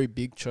 it's very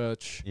big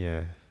church.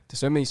 Yeah. There's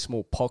so many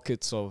small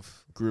pockets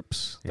of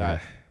groups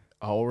that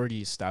are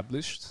already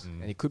established,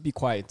 and it could be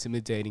quite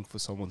intimidating for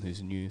someone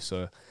who's new.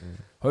 So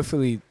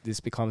hopefully this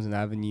becomes an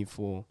avenue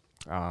for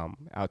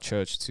our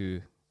church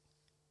to,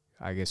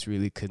 I guess,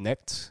 really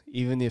connect,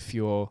 even if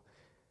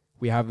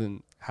we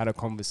haven't had a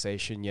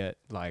conversation yet,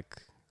 like,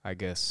 I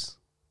guess,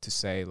 to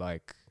say,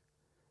 like,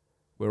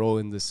 we're all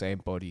in the same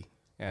body,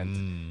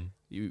 and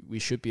we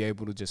should be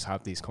able to just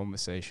have these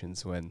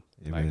conversations when,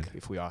 like,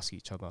 if we ask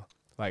each other.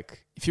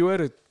 Like, if you were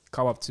to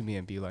come up to me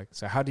and be like,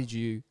 so how did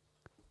you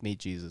meet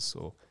Jesus,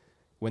 or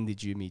when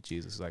did you meet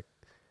Jesus? Like,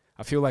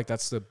 I feel like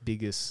that's the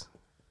biggest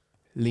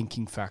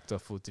linking factor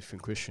for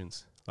different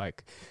Christians.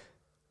 Like,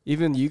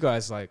 even you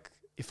guys, like,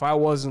 if I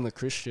wasn't a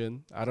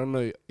Christian, I don't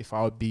know if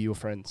I would be your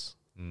friends.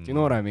 Do you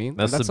know what I mean?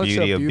 That's the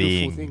beauty of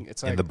being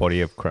it's in like, the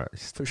body of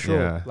Christ. For sure.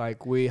 Yeah.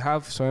 Like, we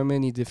have so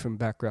many different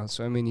backgrounds,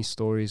 so many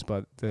stories,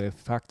 but the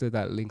factor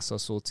that links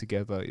us all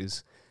together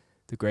is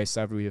the grace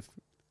that we have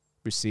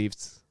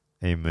received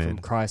from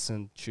Christ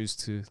and choose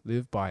to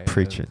live by it.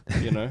 Preach it.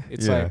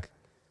 It's like,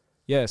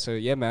 so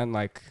man,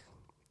 like,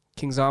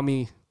 King's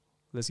Army,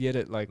 let's get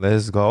it. Like,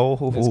 let's go.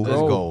 Let's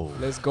go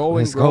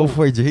Let's go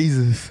for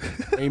Jesus.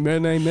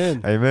 Amen.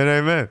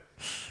 Amen.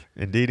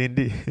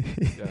 Indeed.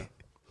 Yeah.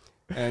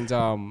 And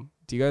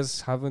do you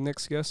guys have a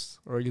next guest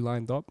already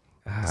lined up?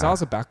 Because I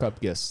was a backup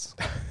guest.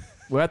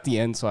 We're at the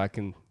end, so I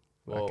can.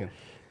 Well,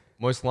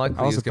 most likely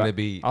I was it's gonna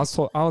be. I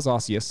was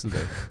asked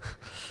yesterday.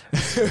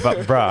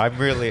 But bro, I'm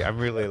really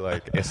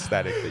like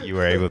ecstatic that you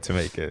were able to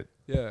make it.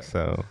 Yeah.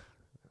 So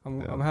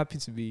I'm happy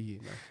to be here.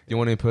 Man. Do you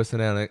want to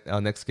impersonate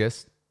our next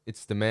guest?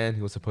 It's the man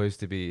who was supposed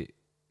to be.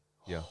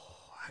 Yeah.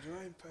 How do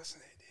I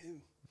impersonate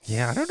him?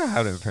 yeah, I don't know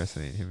how to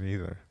impersonate him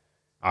either.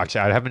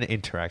 Actually, I haven't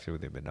interacted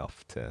with him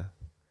enough to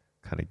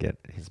kind of get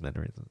his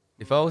mannerisms.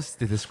 If I was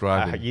to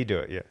describe him, You do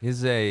it, yeah.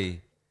 he's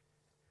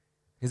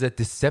a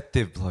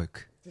deceptive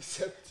bloke.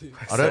 Deceptive.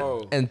 I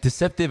don't, and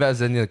deceptive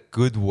as in a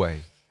good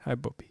way, Hi,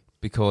 Bobby.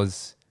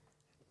 because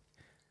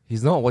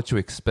he's not what you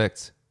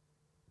expect,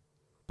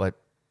 but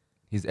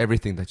he's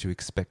everything that you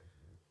expect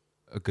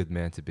a good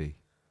man to be.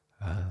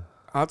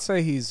 I'd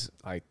say he's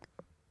like,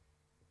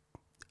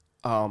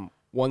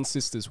 one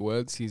sister's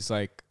words. He's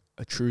like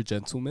a true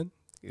gentleman,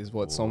 is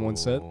what someone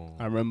said.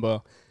 I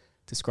remember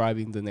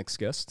describing the next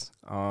guest.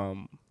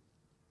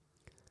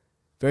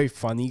 Very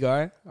funny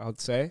guy, I would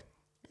say.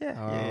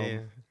 Yeah.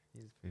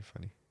 He's pretty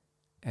funny.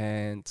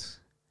 And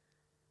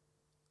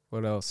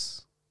what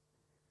else?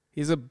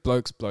 He's a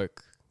bloke's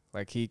bloke.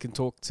 Like, he can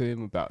talk to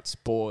him about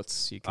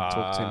sports. You can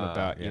talk to him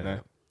about, you know.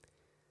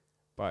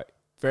 But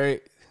very,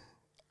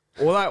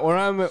 all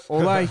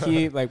I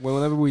hear, like,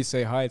 whenever we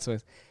say hi, it's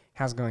always,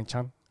 how's it going,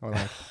 Chun? Or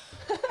like,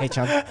 hey,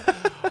 Chun.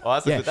 Oh,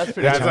 that's, Yeah. that's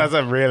pretty. That's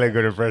a really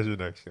good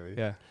impression, actually.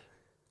 Yeah.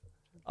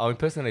 I'll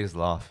impersonate his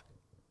laugh.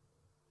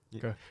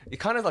 Go. It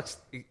kind of like,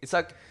 it's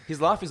like his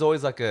laugh is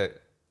always like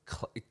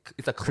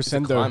it's like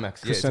Crescendo. It's a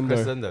climax. Crescendo.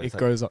 Yeah, it's a crescendo. It It's like,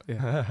 goes up.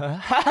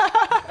 Yeah.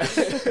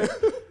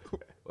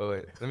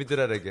 wait, let me do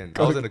that again. That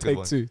Go, wasn't a good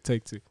one.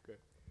 Take two.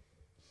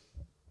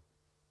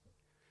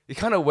 He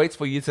kind of waits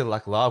for you to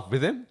like laugh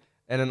with him,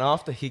 and then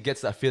after he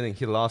gets that feeling,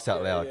 he laughs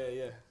out loud.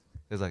 Yeah.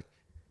 It's like,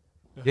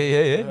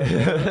 yeah.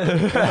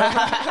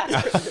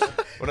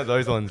 One of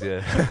those ones,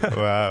 yeah.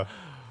 Wow.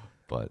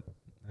 But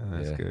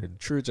That's yeah. good.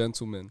 True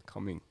gentleman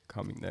coming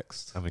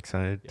next. I'm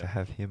excited to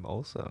have him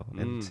also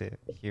and to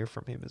hear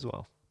from him as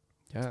well.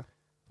 Yeah.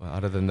 Well,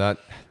 other than that,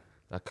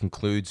 that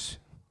concludes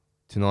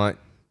tonight.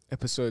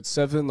 Episode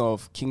 7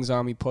 of King's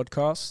Army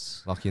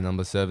Podcast. Lucky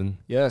number 7.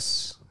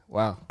 Yes.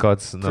 Wow.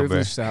 God's number.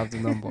 Privileged to have the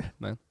number,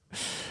 man.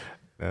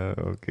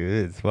 Oh,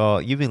 good.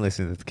 Well, you've been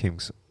listening to the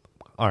King's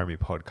Army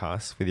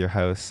Podcast with your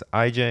host,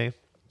 IJ,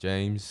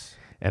 James.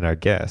 and our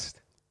guest.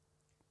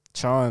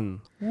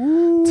 Chun.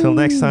 Till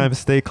next time,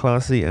 stay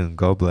classy and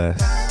God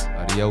bless.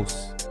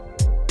 Adios.